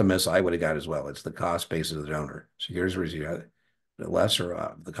 That's a miss I would have got as well. It's the cost basis of the donor. Securities received the lesser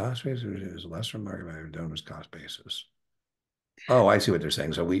of the cost basis is lesser market value of donor's cost basis. Oh, I see what they're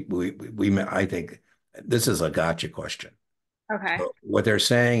saying. So I think this is a gotcha question. Okay. So what they're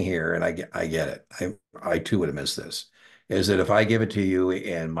saying here, and I get it. I too would have missed this, is that if I give it to you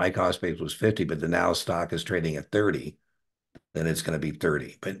and my cost base was 50, but the now stock is trading at 30, then it's going to be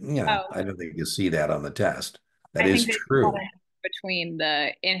 30. But Oh, I don't think you see that on the test. That I is think there's true. between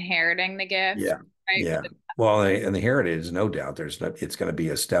the inheriting the gift, Yeah. right? Yeah. Well, and the heritage, no doubt, it's going to be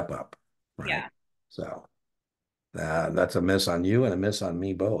a step up, right? Yeah. So that's a miss on you and a miss on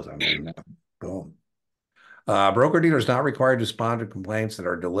me both. I mean, boom. Broker dealer is not required to respond to complaints that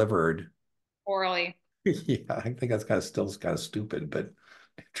are delivered. Orally. Yeah, I think that's still kind of stupid, but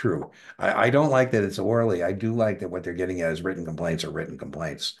true. I don't like that it's orally. I do like that what they're getting at is written complaints or written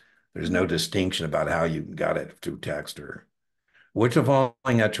complaints. There's no distinction about how you got it through text or which of the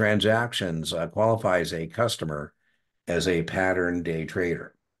following transactions qualifies a customer as a pattern day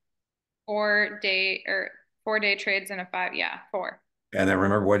trader. 4 day or 4 day trades in a five. Yeah, four. And then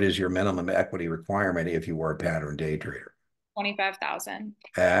remember, what is your minimum equity requirement if you were a pattern day trader? 25,000.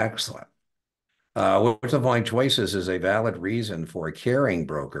 Excellent. Which of the following choices is a valid reason for a carrying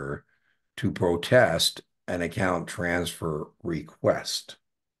broker to protest an account transfer request?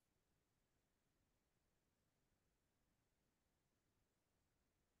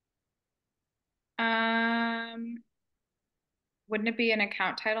 Um, wouldn't it be an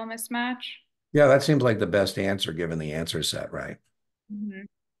account title mismatch? Yeah, that seems like the best answer given the answer set, right? Mm-hmm.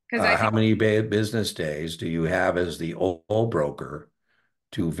 Because I How think, many business days do you have as the old broker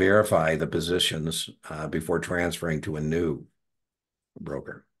to verify the positions before transferring to a new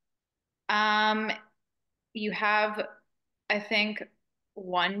broker? um, you have, I think,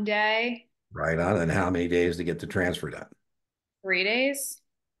 1 day, Right on. And how many days to get the transfer done? 3 days.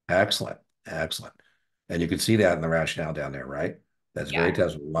 Excellent. Excellent. And you can see that in the rationale down there, right? That's very Yeah.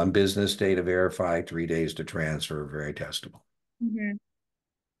 testable. 1 business day to verify, 3 days to transfer, very testable. Hmm.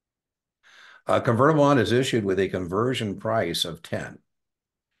 A convertible bond is issued with a conversion price of 10.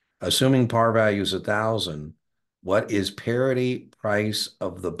 Assuming par value is 1,000, what is parity price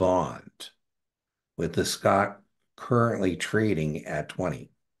of the bond with the stock currently trading at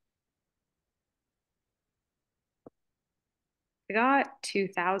 20? I got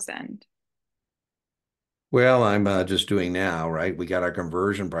 2,000. Well, I'm just doing now, right? We got our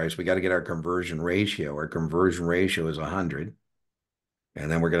conversion price. We got to get our conversion ratio. Our conversion ratio is 100.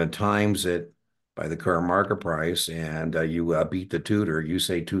 And then we're going to times it by the current market price. And you beat the tutor. You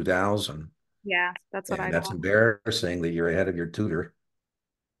say 2,000. Yeah, that's what And I that's got. embarrassing that you're ahead of your tutor.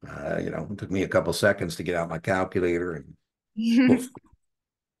 It took me a couple seconds to get out my calculator and poof.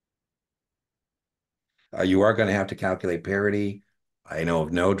 You are going to have to calculate parity. I know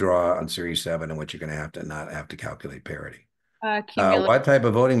of no draw on Series 7 in which you're going to have to not have to calculate parity. Cumulative. What type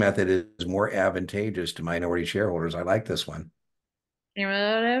of voting method is more advantageous to minority shareholders? I like this one.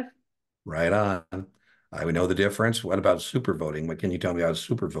 Cumulative. Right on. I would know the difference. What about super voting? What can you tell me about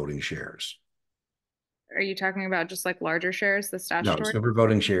super voting shares? Are you talking about just like larger shares, the No, statutory? super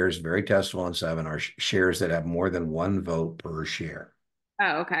voting shares, very testable in 7, are shares that have more than one vote per share.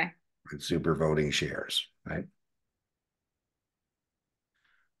 Oh, okay. Right? Super voting shares, right?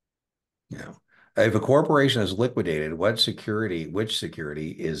 Yeah. If a corporation is liquidated, which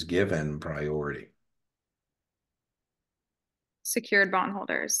security is given priority? Secured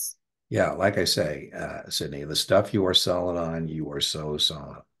bondholders. Yeah, like I say, Sydney, the stuff you are selling on, you are so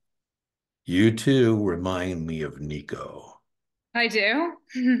solid. You too remind me of Nico. I do.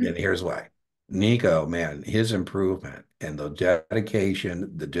 And here's why. Nico, man, his improvement and the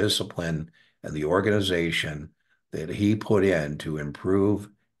dedication, the discipline, and the organization that he put in to improve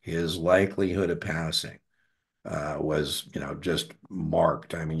his likelihood of passing was, just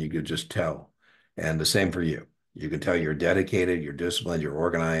marked. I mean, you could just tell. And the same for you. You can tell you're dedicated, you're disciplined, you're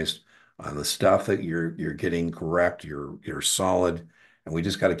organized on the stuff that you're getting correct. You're solid, and we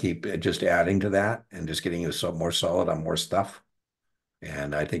just got to keep just adding to that and just getting you so more solid on more stuff.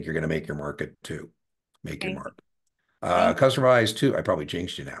 And I think you're going to make your market too. Make your Thank mark. thank Customer buys two. I probably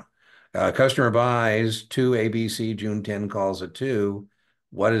jinxed you now. Customer buys two ABC. June 10 calls it two.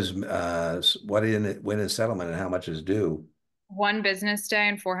 What in it when is settlement and how much is due? 1 business day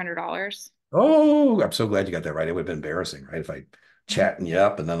and $400. Oh, I'm so glad you got that right. It would have been embarrassing, right? If I chatting you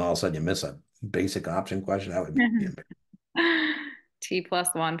up and then all of a sudden you miss a basic option question, that would be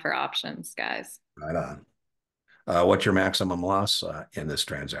T+1 for options, guys. right on. What's your maximum loss in this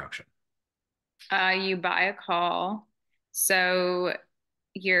transaction? You buy a call, so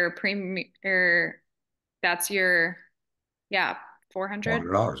your premium, that's your, yeah, 400.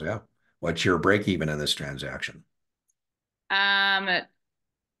 $400, yeah. What's your break even in this transaction? Um,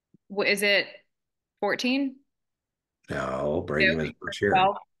 is it 14? No, break Two? even is per share.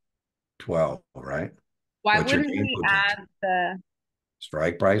 12? 12, right? Why What's your wouldn't gain we potential? add the,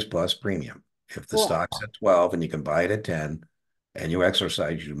 Strike price plus premium. If the well, stock's at 12 and you can buy it at 10 and you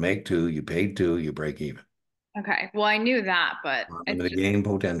exercise, you make two, you paid two, you break even. okay. Well, I knew that, but it's Unlimited just, gain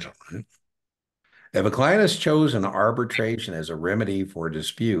potential. Right? If a client has chosen arbitration as a remedy for a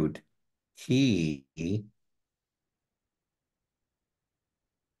dispute, he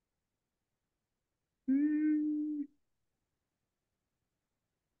mm,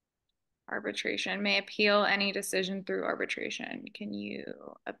 arbitration may appeal any decision through arbitration. Can you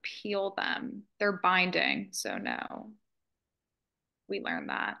appeal them? They're binding, so no. We learned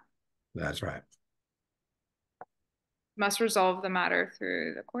that. that's right. Must resolve the matter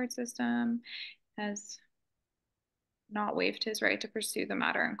through the court system. Has not waived his right to pursue the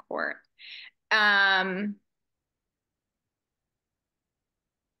matter in court. Um,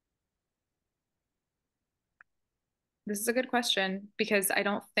 this is a good question because I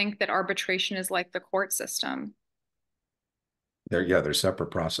don't think that arbitration is like the court system. They're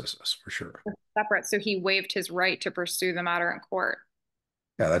separate processes for sure. They're separate. So he waived his right to pursue the matter in court.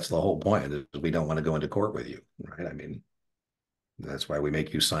 Yeah, that's the whole point is we don't want to go into court with you, right? I mean, that's why we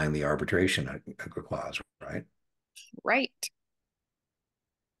make you sign the arbitration clause, right? Right.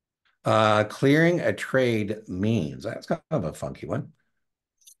 Clearing a trade means that's kind of a funky one.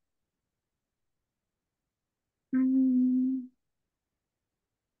 Mm,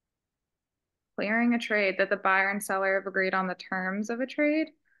 clearing a trade that the buyer and seller have agreed on the terms of a trade,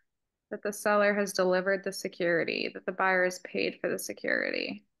 that the seller has delivered the security, that the buyer is paid for the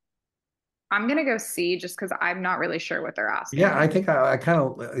security. I'm gonna go C just because I'm not really sure what they're asking Yeah, me. I think I kind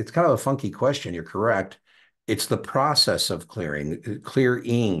of it's kind of a funky question. You're correct. It's the process of clearing,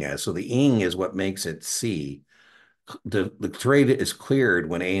 clearing. So the ing is what makes it C. the trade is cleared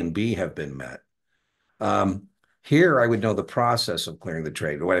when A and B have been met. Um, Here, I would know the process of clearing the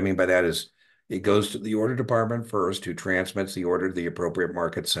trade. What I mean by that is it goes to the order department first, who transmits the order to the appropriate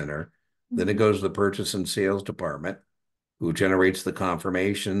market center. Then it Mhm. goes to the purchase and sales department, who generates the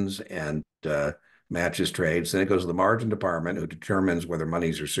confirmations and matches trades. Then it goes to the margin department, who determines whether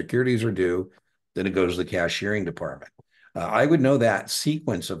monies or securities are due. Then it goes to the cashiering department. I would know that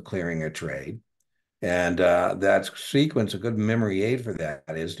sequence of clearing a trade. And that sequence, a good memory aid for that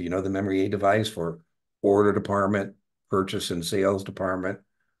is, do you know the memory aid device for order department, purchase and sales department,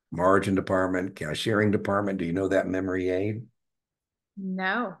 margin department, cashiering department? Do you know that memory aid?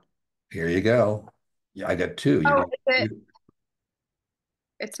 No. Here you go. Yeah, I got two. Oh, is it?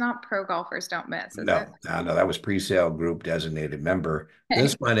 It's not pro golfers don't miss, is it? No, that was pre-sale group designated member.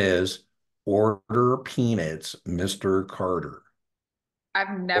 This one is order peanuts, Mr. Carter.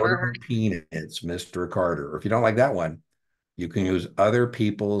 I've never Order heard. peanuts, Mr. Carter. Or if you don't like that one, you can use other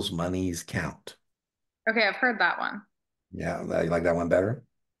people's monies count. Okay, I've heard that one. Yeah, you like that one better?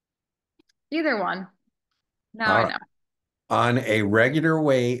 Either one. Now All I right. know. On a regular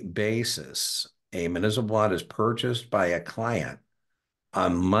way basis, a municipal bond is purchased by a client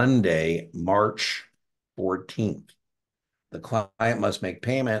on Monday, March 14th. The client must make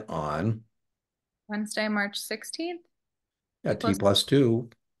payment on Wednesday, March 16th. T plus two.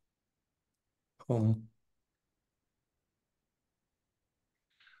 Which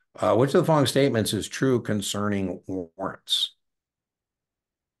of the following statements is true concerning warrants?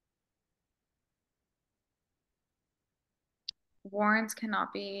 Warrants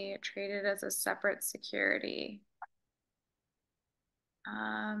cannot be traded as a separate security.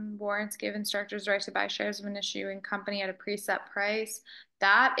 Warrants give instructors right to buy shares of an issuing company at a preset price.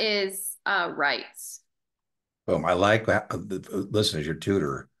 That is rights. Boom. I like that. Listen, as your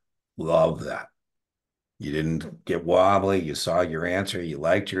tutor, love that. You didn't get wobbly. You saw your answer. You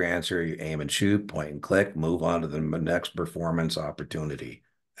liked your answer. You aim and shoot, point and click, move on to the next performance opportunity.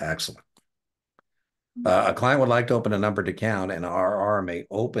 Excellent. A client would like to open a numbered account, and RR may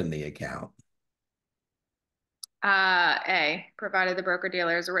open the account. Provided the broker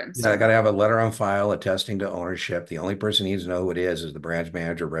dealer is a written Yeah, I certificate. got to have a letter on file attesting to ownership. The only person who needs to know who it is the branch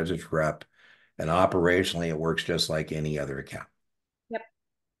manager, registered rep, and operationally, it works just like any other account. Yep.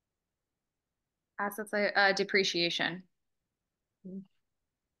 Assets depreciation.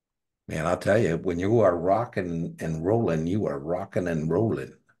 Man, I'll tell you, when you are rocking and rolling, you are rocking and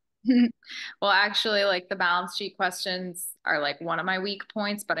rolling. Well, actually, like the balance sheet questions are like one of my weak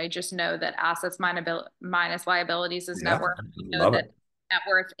points, but I just know that assets minus liabilities is net Yeah, worth. I know love that it. net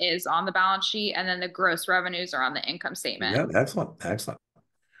worth is on the balance sheet, and then the gross revenues are on the income statement. Yeah, excellent, excellent.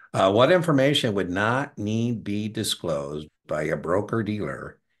 What information would not need be disclosed by a broker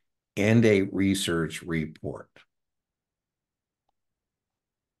dealer in a research report?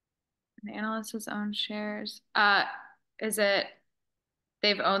 The analyst has owned shares. Is it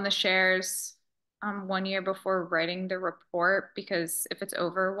they've owned the shares 1 year before writing the report? Because if it's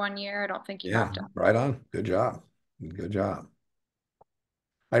over 1 year, I don't think you Yeah, have to. right on. Good job. Good job.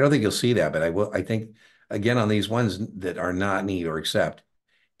 I don't think you'll see that, but I will. I think again on these ones that are not need or accept,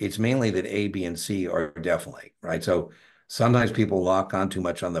 it's mainly that A, B, and C are definitely right. So sometimes people lock on too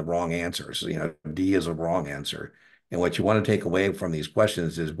much on the wrong answers. You know, D is a wrong answer. And what you want to take away from these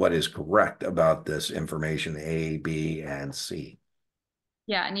questions is what is correct about this information, A, B, and C.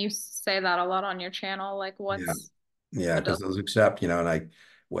 Yeah, and you say that a lot on your channel, like Yeah. what's Yeah, what does. because those accept, and I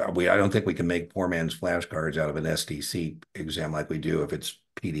don't think we can make poor man's flashcards out of an STC exam like we do if it's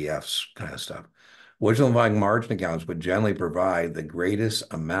PDFs kind of stuff. Which of the following margin accounts would generally provide the greatest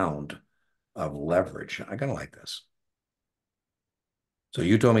amount of leverage? I kind of like this. So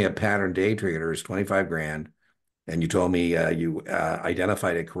you told me a pattern day trader is 25 grand, and you told me you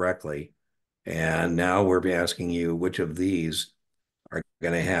identified it correctly. And now we're asking you which of these are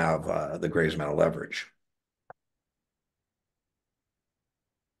going to have the greatest amount of leverage.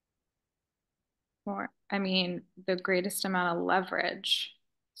 Or, I mean, the greatest amount of leverage.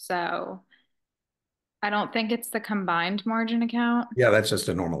 So I don't think it's the combined margin account. Yeah, that's just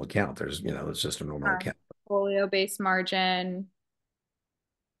a normal account. It's just a normal account. Portfolio-based margin.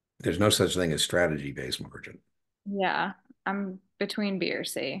 There's no such thing as strategy-based margin. Yeah, I'm between B or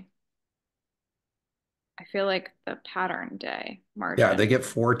C. I feel like the pattern day Yeah, margin, they get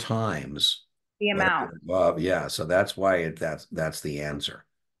four times the amount. whatever above. Yeah, so that's why that's the answer,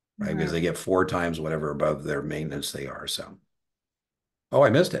 right? Because Mhm. they get four times whatever above their maintenance they are. So, oh,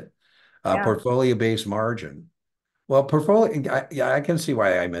 I missed it. Yeah. Portfolio-based margin. Well, yeah, I can see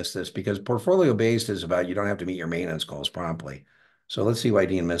why I missed this because portfolio-based is about you don't have to meet your maintenance goals promptly. So let's see why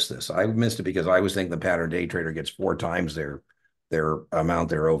Dean missed this. I missed it because I was thinking the pattern day trader gets four times their amount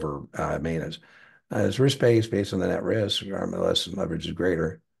they're over maintenance. It's risk based on the net risk, unless leverage is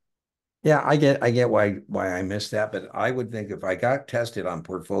greater. Yeah, I get why I missed that, but I would think if I got tested on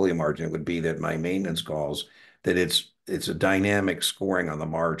portfolio margin, it would be that my maintenance calls that it's a dynamic scoring on the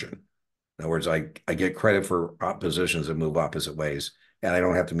margin. In other words, I get credit for positions that move opposite ways, and I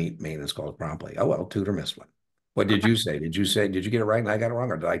don't have to meet maintenance calls promptly. Oh well, Tudor missed one. What did you say? Did you get it right and I got it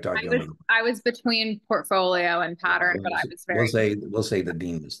wrong, or did I talk you I was into it? I was between portfolio and Yeah, pattern, but I was we'll very say the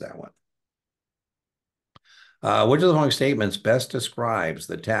dean missed that one. Which of the following statements best describes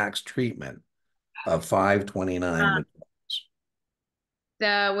the tax treatment of 529 um, withdrawals?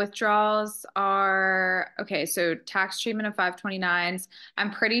 the withdrawals are okay, so tax treatment of 529s.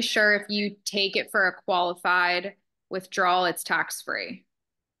 I'm pretty sure if you take it for a qualified withdrawal, it's tax free.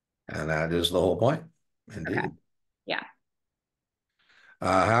 And that is the whole point. Okay. Indeed. Yeah.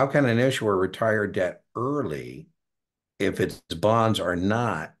 How can an issuer retire debt early if its bonds are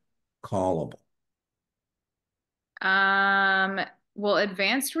not callable? Um, well,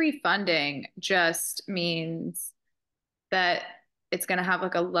 advanced refunding just means that it's going to have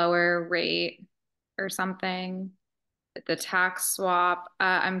like a lower rate or something. The tax swap,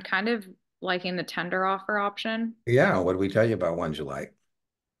 I'm kind of liking the tender offer option. Yeah, what did we tell you about ones you like?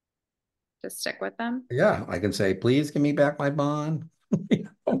 Just stick with them. Yeah, I can say, please give me back my bond. You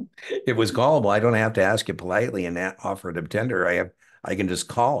know, if it was callable, I don't have to ask you politely and that offer it of tender. I can just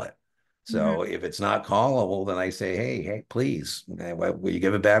call it. Mhm. So if it's not callable, then I say, hey, please, will you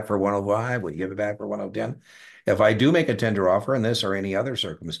give it back for 105? Will you give it back for 110? If I do make a tender offer in this or any other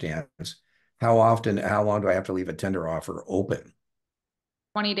circumstance, how long do I have to leave a tender offer open?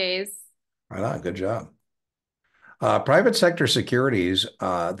 20 days. Right on, good job. Private sector securities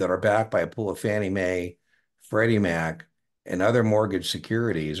that are backed by a pool of Fannie Mae, Freddie Mac, and other mortgage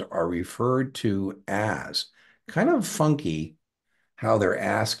securities are referred to as kind of funky how they're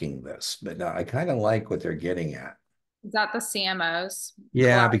asking this, but I kind of like what they're getting at. Is that the CMOs?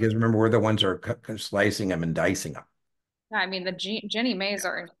 Yeah, because remember, we're the ones that are slicing them and dicing them. I mean, the Ginnie Maes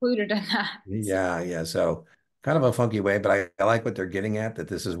are included in that. Yeah. So kind of a funky way, but I like what they're getting at, that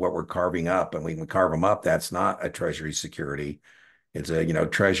this is what we're carving up, and we can carve them up. That's not a treasury security. It's a,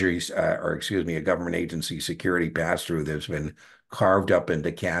 treasuries, or excuse me, a government agency security pass-through that's been carved up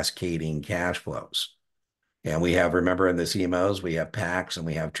into cascading cash flows. And we have, remember in the CMOs, we have PACs and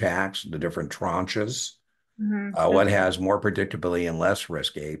we have TACs, the different tranches. This, What has more predictability and less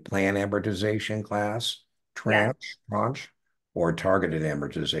risk, a plan amortization class, yeah, tranche, or targeted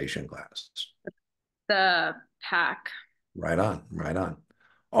amortization class? the pack. Right on, right on.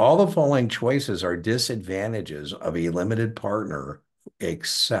 All the following choices are disadvantages of a limited partner,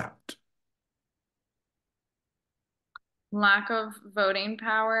 except Lack of voting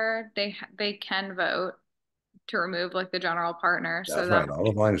power. They can vote to remove like the general partner. So that's that right. All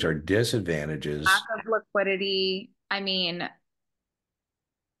the following are lack disadvantages. of liquidity. I mean, the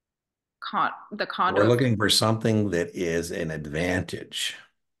We're conduit, looking for something that is an advantage.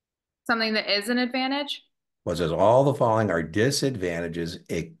 something that is an advantage. What says all the following are disadvantages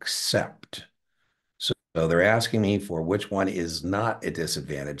except. So they're asking me for which one is not a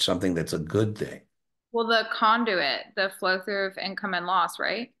disadvantage, something that's a good thing. Well, the conduit, the flow through of income and loss,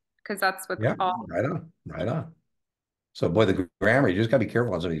 right? Because that's with Yeah, all. right on, right on. So, boy, the grammar, you just got to be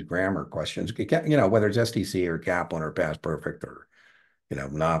careful on some of these grammar questions. Whether it's STC or Kaplan or past perfect or,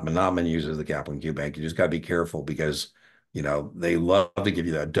 Nauman uses the Kaplan Q bank. You just got to be careful because, they love to give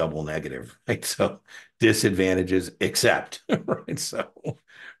you that double negative, right? So, disadvantages except, right? So,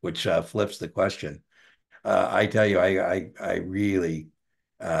 which flips the question. I tell you, I really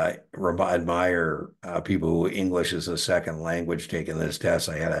admire people who English is a second language taking this test.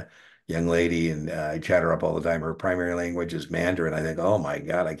 I had a young lady, and I chat her up all the time. Her primary language is Mandarin. I think, oh my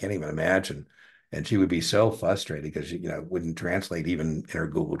God, I can't even imagine. And she would be so frustrated because she, wouldn't translate even in her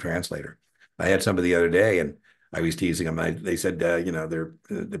Google Translator. I had somebody the other day, and I was teasing them. They said,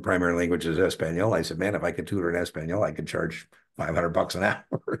 the primary language is Espanol. I said, man, if I could tutor in Espanol, I could charge $500 an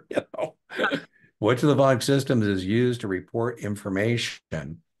hour. Which of the following systems is used to report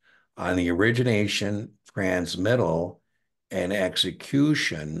information on the origination, transmittal, and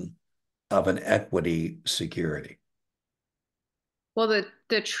execution of an equity security? Well,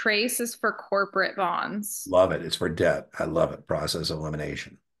 the trace is for corporate bonds. Love it. It's for debt. I love it. Process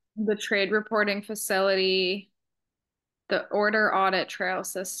elimination. The trade reporting facility, the order audit trail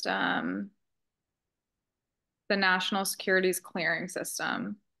system, the national securities clearing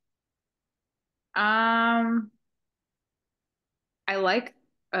system. Um, I like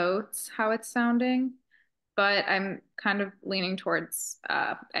oats, how it's sounding. but I'm kind of leaning towards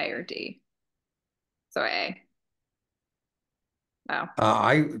A or D. So A. Oh,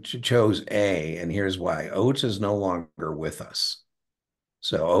 I chose A, and here's why. Oates is no longer with us.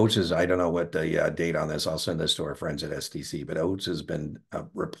 So Oates is, I don't know what the date on this. I'll send this to our friends at STC, but Oates has been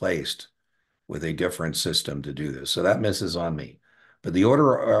replaced with a different system to do this. So that misses on me. But the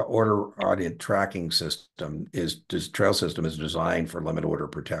order audit tracking system trail system is designed for limit order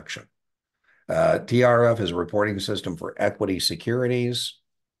protection. TRF is a reporting system for equity securities.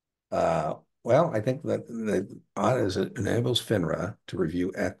 Uh, well, I think that the audit it enables FINRA to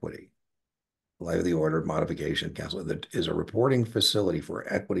review equity. Life of the order, modification, cancel. That is a reporting facility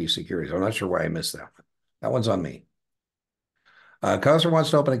for equity securities. I'm not sure why I missed that one. That one's on me. Customer wants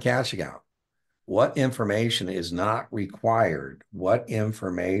to open a cash account. What information is not required? What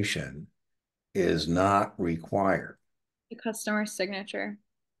information is not required? the customer signature.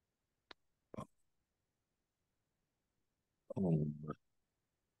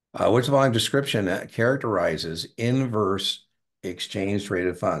 Which volume description characterizes inverse exchange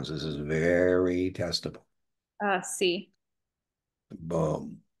traded funds? This is very testable. C.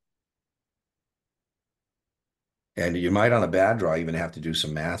 Boom. And you might, on a bad draw, even have to do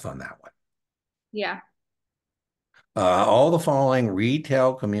some math on that one. Yeah. All the following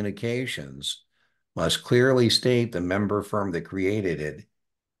retail communications must clearly state the member firm that created it,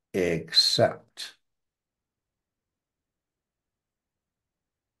 except.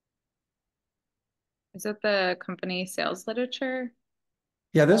 Is it the company sales literature?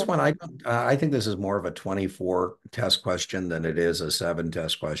 Yeah, this Oh. one, I think this is more of a 24 test question than it is a 7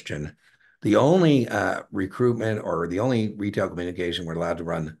 test question. The only recruitment or the only retail communication we're allowed to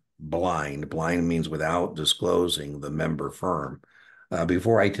run blind means without disclosing the member firm.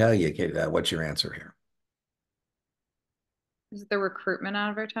 Before I tell you, Kate, what's your answer here? Is it the recruitment Yeah,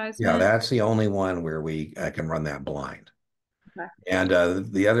 advertisement? that's the only one where we can run that blind. Okay. And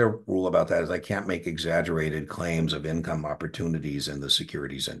the other rule about that is I can't make exaggerated claims of income opportunities in the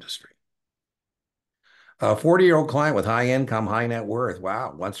securities industry. A 40-year-old client with high income, high net worth,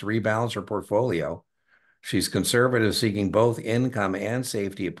 wow, wants to rebalance her portfolio. She's conservative, seeking both income and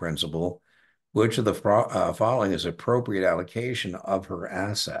safety principle. Which of the following is appropriate allocation of her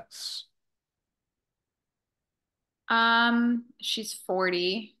assets? She's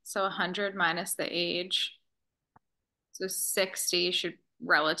 40, so 100 minus the age. So 60 should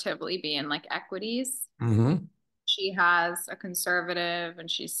relatively be in like equities. Mm-hmm. She has a conservative and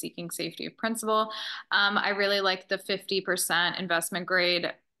she's seeking safety of principal. I really like the 50% investment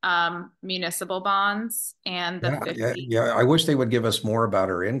grade municipal bonds and the Yeah, yeah, 50. yeah. I wish they would give us more about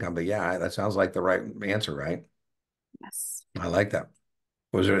her income, but yeah, that sounds like the right answer, right? Yes. I like that.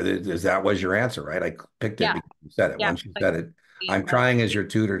 Was your answer, right? I picked it Yeah. because you said it. Yeah. Once you Like said it, I'm trying as your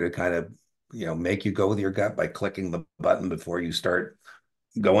tutor to kind of, make you go with your gut by clicking the button before you start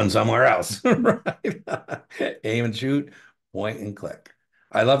going somewhere else, right? Aim and shoot, point and click.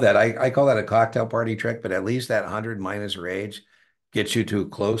 I love that. I call that a cocktail party trick, but at least that 100 minus your age gets you too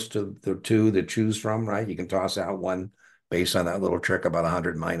close to the two to choose from, right? You can toss out one based on that little trick about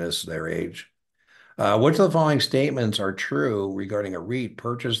 100 minus their age. Which of the following statements are true regarding a REIT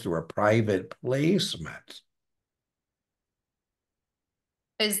purchased through a private placement?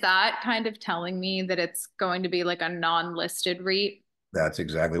 Is that kind of telling me that it's going to be like a non-listed REIT? That's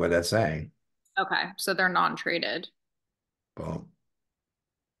exactly what that's saying. Okay, so they're non-traded. Boom.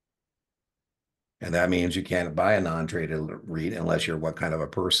 And that means you can't buy a non-traded REIT unless you're what kind of a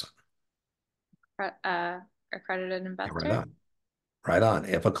person? Uh, accredited Yeah, right investor, on. Right on.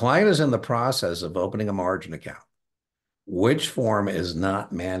 If a client is in the process of opening a margin account, which form is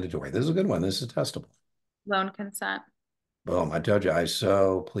not mandatory? This is a good one. This is testable. loan consent. Boom. I told you, I'm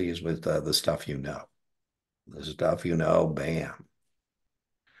so pleased with the stuff you know. The stuff you know, bam.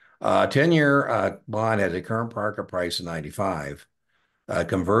 10-year bond has a current market price of 95, a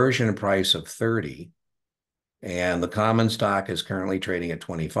conversion price of 30, and the common stock is currently trading at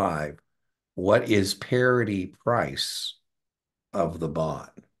 25. What is parity price of the bond?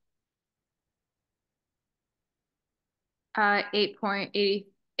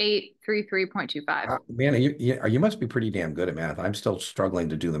 8.833.25. Man, you must be pretty damn good at math. I'm still struggling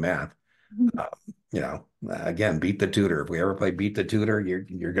to do the math. Uh, again, beat the tutor. If we ever play beat the tutor,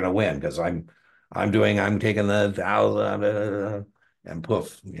 you're gonna win because I'm taking the thousand and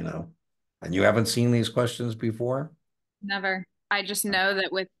poof. And you haven't seen these questions before? Never. I just know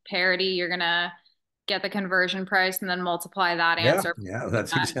that with parity, you're gonna get the conversion price and then multiply that Yeah, answer. yeah,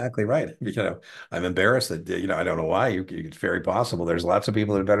 that's exactly right. I'm embarrassed that I don't know why. It's very possible. There's lots of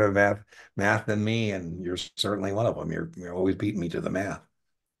people that are better at math than me, and you're certainly one of them. You're always beating me to the math.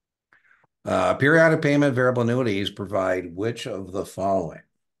 Periodic payment variable annuities provide which of the following?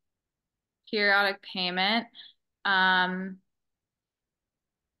 Periodic payment. Um,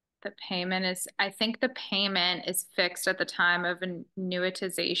 the payment is, I think the payment is fixed at the time of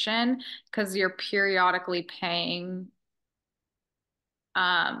annuitization because you're periodically paying,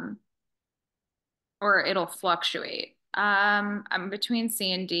 um, or it'll fluctuate. I'm between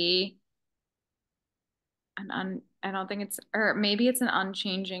C and D. I don't think it's, or maybe it's an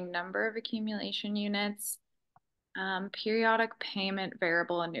unchanging number of accumulation units. Periodic payment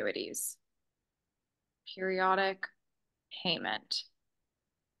variable annuities. Periodic payment.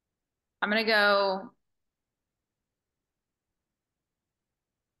 I'm gonna go.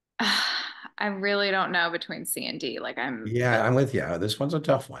 I really don't know between C and D. Like I'm Yeah, I'm with you. This one's a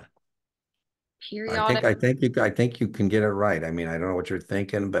tough one. periodic. I think you can get it right. I mean, I don't know what you're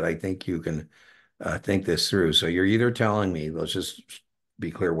thinking, but I think you can think this through. So you're either telling me, let's just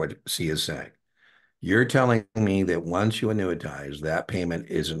be clear what C is saying. You're telling me that once you annuitize, that payment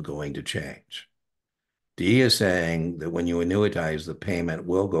isn't going to change. D is saying that when you annuitize, the payment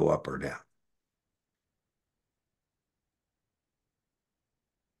will go up or down.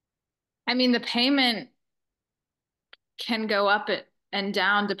 I mean, the payment can go up and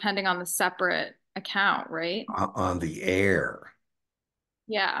down depending on the separate account, right? On the air,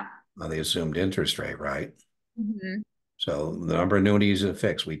 Yeah. on the assumed interest rate, right? Hmm. So the number of annuities is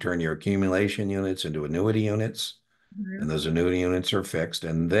fixed. We turn your accumulation units into annuity units, Hmm. and those annuity units are fixed.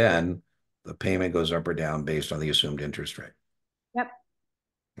 And then the payment goes up or down based on the assumed interest rate. Yep.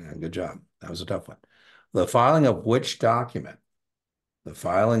 Yeah, good job. That was a tough one. The filing of which document? The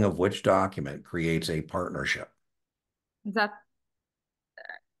filing of which document creates a partnership? That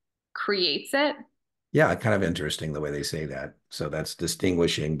creates it. Yeah, kind of interesting the way they say that. So that's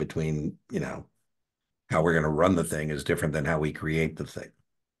distinguishing between, how we're going to run the thing is different than how we create the thing.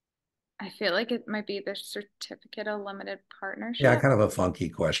 I feel like it might be the certificate of limited Yeah, partnership. kind of a funky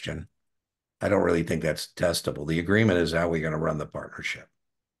question. I don't really think that's testable. The agreement is how we're going to run the partnership.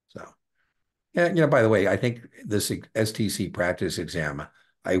 So, yeah, by the way, I think this STC practice exam,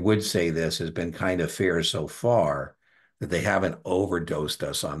 I would say this has been kind of fair so far that they haven't overdosed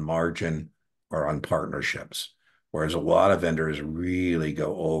us on margin or on partnerships, whereas a lot of vendors really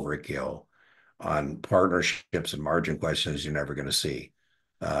go overkill on partnerships and margin questions you're never going to see.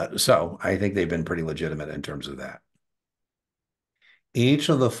 So I think they've been pretty legitimate in terms of that. Each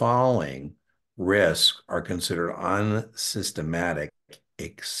of the following risks are considered unsystematic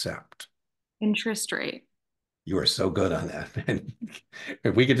except. Interest rate. You are so good on that.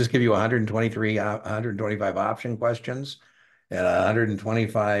 If we could just give you 123, 125 option questions and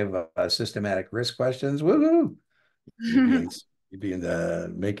 125 systematic risk questions, woohoo! You'd be in, you'd be in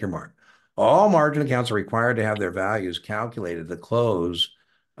the make your mark. All margin accounts are required to have their values calculated at the close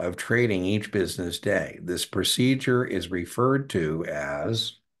of trading each business day. This procedure is referred to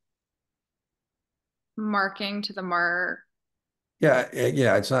as, Marking to the mark. yeah,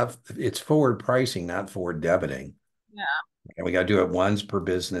 yeah, it's forward pricing, not forward debiting. Yeah. And we got to do it once per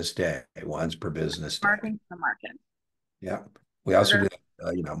business day, once per business day. Marking to the market. Yeah. We also Sugar.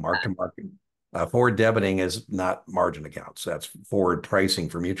 do, mark to market. Forward debiting is not margin accounts. That's forward pricing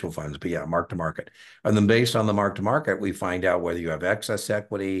for mutual funds. But yeah, mark to market. And then based on the mark to market, we find out whether you have excess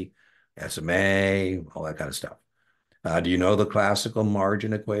equity, SMA, all that kind of stuff. Do you know the classical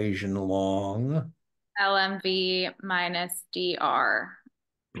margin equation long? LMV minus DR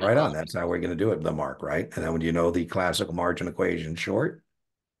Right equals, on. That's how we're going to do it, the mark, right? And then when you know the classical margin equation short?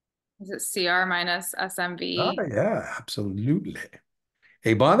 is it CR minus Oh, SMV? yeah, absolutely.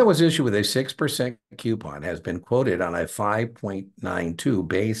 A bond that was issued with a 6% coupon has been quoted on a 5.92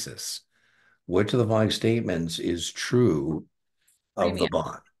 basis. Which of the following statements is true of the Premium.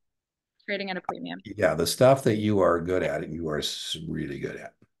 bond? Trading at a premium. Yeah, the stuff that you are good at, you are really good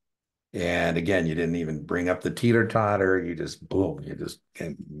at. And again, you didn't even bring up the teeter totter. You just, boom, you just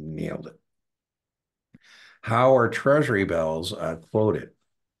nailed it. How are treasury bills quoted?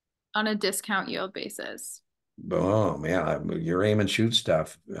 On a discount yield basis. Boom, yeah, your aim and shoot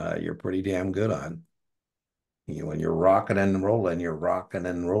stuff, you're pretty damn good on. When you're rocking and rolling, you're rocking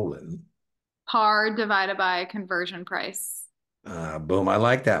and rolling. Par divided by conversion price. Boom. I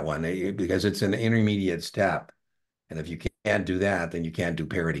like that one because it's an intermediate step. And if you can't do that, then you can't do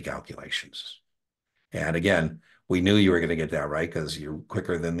parity calculations. And again, we knew you were going to get that right because you're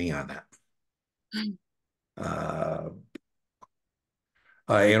quicker than me on that. Uh,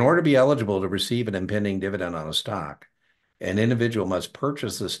 in order to be eligible to receive an impending dividend on a stock, an individual must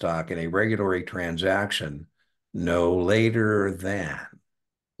purchase the stock in a regulatory transaction no later than.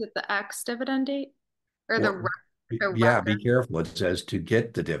 Is it the X dividend date or Well, the yeah, record? be careful. It says to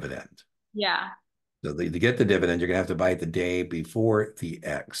get the dividend. Yeah. So to get the dividend, you're going to have to buy it the day before the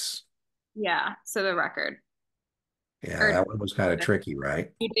X. Yeah. So the record. Yeah, Or that one was kind of tricky,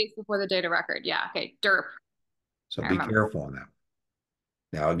 right? 2 days before the data record. Yeah. Okay. DERP. So I be remember. careful on that.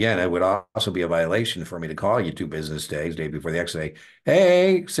 Now, again, it would also be a violation for me to call you 2 business days, day before the X, say,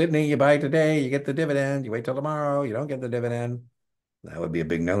 hey, Sydney, you buy today, you get the dividend. You wait till tomorrow, you don't get the dividend. That would be a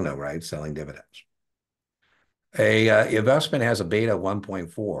big no-no, right? Selling dividends. A investment has a beta of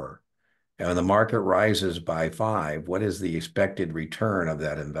 1.4, and when the market rises by 5, what is the expected return of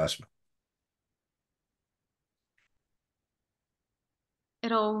that investment?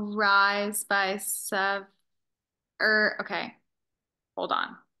 It'll rise by seven. Or okay, hold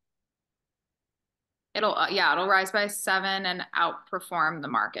on. Yeah, it'll rise by 7 and outperform the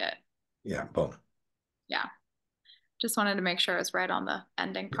market. Yeah, boom. Yeah. Just wanted to make sure I was right on the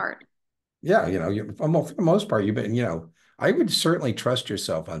ending part. Yeah, for the most part, you've been, I would certainly trust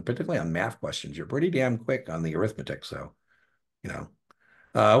yourself on, particularly on math questions. You're pretty damn quick on the arithmetic. So, you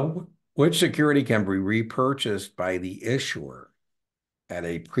know, which security can be repurchased by the issuer at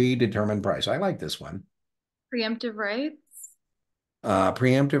a predetermined price? I like this one. Preemptive rights?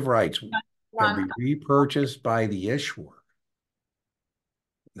 Preemptive rights can Non- be repurchased by the issuer.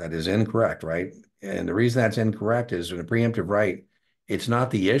 That is incorrect, right? And the reason that's incorrect is in a preemptive right, it's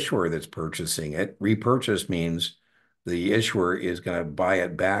not the issuer that's purchasing it. Repurchase means the issuer is going to buy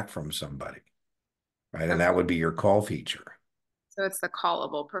it back from somebody, right? And Okay. that would be your call feature. So it's the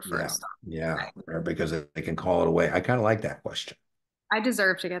callable preferred Yeah, stock. yeah, Okay. or because they can call it away. I kind of like that question. I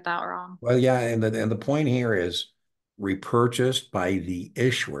deserve to get that wrong. Well, yeah, and the point here is repurchased by the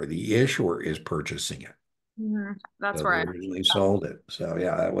issuer. The issuer is purchasing it. That's So where they I. originally sold it. So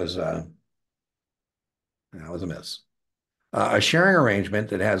yeah, that was a miss. A sharing arrangement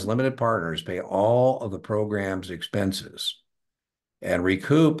that has limited partners pay all of the program's expenses and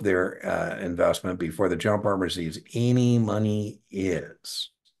recoup their investment before the jump arm receives any money is.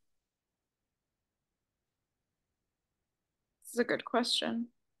 This is a good question.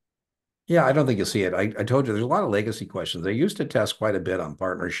 Yeah, I don't think you'll see it. I told you there's a lot of legacy questions. They used to test quite a bit on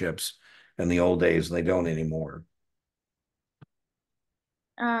partnerships in the old days, and they don't anymore.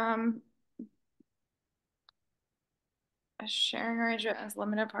 Um, a sharing arrangement as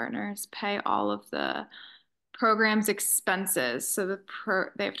limited partners pay all of the program's expenses. So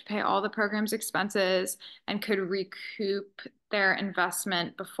they have to pay all the program's expenses and could recoup their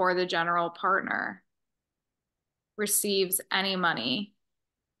investment before the general partner receives any money.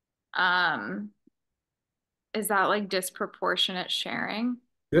 Um, is that like disproportionate sharing?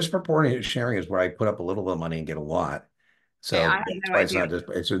 Disproportionate sharing is where I put up a little bit of money and get a lot. Okay, I So have that's no why it's idea. not just,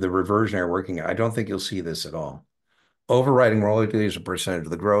 it's the reversionary working. I don't think you'll see this at all. Overriding royalties, a percentage of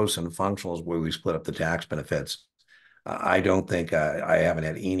the gross, and functional is where we split up the tax benefits. I don't think I haven't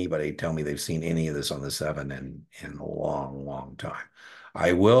had anybody tell me they've seen any of this on the seven in a long, long time.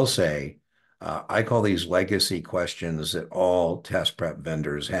 I will say, I call these legacy questions that all test prep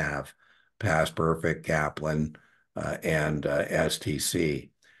vendors have, Pass Perfect, Kaplan, and STC.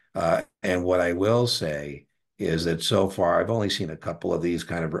 And what I will say is that so far I've only seen a couple of these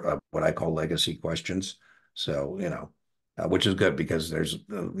kind of what I call legacy questions. So, which is good because there's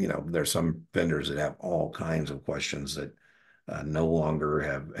some vendors that have all kinds of questions that no longer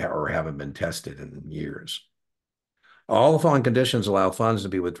have or haven't been tested in years. All the following conditions allow funds to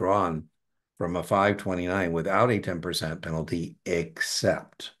be withdrawn from a 529 without a 10% penalty,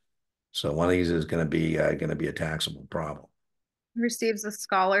 except. So one of these is going to be a taxable problem. Receives a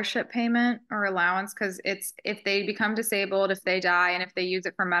scholarship payment or allowance because it's if they become disabled, if they die, and if they use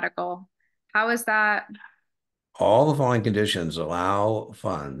it for medical. How is that? All the following conditions allow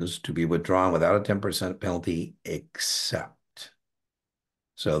funds to be withdrawn without a 10% penalty, except.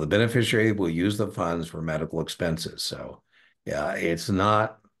 So the beneficiary will use the funds for medical expenses. So, yeah, it's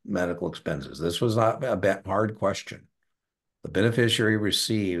not medical expenses. This was not a hard question. The beneficiary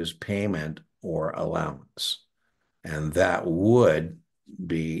receives payment or allowance, and that would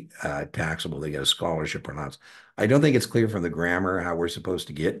be taxable. They get a scholarship or not. I don't think it's clear from the grammar how we're supposed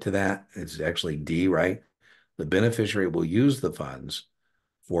to get to that. It's actually D, right? The beneficiary will use the funds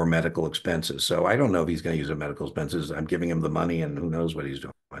for medical expenses. So I don't know if he's going to use the medical expenses. I'm giving him the money, and who knows what he's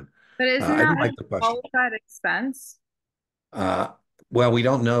doing. But isn't I that didn't like the all question. of that expense? Uh, well, we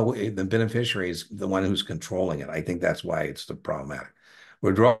don't know. The beneficiary is the one who's controlling it. I think that's why it's the problematic.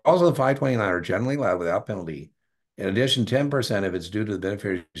 Withdrawals of the 529 are generally allowed without penalty. In addition, 10% if it's due to the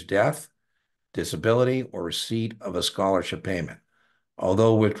beneficiary's death, disability, or receipt of a scholarship payment.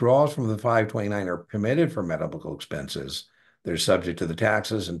 Although withdrawals from the 529 are permitted for medical expenses, they're subject to the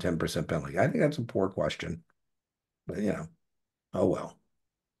taxes and 10% penalty. I think that's a poor question, but oh well.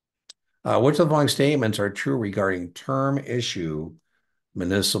 Which of the following statements are true regarding term issue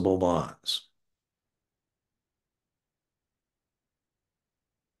municipal bonds?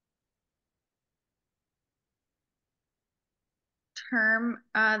 Term,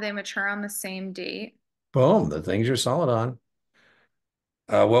 they mature on the same date. Boom, the things you're solid on.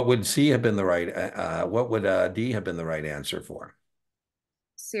 What would C have been the right, what would D have been the right answer for?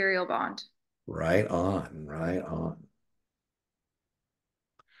 Serial bond. Right on, right on.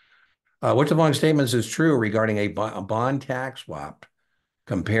 Which of the following statements is true regarding a bond tax swap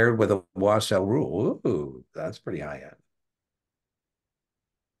compared with a wash sale rule? Ooh, that's pretty high end.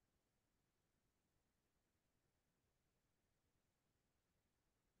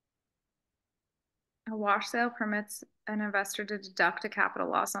 A wash sale permits an investor to deduct a capital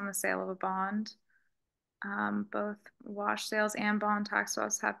loss on the sale of a bond. Both wash sales and bond tax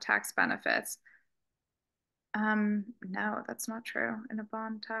swaps have tax benefits. No, that's not true. In a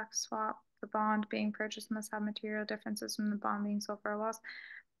bond tax swap, the bond being purchased must have material differences from the bond being sold for a loss.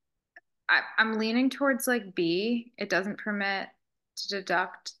 I'm leaning towards like B. It doesn't permit to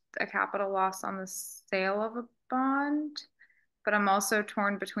deduct a capital loss on the sale of a bond, but I'm also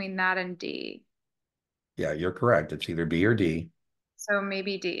torn between that and D. Yeah, you're correct. It's either B or D. So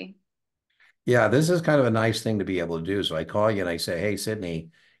maybe D. Yeah, this is kind of a nice thing to be able to do. So I call you and I say, hey, Sydney,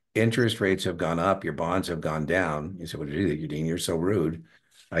 interest rates have gone up, your bonds have gone down. You say, what did you do, Dean? You're so rude.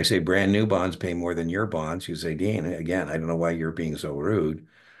 I say, brand new bonds pay more than your bonds. You say, Dean, again, I don't know why you're being so rude.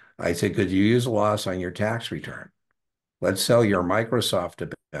 I say, could you use a loss on your tax return? Let's sell your Microsoft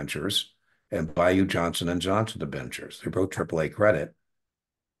debentures and buy you Johnson and Johnson debentures. They're both AAA credit,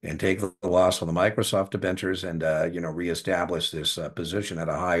 and take the loss on the Microsoft debentures and reestablish this position at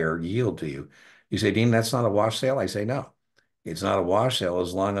a higher yield to you. You say, Dean, that's not a wash sale. I say, no, it's not a wash sale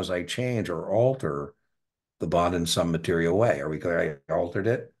as long as I change or alter the bond in some material way. Are we clear? I altered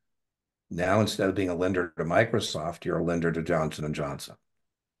it. Now, instead of being a lender to Microsoft, you're a lender to Johnson and Johnson.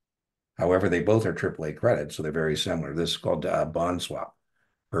 However, they both are AAA credit, so they're very similar. This is called bond swap.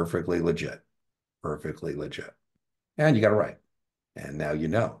 Perfectly legit. Perfectly legit. And you got it right. And now you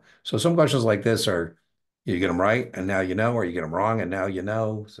know. So some questions like this are you get them right and now you know, or you get them wrong and now you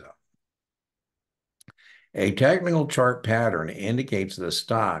know. So a technical chart pattern indicates the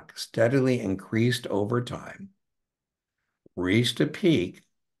stock steadily increased over time, reached a peak,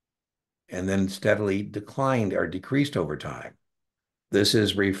 and then steadily declined or decreased over time. This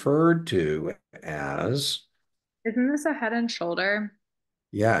is referred to as, Isn't this a head and shoulder?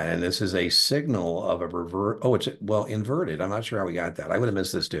 yeah, and this is a signal of a revert. Oh, it's well inverted. I'm not sure how we got that. I would have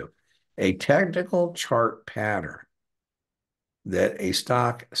missed this too. A technical chart pattern that a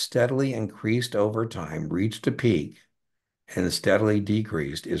stock steadily increased over time, reached a peak, and steadily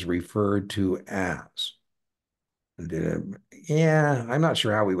decreased is referred to as. Yeah, I'm not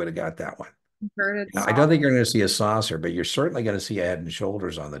sure how we would have got that one. Inverted I don't saucer. think you're going to see a saucer, but you're certainly going to see a head and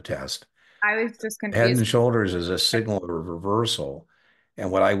shoulders on the test. I was just Head confused. and shoulders is a signal of a reversal.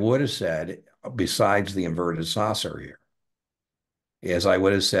 And what I would have said, besides the inverted saucer here, is I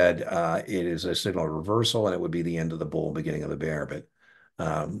would have said it is a signal of reversal and it would be the end of the bull, beginning of the bear. But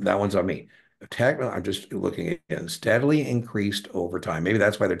that one's on me. Technically, I'm just looking again, steadily increased over time. Maybe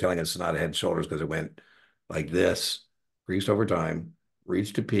that's why they're telling us it's not head and shoulders because it went like this, increased over time,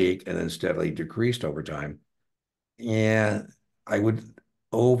 reached a peak, and then steadily decreased over time. Yeah, I would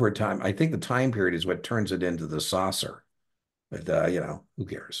over time. I think the time period is what turns it into the saucer. But who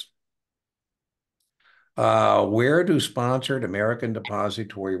cares? Where do sponsored American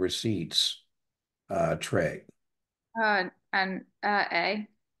depository receipts trade? And A.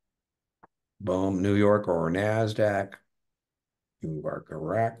 Boom, New York or NASDAQ. You are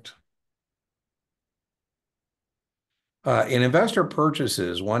correct. An investor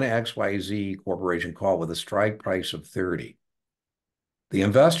purchases one XYZ corporation call with a strike price of 30. The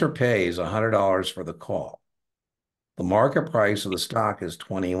investor pays $100 for the call. The market price of the stock is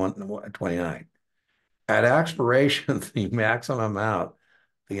 29. At expiration, the maximum amount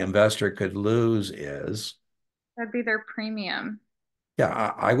the investor could lose is, That'd be their premium.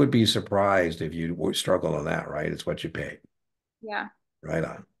 yeah, I would be surprised if you struggle on that, right? It's what you paid. Yeah. Right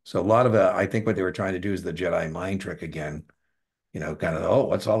on. So a lot of I think what they were trying to do is the Jedi mind trick again, kind of, oh,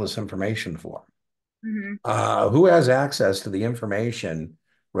 what's all this information for? Hmm. Who has access to the information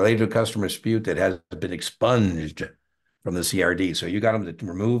related to a customer dispute that has been expunged from the CRD? So you got them to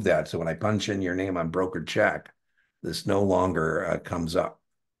remove that. So when I punch in your name on brokered check, this no longer comes up.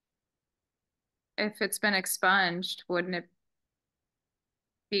 If it's been expunged, wouldn't it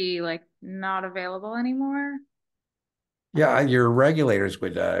be like not available anymore? Yeah, your regulators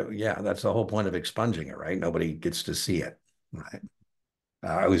would, yeah, that's the whole point of expunging it, right? Nobody gets to see it, right?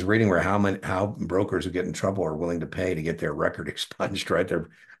 I was reading where how brokers who get in trouble are willing to pay to get their record expunged, right? They're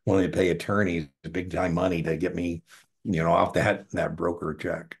willing to pay attorneys big time money to get me, off that broker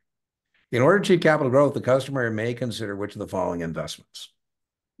check. In order to achieve capital growth, the customer may consider which of the following investments.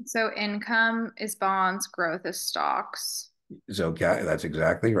 So income is bonds, growth is stocks. So that's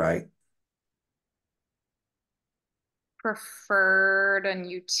exactly right. Preferred and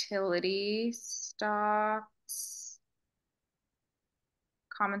utility stocks.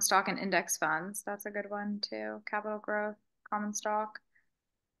 Common stock and index funds. That's a good one too. Capital growth, common stock.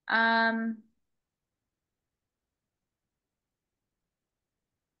 Um,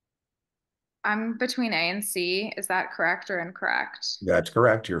 I'm between A and C. Is that correct or incorrect? That's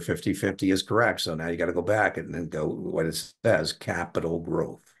correct. Your 50-50 is correct. So now you got to go back and then go what it says, capital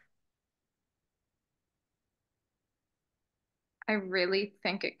growth. I really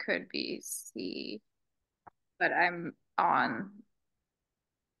think it could be C, but I'm on.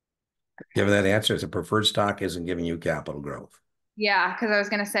 Given that answer, it's a preferred stock isn't giving you capital growth. Yeah, because I was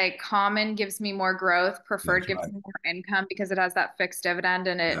gonna say common gives me more growth, preferred That's gives right. me more income because it has that fixed dividend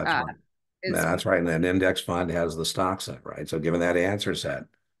and it That's right. is That's right. And an index fund has the stocks in it, right? So given that answer set,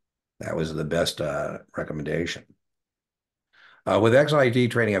 that was the best recommendation. With XIT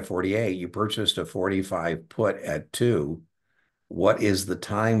trading at 48, you purchased a 45 put at 2. What is the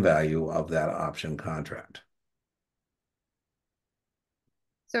time value of that option contract?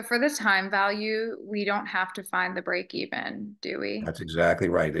 so for the time value, we don't have to find the break even, do we? That's exactly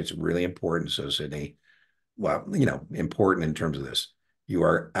right. It's really important. So, Sydney, well, important in terms of this. You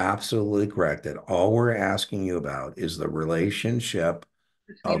are absolutely correct that all we're asking you about is the relationship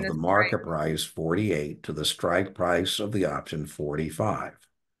Between of the this, market price 48 to the strike price of the option 45.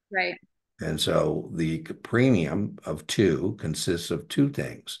 right, And so the premium of 2 consists of two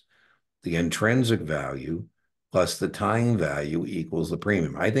things. The intrinsic value plus the time value equals the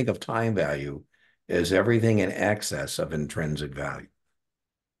premium. I think of time value as everything in excess of intrinsic value.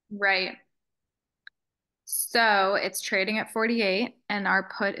 right. So it's trading at 48 and our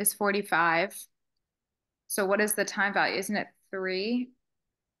put is 45. So what is the time value? Isn't it 3?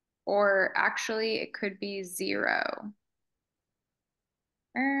 Or actually, it could be 0.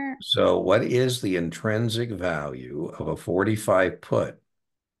 Er, So what is the intrinsic value of a 45 put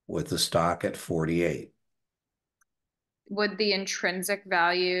with the stock at 48? would the intrinsic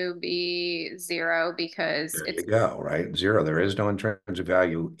value be 0 because There you it's go, right? Zero. There is no intrinsic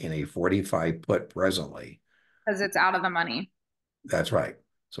value in a 45 put presently. out of the money? That's right.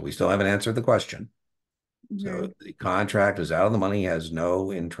 So we still haven't answered the question. So Mhm. the contract is out of the money, has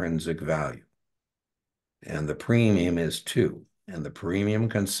no intrinsic value. And the premium is 2. And the premium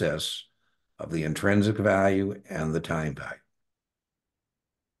consists of the intrinsic value and the time value.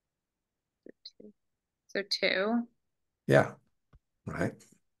 So 2. Yeah, right.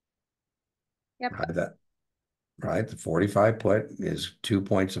 Yep. Right. Right. The 45 put is 2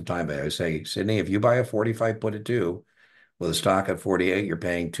 points of time value. I say, Sydney, if you buy a 45 put at 2 with a stock at 48, you're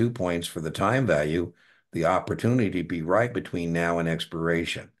paying 2 points for the time value, the opportunity to be right between now and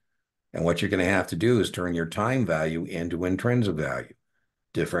expiration. And what you're going to have to do is turn your time value into intrinsic value.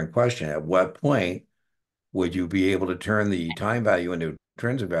 Different question. At what point would you be able to turn the time value into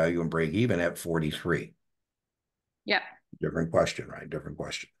intrinsic value and break even at 43? Yep. Different question, right? Different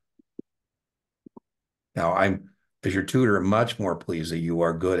question. Now, as your tutor, much more pleased that you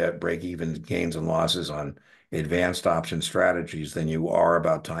are good at break-even gains and losses on advanced option strategies than you are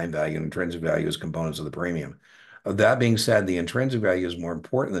about time value and intrinsic value as components of the premium. That being said, the intrinsic value is more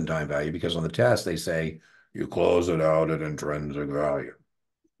important than time value because on the test, they say you close it out at intrinsic value.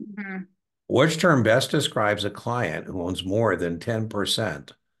 Mhm. Which term best describes a client who owns more than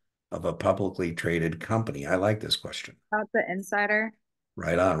 10% of a publicly traded company? I like this question. About the insider.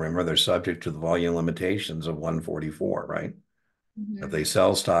 Right on. Remember, they're subject to the volume limitations of 144, right? If Mhm. they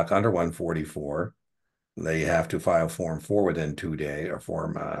sell stock under 144, they have to file Form 4 within 2 days or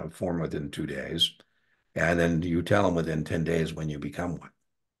form within 2 days. And then you tell them within 10 days when you become one.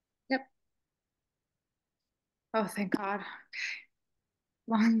 Yep. Oh, thank God.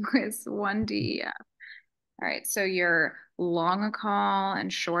 Long quiz 1D. All right, so you're long a call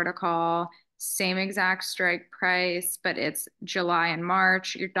and short a call, same exact strike price, but it's July and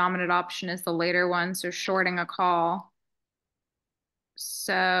March. Your dominant option is the later one, so shorting a call.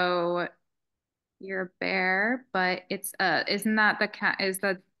 So you're a bear, but it's isn't that is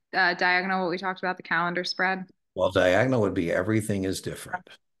the diagonal what we talked about, the calendar spread? Well, diagonal would be everything is different.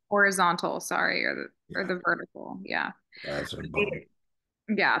 Horizontal, sorry, or Yeah, the vertical. Yeah. that's a bummer.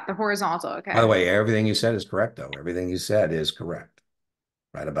 Yeah, the horizontal. By the Okay. way, everything you said is correct, though. Everything you said is correct.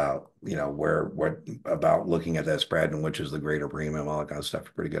 right? About, what about looking at that spread and which is the greater premium, all that kind of stuff.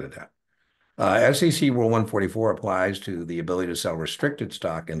 You're pretty good at that. SEC Rule 144 applies to the ability to sell restricted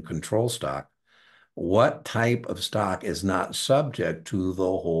stock and control stock. What type of stock is not subject to the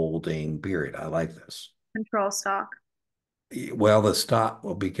holding period? I like this. Control stock. Well, the stock,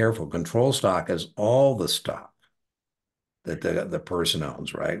 well, be careful. Control stock is all the stock that the person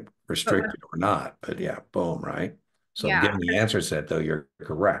owns, right? But with, Restricted or not. But yeah, boom, right? So yeah, given the answer set, though, you're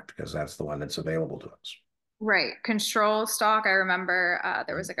correct because that's the one that's available to us. right. Control stock. I remember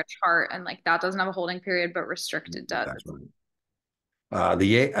there was like a chart and like that doesn't have a holding period, but restricted does. That's right.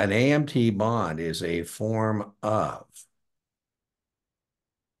 An AMT bond is a form of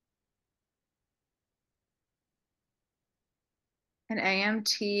An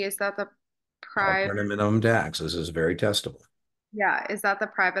AMT, is that the private? alternative minimum tax. This is very testable. Yeah, is that the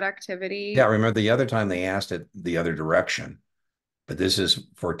private Yeah, activity? remember the other time they asked it the other direction, but this is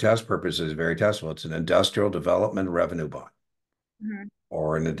for test purposes very testable. It's an industrial development revenue bond Mhm.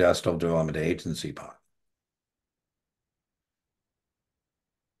 or an industrial development agency bond.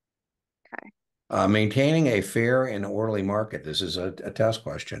 Okay. Maintaining a fair and orderly market. This is a test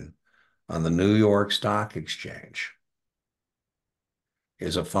question on the New York Stock Exchange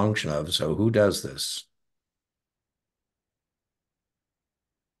is a function of, so who does this?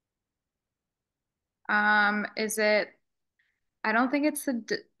 Is it, I don't think it's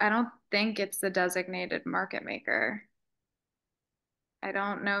the designated market maker. I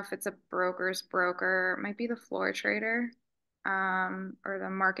don't know if it's a broker's broker. It might be the floor trader, or the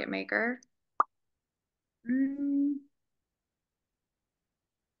market maker. Mm,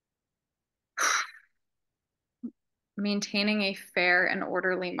 maintaining a fair and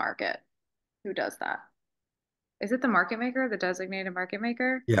orderly market. Who does that? Is it the market maker, the designated market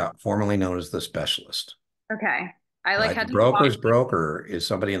maker? Yeah, formerly known as the specialist. Okay. I like Right. The had to broker's broker is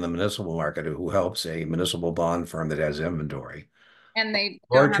somebody in the municipal market who helps a municipal bond firm that has inventory. and they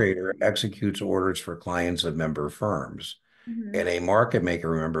Floor don't have. trader executes orders for clients of member firms. Mhm. And a market maker,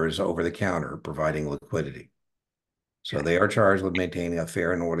 remember, is over the counter providing liquidity. So they are charged with maintaining a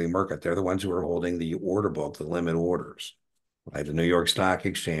fair and orderly market. They're the ones who are holding the order book, the limit orders. Right? The New York Stock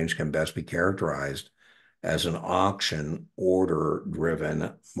Exchange can best be characterized as an auction order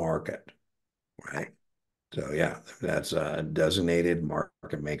driven market. Right. So yeah, that's a designated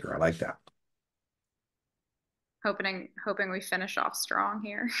market maker. I like that. Hoping we finish off strong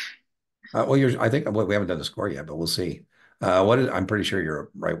here. I think well, we haven't done the score yet, but we'll see. I'm pretty sure you're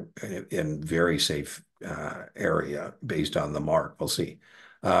right in very safe area based on the mark. We'll see.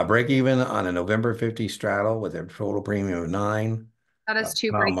 Break even on a November 50 straddle with a total premium of 9. That is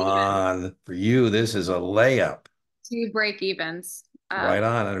two break Come even. on. For you, this is a layup. Two break evens. Right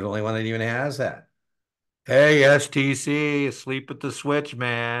on. There's only one that even has that. Hey, STC, sleep at the switch,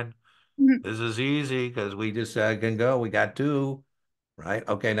 man. This is easy because we just can go. We got 2. Right?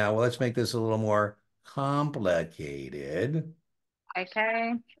 Okay, now well, let's make this a little more complicated.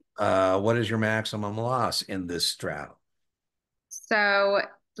 Okay. What is your maximum loss in this straddle? So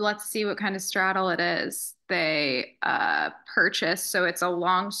let's see what kind of straddle it is. They purchase, so it's a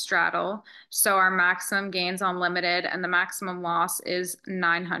long straddle. So our maximum gains unlimited and the maximum loss is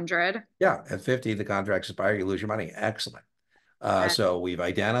 900. Yeah, at 50, the contract expires, you lose your money. Excellent. And So we've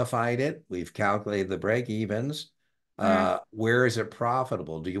identified it. We've calculated the break evens. mhm, Where is it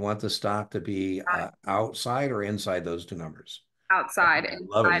profitable? Do you want the stock to be outside or inside those 2 numbers? outside, Excellent.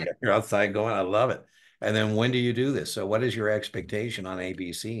 I love it. inside. You're outside going. I love it. And then when do you do this? So what is your expectation on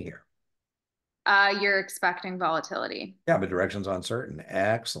ABC here? You're expecting volatility. Yeah, but direction's uncertain.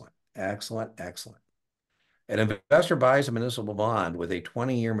 Excellent. Excellent. Excellent. An investor buys a municipal bond with a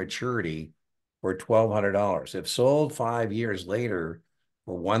 20-year maturity for $1,200. If sold 5 years later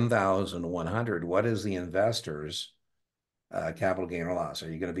for 1,100, what is the investor's capital gain or loss?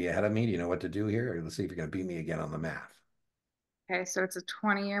 Are you going to be ahead of me? Do you know what to do here? Let's see if you're going to beat me again on the math. Okay, so it's a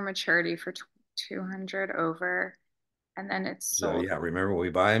 20-year maturity for 200 over, and then it's So sold. yeah, remember we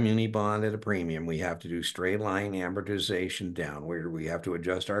buy a muni bond at a premium. We have to do straight line amortization down where we have to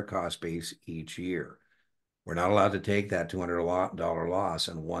adjust our cost base each year. We're not allowed to take that $200 loss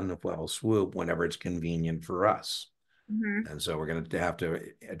in one fell swoop whenever it's convenient for us. Mhm. And so we're going to have to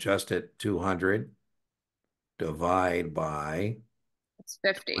adjust it 200 divide by It's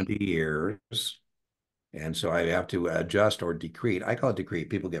 50. 20 years. And so I have to adjust or decrete. I call it decrete.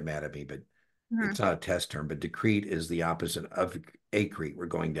 People get mad at me, but Mhm. it's not a test term, but decrete is the opposite of accrete. We're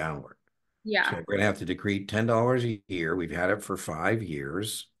going downward. So Yeah. we're going to have to decrete $10 a year. We've had it for 5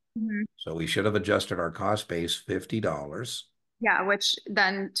 years. Mhm. So we should have adjusted our cost base $50. Yeah, which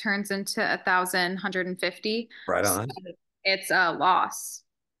then turns into 1,150. Right So on. It's a loss,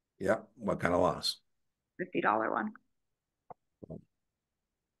 Yep. What kind of loss? $50 one.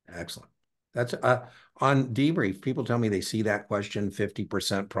 Excellent. That's on debrief. People tell me they see that question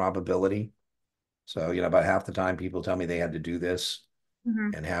 50% probability. So, about half the time people tell me they had to do this,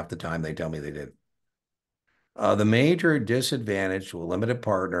 Hmm. and half the time they tell me they didn't. The major disadvantage to a limited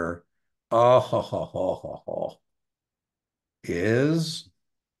partner, oh, ho, ho, ho, ho, ho, is,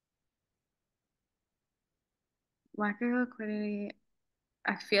 Lack of liquidity.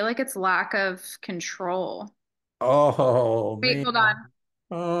 I feel like it's lack of control. oh Wait, man, hold on.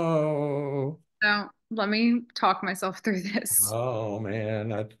 oh, No, let me talk myself through this. oh man,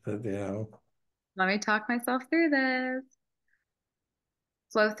 Let me talk myself through this.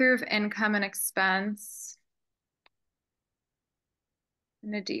 Flow through of income and expense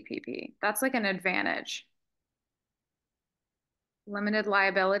in a DPP. That's like an advantage. Limited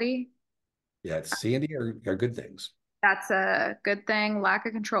liability. yeah, C and D are good things. That's a good thing. Lack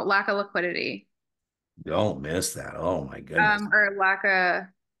of control, lack of liquidity, Don't miss that. Oh my goodness. or lack of.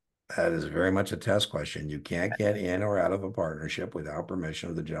 That is very much a test question. You can't get in or out of a partnership without permission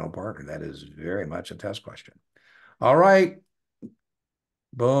of the general partner. That is very much a test question. All right.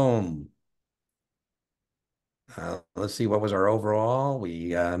 Boom. Let's see, what was our overall?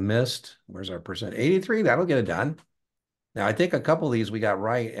 We missed. Where's our percent? 83. That'll get it done. Now, I think a couple of these we got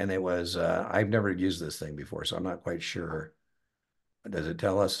right, and it was, I've never used this thing before, so I'm not quite sure. Does it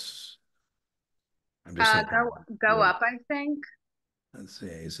tell us? I'm just thinking. Go up, I think. Let's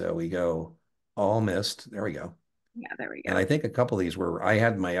see. So we go all missed. There we go. Yeah, there we And go. I think a couple of these were, I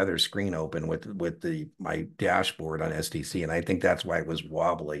had my other screen open with the my dashboard on STC, and I think that's why it was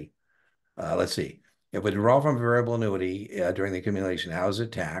wobbly. Let's see. If we withdraw from a variable annuity during the accumulation, how is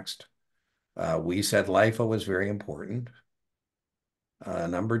it taxed? We said LIFO was very important.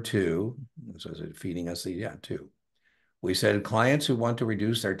 Number two, so is it feeding us the, yeah, two. We said clients who want to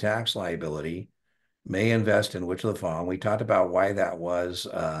reduce their tax liability may invest in which of the following. We talked about why that was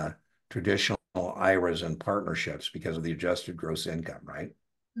traditional IRAs and partnerships because of the adjusted gross income, right?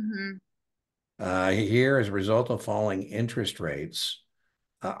 Hmm. Here, as a result of falling interest rates,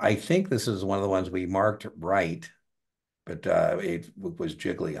 I think this is one of the ones we marked right, but it was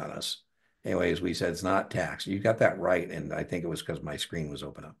jiggly on us. Anyways, we said it's not taxed. You got that right, and I think it was because my screen was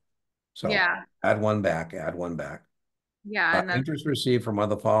open up. So Yeah, add one back, add one back. yeah, and then Interest received from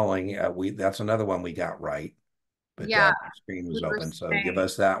other following, that's another one we got right, but yeah, my screen we was were open. So give saying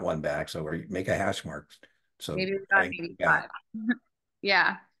us that one back. So we make a hash mark. So maybe we got adding back. 85.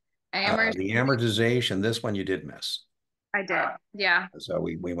 Yeah, amortization. The amortization, this one you did miss. I did. Yeah, So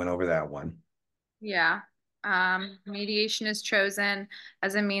we went over that one. yeah. Mediation is chosen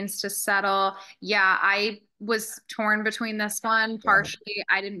as a means to settle. Yeah, I was torn between this one. Yeah. Partially,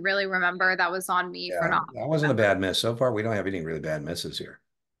 I didn't really remember. That was on me for Yeah, not that wasn't a bad miss. So far, we don't have any really bad misses here.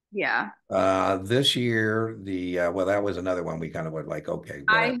 Yeah. This year, well, that was another one we kind of were like, okay,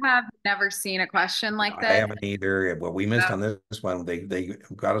 whatever. I have never seen a question like I this. haven't either. What we missed on this one, they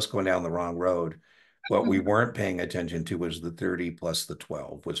got us going down the wrong road. What we weren't paying attention to was the 30 plus the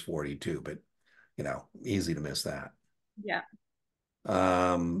 12 was 42, but easy to miss that. Yeah.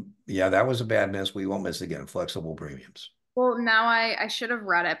 Yeah, that was a bad miss. We won't miss again. Flexible premiums. Well, now I should have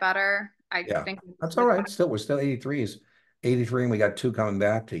read it better. I Yeah, think that's all with right. We're still 83s, 83, and we got two coming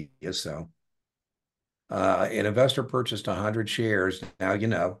back to you. So an investor purchased 100 shares.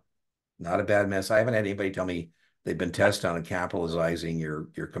 Now, not a bad miss. I haven't had anybody tell me they've been tested on capitalizing your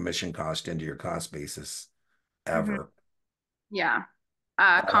commission cost into your cost basis Mhm. ever. Yeah.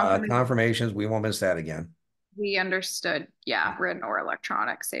 Confirmation Confirmations, we won't miss that again. we understood. Yeah, written or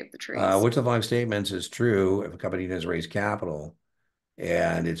electronic, save the trees. Which of the following statements is true if a company does raise capital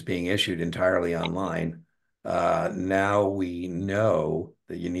and it's being issued entirely online? Now we know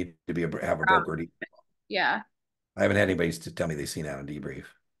that you need to have a broker. Yeah. I haven't had anybody to tell me they've seen that on debrief.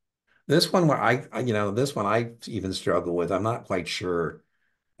 This one where this one I even struggle with. I'm not quite sure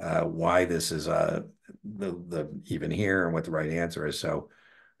why this is the even here and what the right answer is. So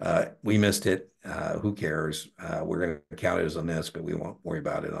we missed it. Who cares? We're going to count it as a miss, but we won't worry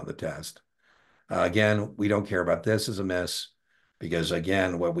about it on the test. Again, we don't care about this as a miss because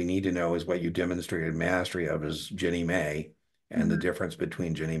again, what we need to know is what you demonstrated mastery of is Ginny Mae and the Mhm. difference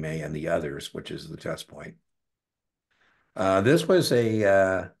between Ginny Mae and the others, which is the test point. This was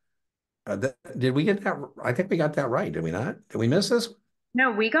did we get that? I think we got that right. Did we not? Did we miss this?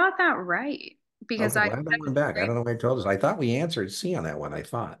 No, we got that right because Okay, well, I don't back. I don't know why I told us. I thought we answered C on that one. I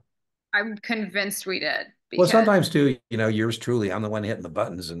thought. I'm convinced we did Well, because sometimes too, yours truly, I'm the one hitting the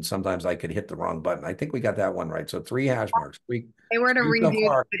buttons, and sometimes I could hit the wrong button. I think we got that one right. So three hash marks, they were to three so redo the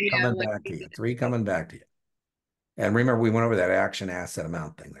far video coming like back we to you. did. Three coming back to you. And remember, we went over that action asset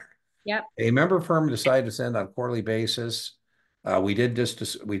amount thing there. Yep. A member firm decided to send on quarterly basis. We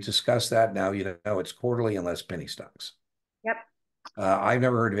discussed that. Now you know it's quarterly unless penny stocks. Yep. I've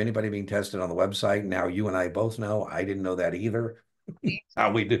never heard of anybody being tested on the website. Now you and I both know. I didn't know that either.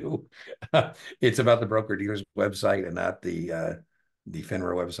 How we do. It's about the broker dealer's website and not the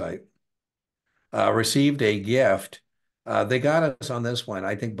FINRA website. Received a gift. They got us on this one.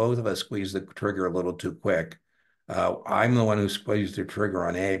 I think both of us squeezed the trigger a little too quick. I'm the one who squeezed the trigger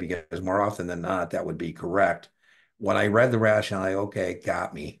on A because more often than not, that would be correct. When I read the rationale, okay, it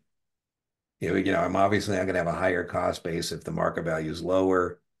got me. I'm obviously not going to have a higher cost base if the market value is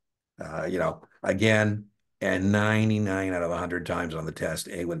lower. Again, and 99 out of 100 times on the test,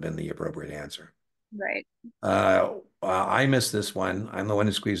 A would have been the appropriate answer. Right. I missed this one. I'm the one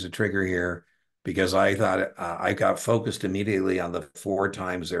who squeezed the trigger here because I thought I got focused immediately on the 4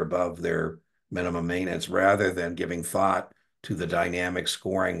 times they're above their minimum maintenance rather than giving thought to the dynamic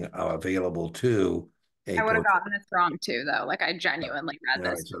scoring available to a I would have portfolio. gotten this wrong too, though. Like I genuinely read All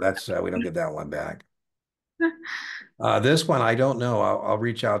right, this. so that's we don't get that one back. This one, I don't know. I'll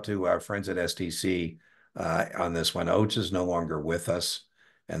reach out to our friends at STC on this one. Oates is no longer with us,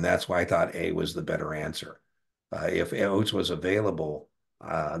 and that's why I thought A was the better answer. If Oates was available,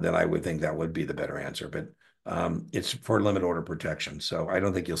 then I would think that would be the better answer. But it's for limit order protection, so I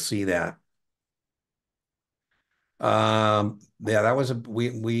don't think you'll see that. Yeah, that was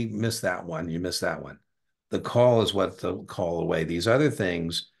we missed that one. You missed that one. The call is what the call away. These other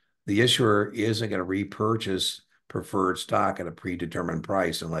things, the issuer isn't going to repurchase preferred stock at a predetermined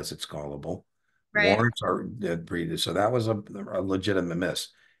price unless it's callable. Right. Warrants are pre, so that was a legitimate miss.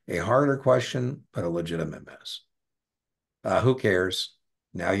 A harder question, but a legitimate miss. Who cares?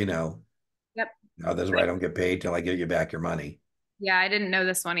 Now you know. Yep. Now this is why I don't get paid till I give you back your money. Yeah, I didn't know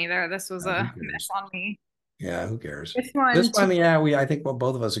this one either. This was Who a miss cares? on me. Yeah, who cares? This This one too, one, yeah, I think well,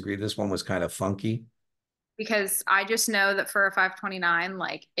 both of us agree this one was kind of funky. because I just know that for a 529,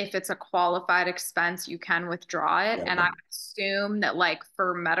 like if it's a qualified expense, you can withdraw it. Yeah, And I would assume that like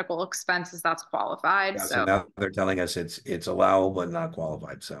for medical expenses, that's qualified. yeah, so So, now they're telling us it's allowable but not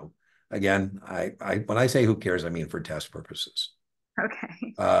qualified. So again, I when I say who cares, I mean for test purposes.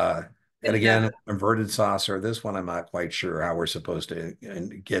 okay. Uh, and Didn't know. again, inverted saucer. This one I'm not quite sure how we're supposed to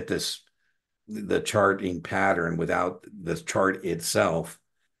get the charting pattern without the chart itself.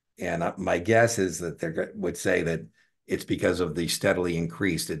 And my guess is that they would say that it's because of the steadily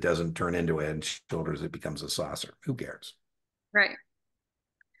increased. It doesn't turn into head and shoulders. It becomes a saucer. Who cares? Right. All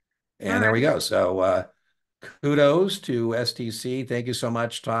And there right. we go. So kudos to STC. Thank you so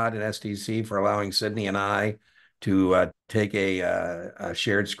much, Todd and STC, for allowing Sydney and I to take a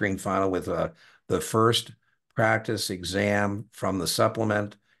shared screen final with the first practice exam from the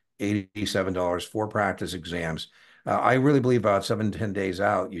supplement, $87 for practice exams. I really believe about 7 to 10 days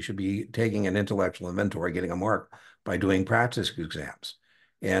out, you should be taking an intellectual inventory, getting a mark by doing practice exams.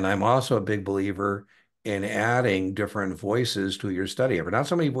 And I'm also a big believer in adding different voices to your study effort. Not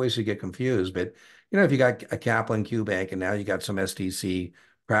so many voices get confused, but if you got a Kaplan Q bank and now you got some STC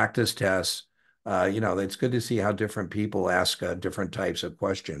practice tests, it's good to see how different people ask different types of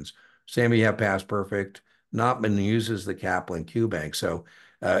questions. Same, you have past perfect. Notman uses the Kaplan Q bank. So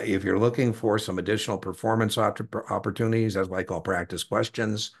if you're looking for some additional performance opportunities, as I call practice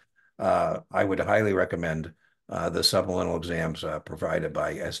questions, I would highly recommend the supplemental exams provided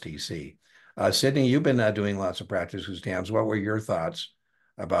by STC. Sydney, you've been doing lots of practice exams. What were your thoughts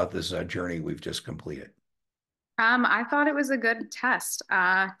about this journey we've just completed? I thought it was a good test.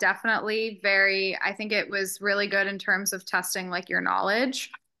 Definitely I think it was really good in terms of testing like your knowledge.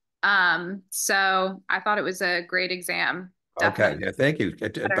 So I thought it was a great exam. Okay, Definitely yeah, thank you.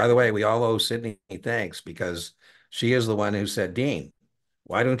 better. By the way, we all owe Sydney thanks because she is the one who said, Dean,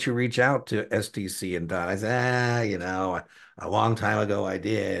 why don't you reach out to STC and Don? I said, a long time ago I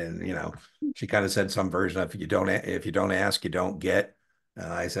did. And, she kind of said some version of if you don't ask, you don't get.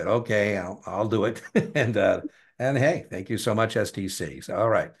 I said, okay, I'll do it. And hey, thank you so much, STC. So, all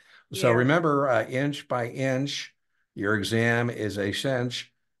right. So Yeah. remember, inch by inch, your exam is a cinch.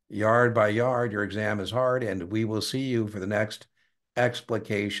 Yard by yard, your exam is hard, and we will see you for the next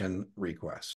explication request.